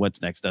next and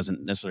what's next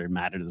doesn't necessarily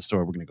matter to the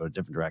story. We're going to go a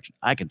different direction.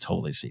 I can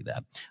totally see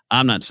that.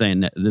 I'm not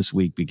saying that this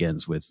week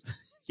begins with.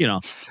 You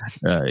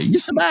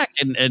sit back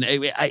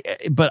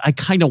but I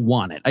kind of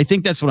want it. I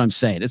think that's what I'm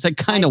saying. It's I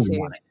kind of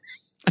want it.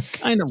 I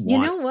kind of want it.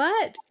 You know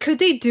what? Could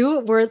they do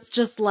it where it's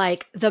just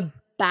like the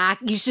back?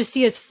 You just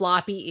see his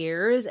floppy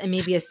ears and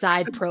maybe a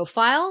side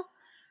profile,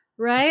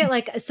 right?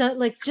 Like I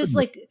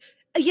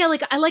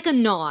like a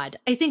nod.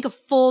 I think a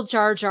full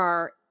Jar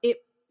Jar.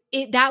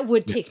 That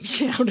would take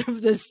me out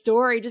of the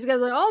story just because,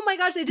 like, oh my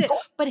gosh, they did.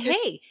 But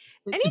hey,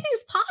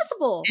 anything's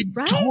possible,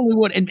 right? Totally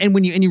would. And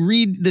when you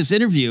read this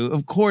interview,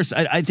 of course,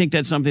 I think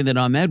that's something that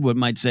Ahmed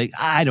might say.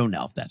 I don't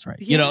know if that's right.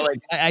 Yeah.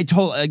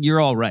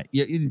 You're all right.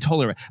 You're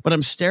totally right. But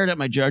I'm staring at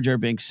my Jar Jar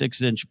Binks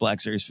 6-inch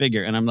Black Series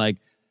figure, and I'm like,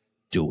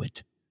 do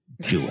it.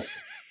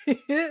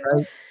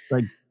 Right?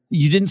 Like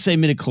you didn't say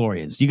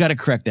midichlorians. You got to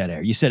correct that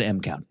error. You said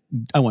M count.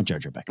 I want Jar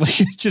Jar back.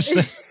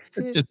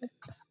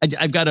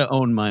 I've got to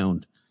own my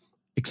own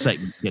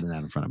excitement getting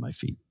out in front of my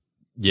feet.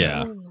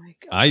 Yeah. Oh my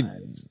God. I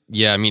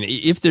mean,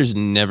 if there's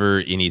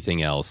never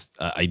anything else,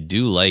 I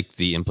do like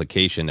the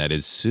implication that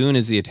as soon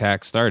as the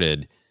attack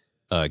started,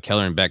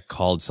 Kelleran Beq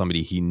called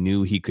somebody he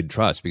knew he could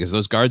trust, because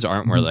those guards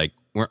aren't like,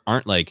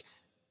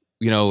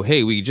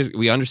 hey,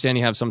 we understand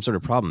you have some sort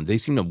of problem. They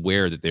seem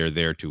aware that they're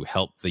there to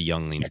help the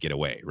younglings get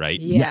away, right?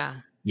 Yeah.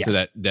 Yes.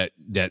 So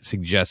that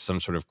suggests some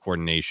sort of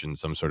coordination,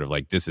 some sort of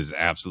like, this is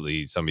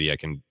absolutely somebody I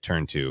can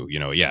turn to.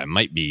 It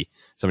might be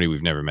somebody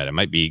we've never met. It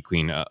might be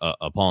Queen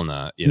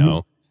Apalna.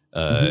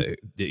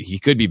 He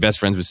could be best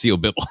friends with Seal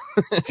Bibble,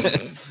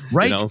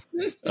 right?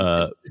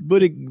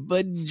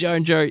 But Jar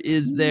Jar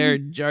is there.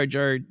 Jar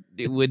Jar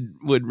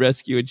would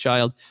rescue a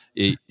child.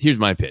 Here's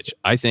my pitch.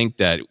 I think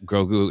that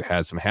Grogu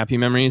has some happy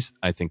memories.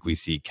 I think we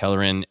see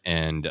Kelleran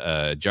and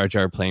Jar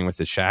Jar playing with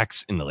the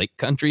shacks in the Lake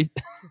Country,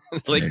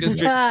 Lake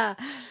District. Yeah.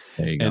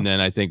 And then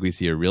I think we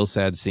see a real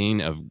sad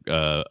scene of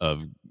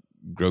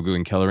Grogu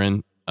and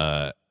Kelleran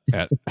at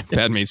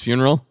Padme's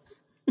funeral.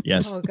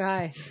 Yes. Oh,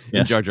 guy.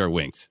 Yes. Jar Jar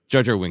winks.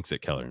 Jar Jar winks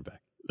at Kelleran Beq.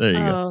 There you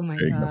go. Oh my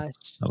gosh.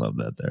 I love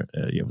that there.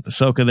 With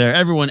Ahsoka there.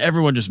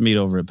 Everyone just meet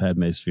over at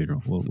Padme's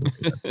funeral. We'll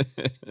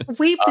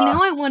Wait, but now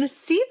I want to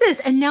see this.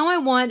 And now I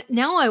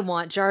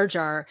want Jar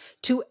Jar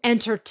to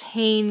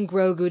entertain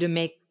Grogu, to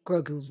make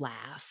Grogu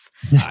laugh.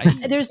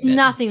 There's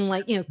nothing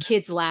like,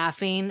 kids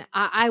laughing.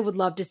 I would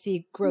love to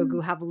see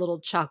Grogu have a little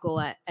chuckle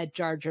at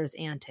Jar Jar's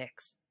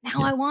antics.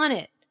 Now I want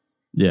it.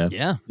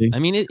 Yeah. I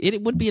mean,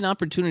 it would be an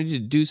opportunity to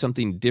do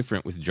something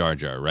different with Jar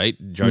Jar, right?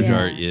 Jar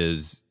Jar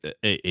is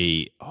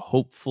a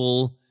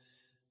hopeful,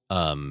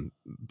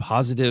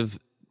 positive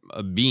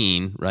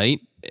being, right?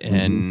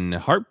 And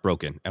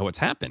heartbroken at what's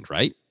happened,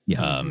 right?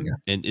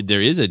 And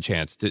there is a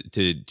chance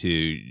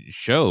to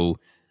show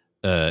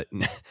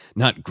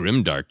not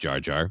grimdark Jar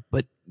Jar,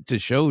 but to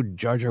show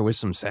Jar Jar with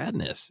some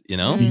sadness, you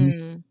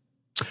know?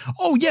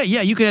 Oh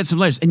yeah, you could add some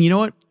layers, and you know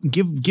what?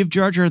 Give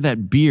Jar Jar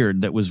that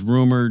beard that was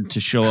rumored to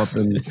show up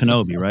in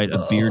Kenobi, right?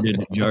 A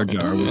bearded Jar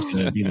Jar was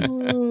going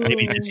to,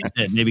 maybe this is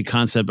it. Maybe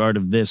concept art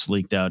of this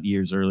leaked out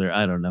years earlier.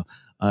 I don't know.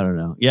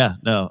 Yeah,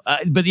 no,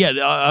 but yeah,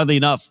 oddly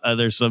enough,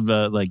 there's some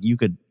like you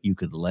could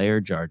layer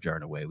Jar Jar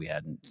in a way we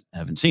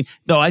haven't seen.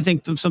 Though I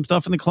think some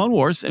stuff in the Clone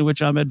Wars, in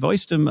which Ahmed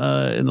voiced him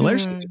in the layer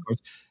scenes, of course.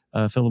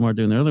 Phil Lamar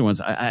doing the earlier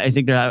ones. I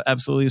think there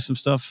absolutely is some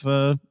stuff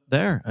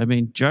there. I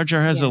mean, Jar Jar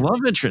has a love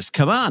interest.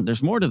 Come on,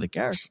 there's more to the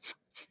character.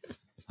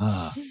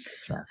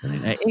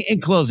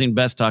 In closing,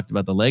 Best talked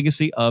about the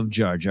legacy of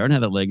Jar Jar and how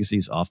that legacy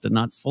is often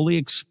not fully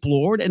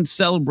explored and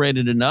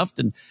celebrated enough,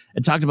 and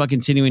talked about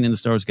continuing in the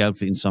Star Wars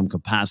galaxy in some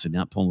capacity.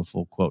 Not pulling the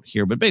full quote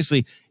here, but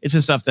basically, it's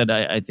the stuff that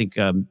I think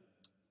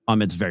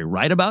Ahmed's very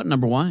right about.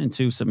 Number one, and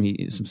two, some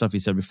stuff he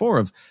said before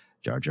of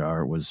Jar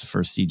Jar was the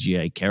first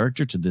CGI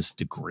character to this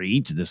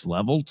degree, to this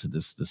level, to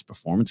this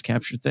performance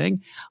capture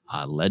thing,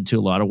 led to a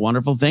lot of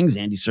wonderful things.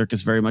 Andy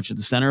Serkis very much at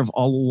the center of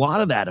a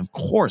lot of that, of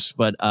course,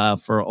 but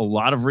for a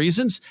lot of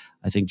reasons,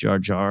 I think Jar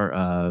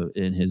Jar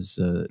in his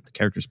the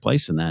character's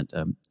place in that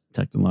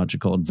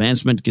technological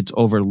advancement gets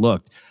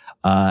overlooked.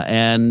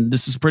 And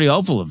this is pretty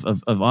hopeful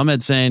of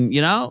Ahmed saying,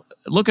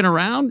 looking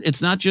around,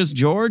 it's not just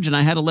George, and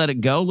I had to let it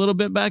go a little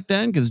bit back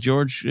then because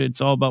George,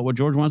 it's all about what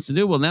George wants to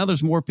do. Well, now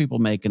there's more people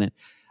making it.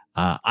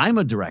 I'm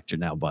a director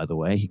now, by the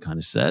way, he kind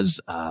of says.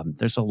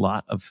 There's a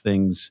lot of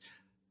things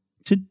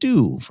to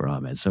do for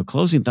Ahmed. So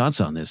closing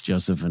thoughts on this,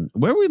 Joseph, and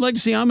where would we like to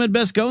see Ahmed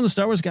Best go in the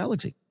Star Wars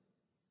galaxy?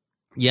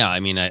 Yeah, I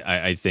mean,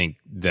 I think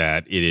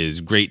that it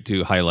is great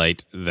to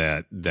highlight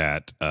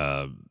that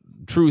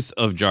truth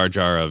of Jar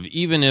Jar of,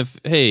 even if,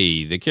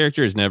 hey, the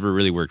character has never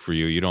really worked for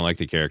you, you don't like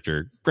the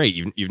character, great,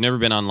 you've never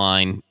been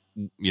online,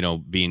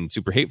 being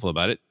super hateful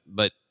about it,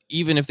 but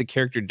even if the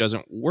character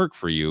doesn't work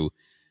for you,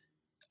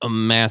 a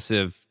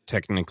massive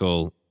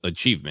technical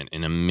achievement,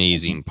 an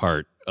amazing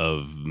part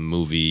of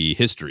movie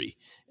history.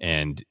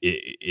 And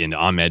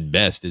Ahmed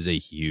Best is a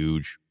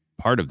huge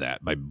part of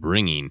that by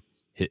bringing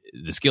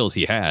the skills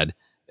he had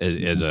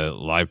as a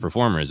live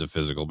performer, as a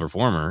physical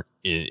performer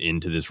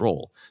into this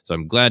role. So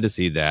I'm glad to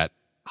see that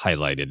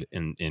highlighted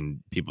and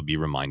people be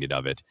reminded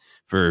of it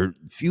for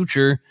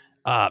future.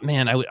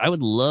 Man, I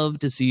would love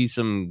to see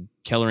some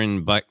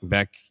Kelleran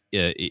Beq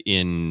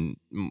in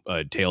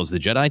Tales of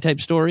the Jedi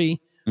type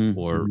story.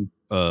 Or,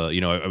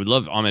 I would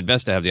love Ahmed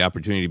Best to have the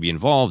opportunity to be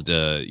involved.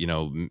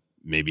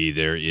 Maybe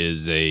there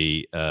is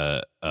a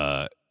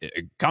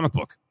comic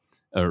book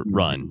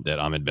run that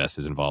Ahmed Best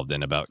is involved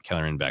in about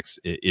Kelleran Beq's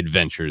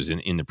adventures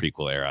in the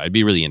prequel era. I'd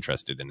be really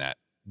interested in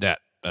that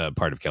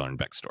part of Kelleran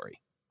Beq's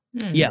story.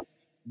 Yeah.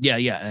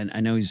 And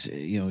I know he's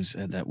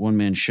had that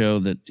one-man show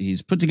that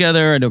he's put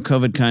together. I know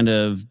COVID kind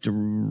of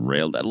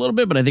derailed that a little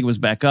bit, but I think it was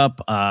back up.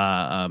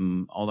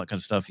 All that kind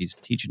of stuff. He's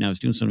teaching now. He's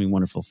doing so many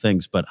wonderful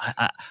things. But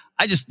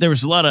there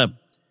was a lot of,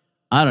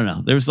 I don't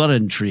know. There was a lot of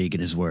intrigue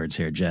in his words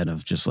here, Jen,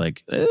 of just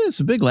like, it's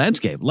a big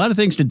landscape. A lot of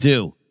things to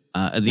do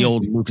at the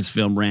old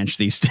Lucasfilm ranch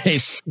these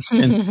days.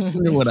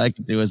 And what I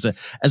could do as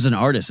an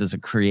artist, as a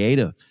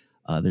creative.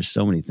 There's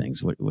so many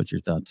things. What's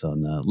your thoughts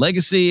on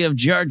legacy of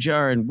Jar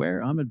Jar and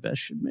where Ahmed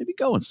Best should maybe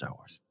go in Star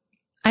Wars?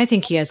 I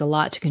think he has a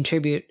lot to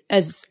contribute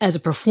as a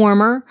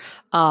performer,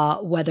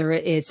 whether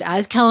it's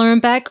as Kelleran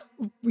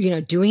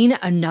Beq, doing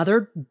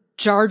another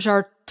Jar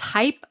Jar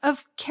type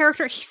of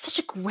character. He's such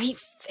a great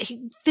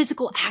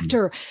physical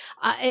actor.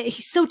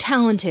 He's so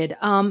talented.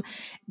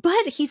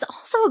 But he's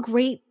also a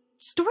great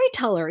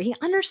storyteller. He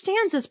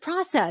understands this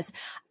process.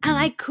 And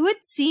I could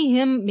see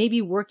him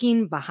maybe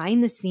working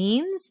behind the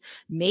scenes,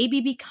 maybe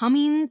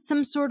becoming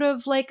some sort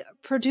of like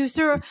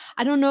producer.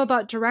 I don't know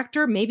about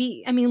director.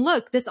 Maybe,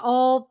 look,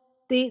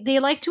 they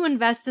like to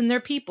invest in their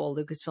people,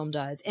 Lucasfilm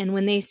does. And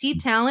when they see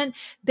talent,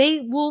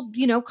 they will,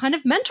 kind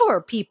of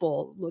mentor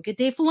people. Look at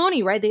Dave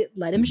Filoni, right? They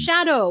let him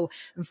shadow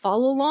and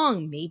follow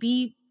along.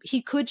 Maybe he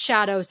could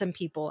shadow some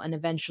people and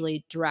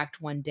eventually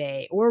direct one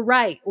day or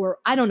write, or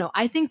I don't know.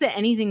 I think that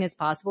anything is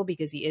possible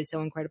because he is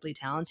so incredibly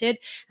talented.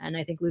 And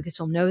I think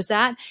Lucasfilm knows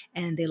that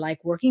and they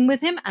like working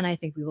with him. And I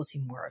think we will see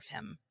more of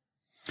him.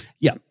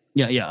 Yeah.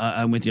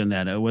 I'm with you on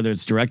that. Whether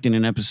it's directing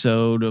an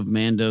episode of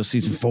Mando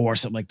season 4 or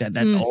something like that,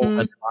 that's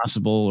all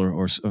possible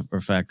or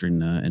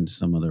factoring in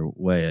some other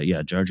way.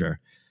 Jar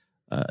Jar.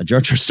 A Jar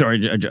Jar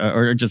story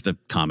or just a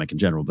comic in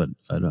general, but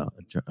I don't know,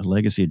 a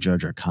legacy of Jar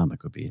Jar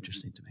comic would be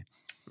interesting to me.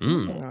 There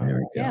we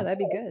go. Yeah, that'd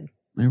be good.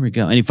 There we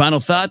go. Any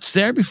final thoughts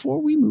there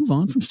before we move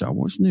on from Star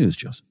Wars news,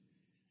 Joseph?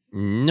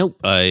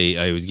 Nope.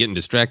 I was getting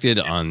distracted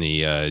on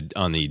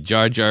the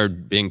Jar Jar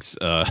Binks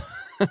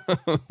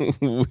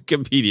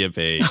Wikipedia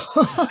page.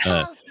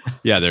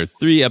 There are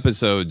 3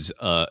 episodes.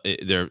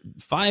 There are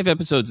 5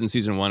 episodes in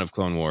season 1 of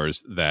Clone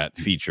Wars that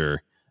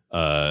feature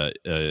Jar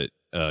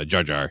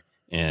Jar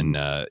and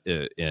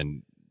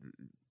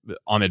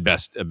Ahmed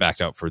Best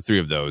backed out for 3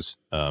 of those.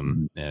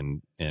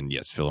 And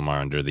yes, Phil Lamar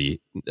under the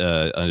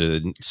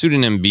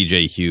pseudonym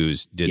BJ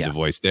Hughes did the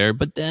voice there.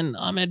 But then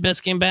Ahmed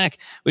Best came back,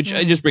 which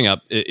I just bring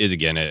up is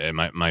again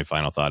my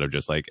final thought of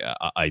just like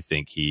I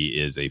think he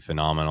is a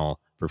phenomenal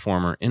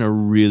performer and a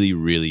really,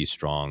 really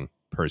strong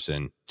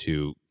person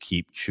to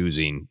keep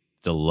choosing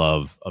the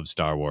love of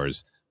Star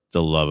Wars,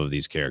 the love of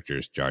these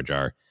characters, Jar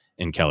Jar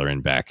and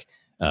Kelleran Beq,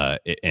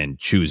 and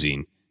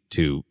choosing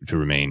to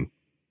remain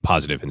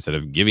positive instead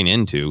of giving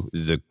into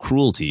the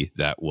cruelty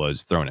that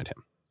was thrown at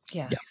him.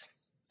 Yes.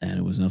 And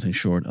it was nothing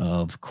short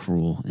of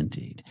cruel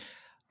indeed.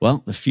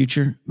 Well, the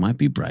future might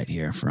be bright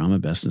here for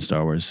Ahmed Best in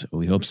Star Wars.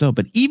 We hope so.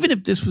 But even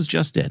if this was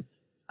just it,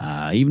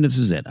 even if this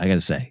is it, I got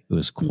to say, it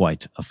was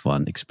quite a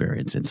fun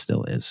experience and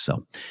still is.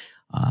 So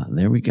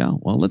there we go.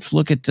 Well, let's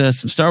look at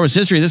some Star Wars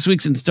history. This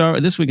week in Star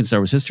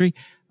Wars history,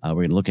 we're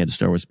going to look at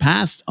Star Wars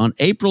past. On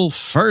April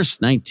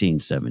 1st,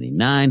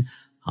 1979,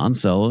 Han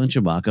Solo and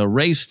Chewbacca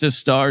race to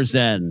Star's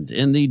End.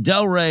 In the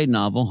Del Rey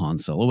novel, Han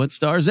Solo at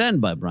Star's End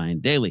by Brian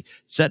Daley.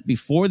 Set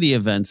before the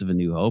events of A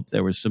New Hope,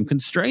 there were some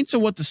constraints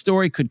on what the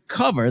story could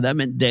cover. That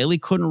meant Daley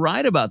couldn't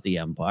write about the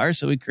Empire,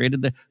 so he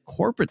created the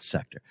corporate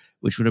sector,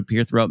 which would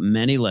appear throughout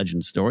many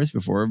legend stories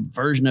before a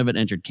version of it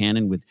entered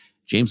canon with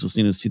James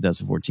Luceno's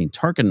 2014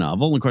 Tarkin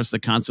novel. And of course, the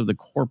concept of the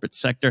corporate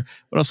sector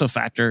would also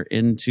factor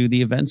into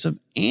the events of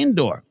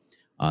Andor.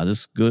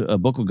 This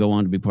book would go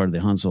on to be part of the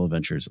Han Solo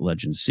Adventures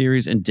Legends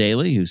series, and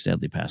Daley, who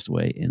sadly passed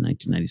away in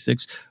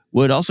 1996,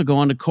 would also go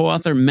on to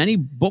co-author many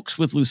books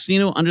with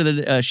Luceno under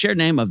the shared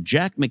name of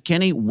Jack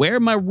McKinney. Where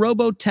My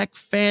Robotech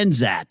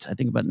Fans At? I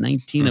think about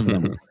 19 of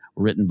them were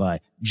written by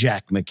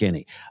Jack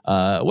McKinney.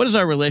 What is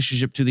our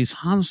relationship to these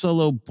Han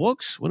Solo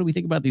books? What do we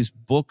think about these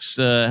books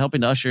helping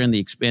to usher in the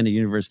expanded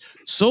universe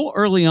so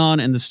early on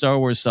in the Star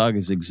Wars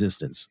saga's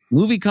existence?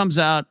 Movie comes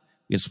out.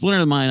 You get Splinter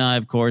of the Mind Eye,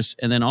 of course,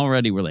 and then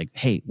already we're like,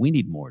 hey, we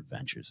need more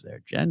adventures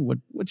there. Jen,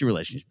 what's your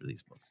relationship to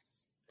these books?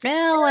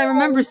 Well, I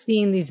remember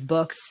seeing these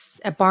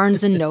books at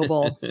Barnes &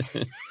 Noble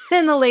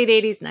in the late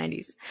 80s,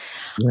 90s.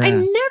 Yeah. I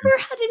never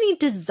had any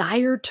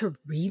desire to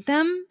read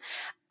them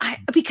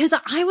because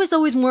I was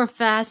always more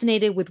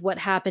fascinated with what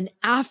happened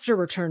after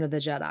Return of the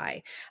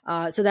Jedi.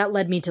 So that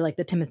led me to like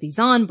the Timothy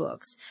Zahn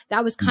books.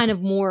 That was kind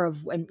of more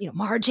of,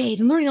 Mara Jade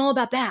and learning all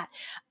about that.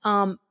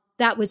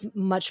 That was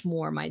much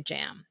more my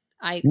jam.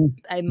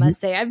 I must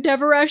say, I've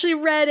never actually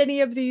read any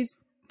of these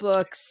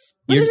books,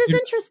 but it is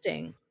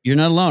interesting. You're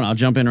not alone. I'll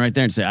jump in right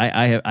there and say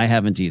I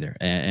haven't either.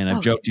 And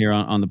I've joked here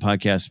on the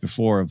podcast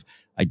before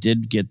I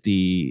did get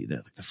the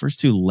first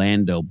 2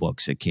 Lando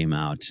books that came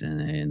out,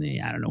 and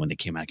I don't know when they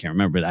came out. I can't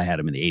remember, but I had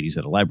them in the 80s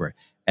at a library.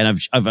 And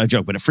I've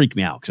joked, but it freaked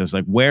me out because I was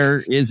like,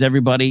 where is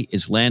everybody?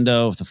 Is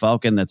Lando the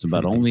Falcon? That's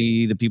about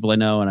only the people I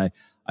know, and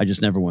I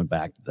just never went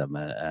back to them.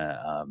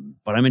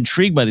 But I'm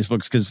intrigued by these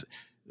books because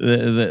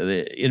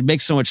it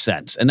makes so much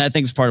sense. And I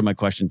think it's part of my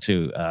question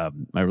too.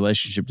 My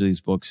relationship to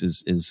these books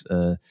is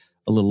a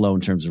little low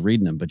in terms of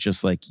reading them, but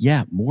just like,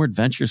 more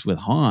adventures with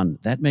Han,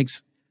 that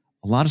makes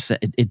a lot of sense.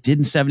 It did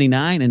in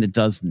 79 and it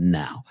does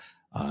now.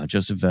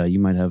 Joseph, you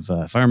might have,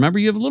 if I remember,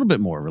 you have a little bit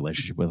more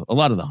relationship with a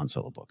lot of the Han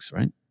Solo books,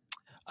 right?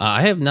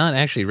 I have not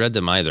actually read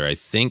them either.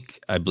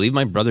 I believe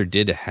my brother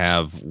did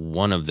have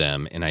one of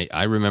them, and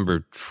I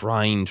remember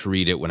trying to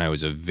read it when I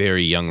was a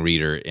very young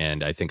reader,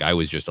 and I think I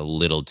was just a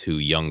little too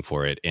young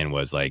for it and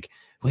was like,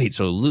 wait,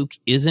 so Luke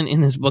isn't in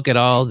this book at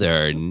all?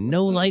 There are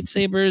no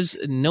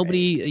lightsabers.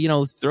 Nobody,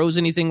 throws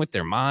anything with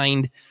their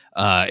mind.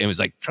 It was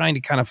like trying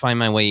to kind of find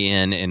my way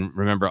in and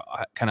remember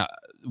kind of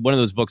one of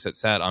those books that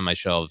sat on my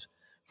shelves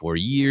for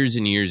years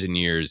and years and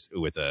years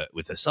with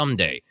a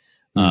someday.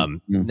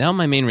 Now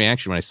my main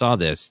reaction when I saw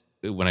this,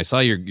 when I saw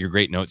your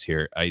great notes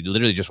here, I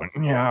literally just went,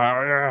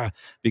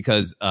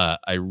 because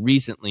I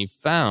recently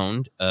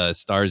found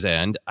Star's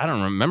End. I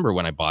don't remember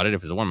when I bought it. If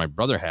it was the one my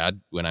brother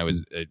had when I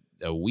was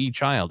a wee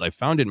child. I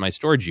found it in my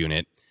storage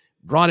unit,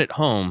 brought it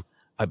home.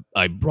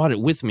 I brought it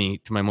with me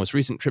to my most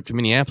recent trip to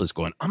Minneapolis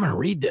going, I'm going to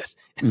read this.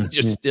 And I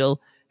just still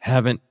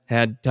haven't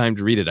had time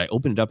to read it. I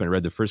opened it up and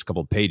read the first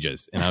couple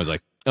pages and I was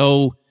like,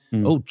 oh,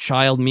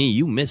 child me,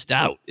 you missed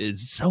out.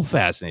 It's so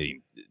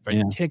fascinating.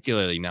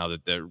 Particularly now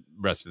that the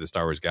rest of the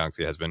Star Wars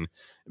galaxy has been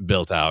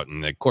built out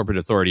and the corporate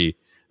authority.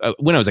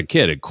 When I was a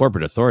kid, a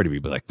corporate authority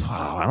would be like,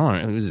 oh, I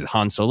don't know, is it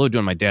Han Solo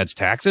doing my dad's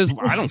taxes?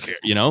 I don't care,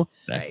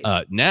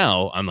 Right.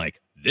 Now I'm like,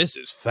 this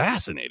is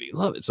fascinating.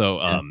 Love it.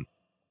 So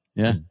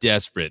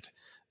desperate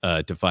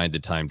to find the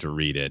time to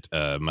read it.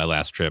 My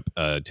last trip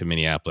to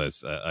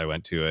Minneapolis, I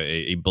went to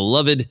a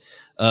beloved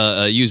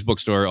used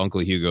bookstore, Uncle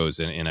Hugo's,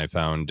 and I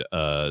found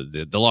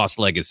the Lost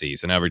Legacy.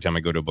 So now every time I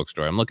go to a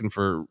bookstore, I'm looking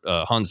for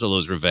Han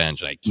Solo's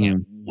Revenge, and I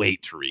can't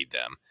wait to read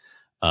them.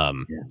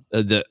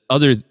 The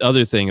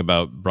other thing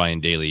about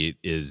Brian Daley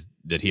is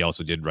that he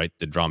also did write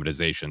the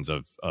dramatizations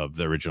of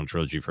the original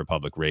trilogy for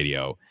public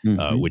radio,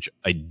 which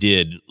I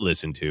did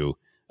listen to.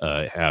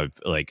 I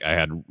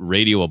had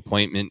radio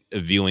appointment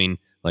viewing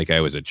like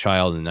I was a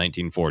child in the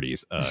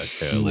 1940s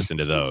to listen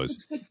to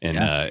those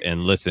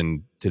and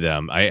listen to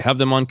them. I have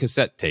them on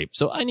cassette tape,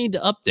 so I need to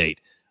update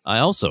I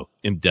also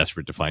am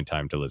desperate to find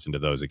time to listen to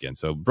those again.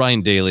 So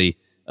Brian Daly,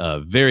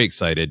 very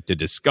excited to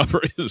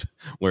discover his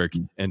work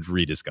and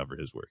rediscover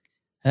his work.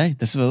 Hey,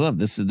 this is what I love.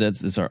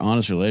 That's our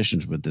honest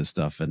relationship with this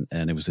stuff, and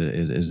it was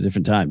a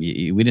different time.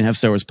 We didn't have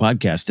Star Wars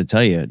podcast to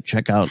tell you.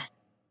 Check out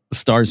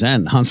Star's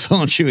End, Han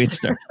Solo and Chewie and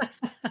Star.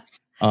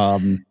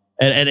 And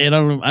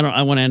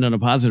I want to end on a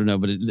positive note,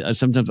 but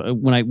sometimes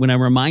when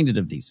I'm reminded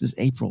of these, this is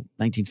April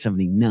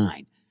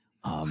 1979.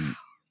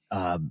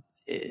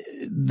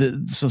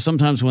 So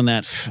sometimes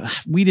when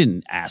we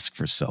didn't ask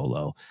for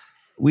Solo.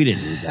 We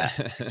didn't do that.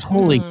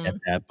 Totally get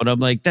that. But I'm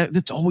like,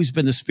 that's always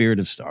been the spirit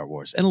of Star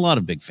Wars and a lot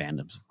of big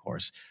fandoms, of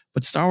course.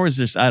 But Star Wars,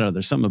 there's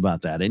something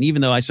about that. And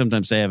even though I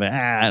sometimes say I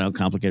have a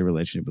complicated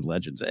relationship with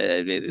Legends,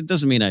 it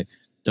doesn't mean I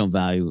don't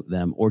value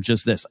them or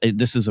just this.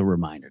 This is a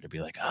reminder to be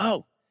like,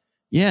 oh,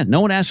 yeah,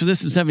 no one asked for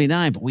this in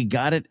 79, but we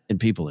got it and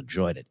people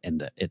enjoyed it.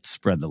 And it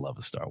spread the love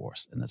of Star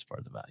Wars. And that's part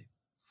of the value.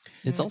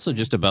 It's also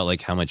just about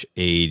like how much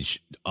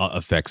age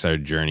affects our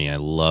journey. I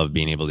love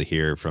being able to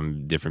hear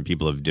from different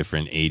people of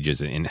different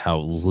ages and how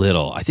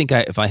little. I think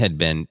if I had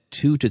been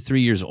 2 to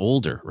 3 years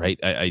older, right,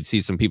 I'd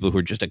see some people who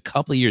are just a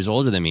couple of years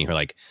older than me who are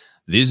like,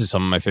 these are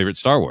some of my favorite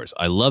Star Wars.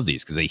 I love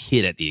these because they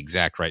hit at the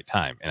exact right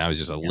time. And I was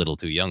just a little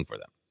too young for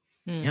them.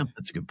 Yeah,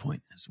 that's a good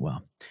point as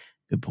well.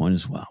 Good point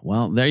as well.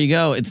 Well, there you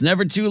go. It's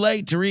never too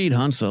late to read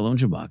Han Solo and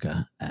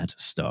Chewbacca at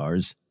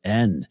Star's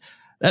End.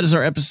 That is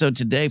our episode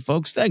today,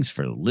 folks. Thanks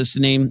for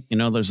listening. You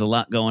know, there's a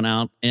lot going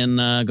on in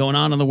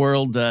the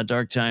world,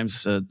 dark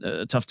times,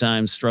 tough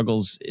times,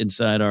 struggles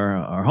inside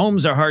our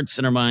homes, our hearts,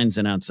 and our minds,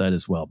 and outside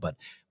as well. But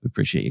we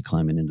appreciate you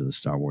climbing into the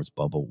Star Wars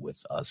bubble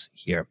with us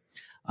here.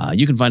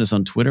 You can find us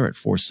on Twitter at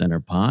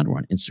ForceCenter Pod. We're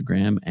on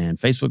Instagram, and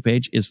Facebook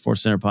page is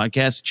ForceCenter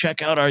Podcast.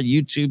 Check out our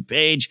YouTube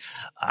page.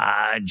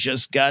 I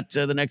just got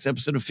the next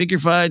episode of Figure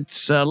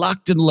Fights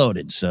locked and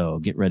loaded, so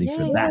get ready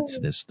for that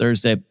this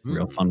Thursday.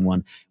 Real fun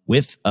one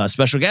with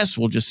special guests.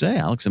 We'll just say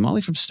Alex and Molly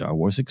from Star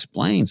Wars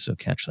Explained. So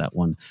catch that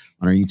one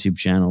on our YouTube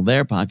channel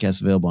there.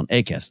 Podcast available on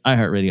Acast,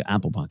 iHeartRadio,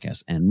 Apple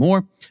Podcasts, and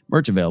more.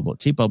 Merch available at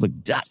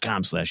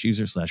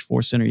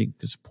tpublic.com/user/ForceCenter. You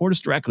can support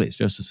us directly, as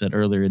Joseph said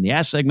earlier in the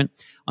Ask segment,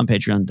 on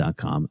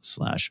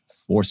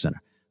patreon.com/ForceCenter.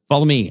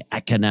 Follow me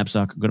at Ken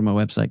Napzok. Go to my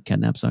website,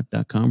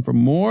 kennapzok.com for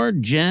more.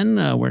 Jen,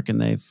 where can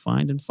they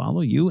find and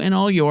follow you and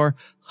all your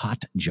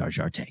hot Jar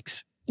Jar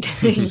takes?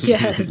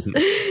 Yes.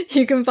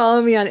 You can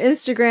follow me on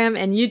Instagram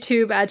and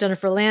YouTube at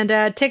Jennifer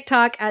Landa,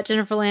 TikTok at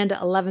Jennifer Landa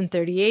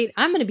 1138.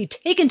 I'm going to be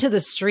taken to the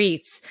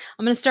streets.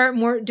 I'm going to start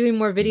doing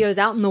more videos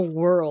out in the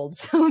world.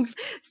 So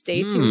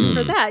stay tuned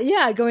for that.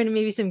 Yeah. Going to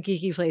maybe some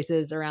geeky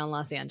places around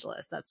Los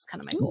Angeles. That's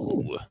kind of my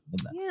goal.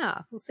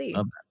 Yeah. We'll see.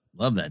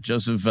 Love that.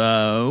 Joseph,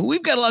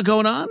 we've got a lot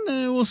going on.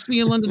 We'll see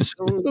you in London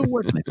soon. Good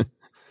work, man.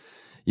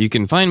 You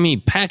can find me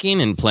packing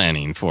and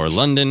planning for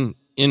London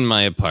in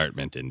my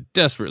apartment and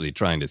desperately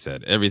trying to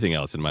set everything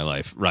else in my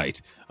life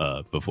right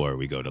before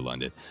we go to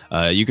London.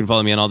 You can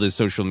follow me on all this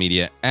social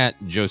media at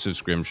Joseph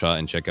Scrimshaw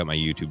and check out my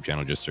YouTube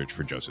channel. Just search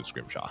for Joseph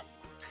Scrimshaw.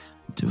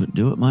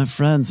 Do it, my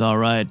friends. All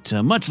right.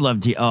 Much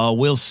love to you all.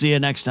 We'll see you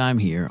next time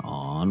here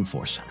on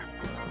ForceCenter.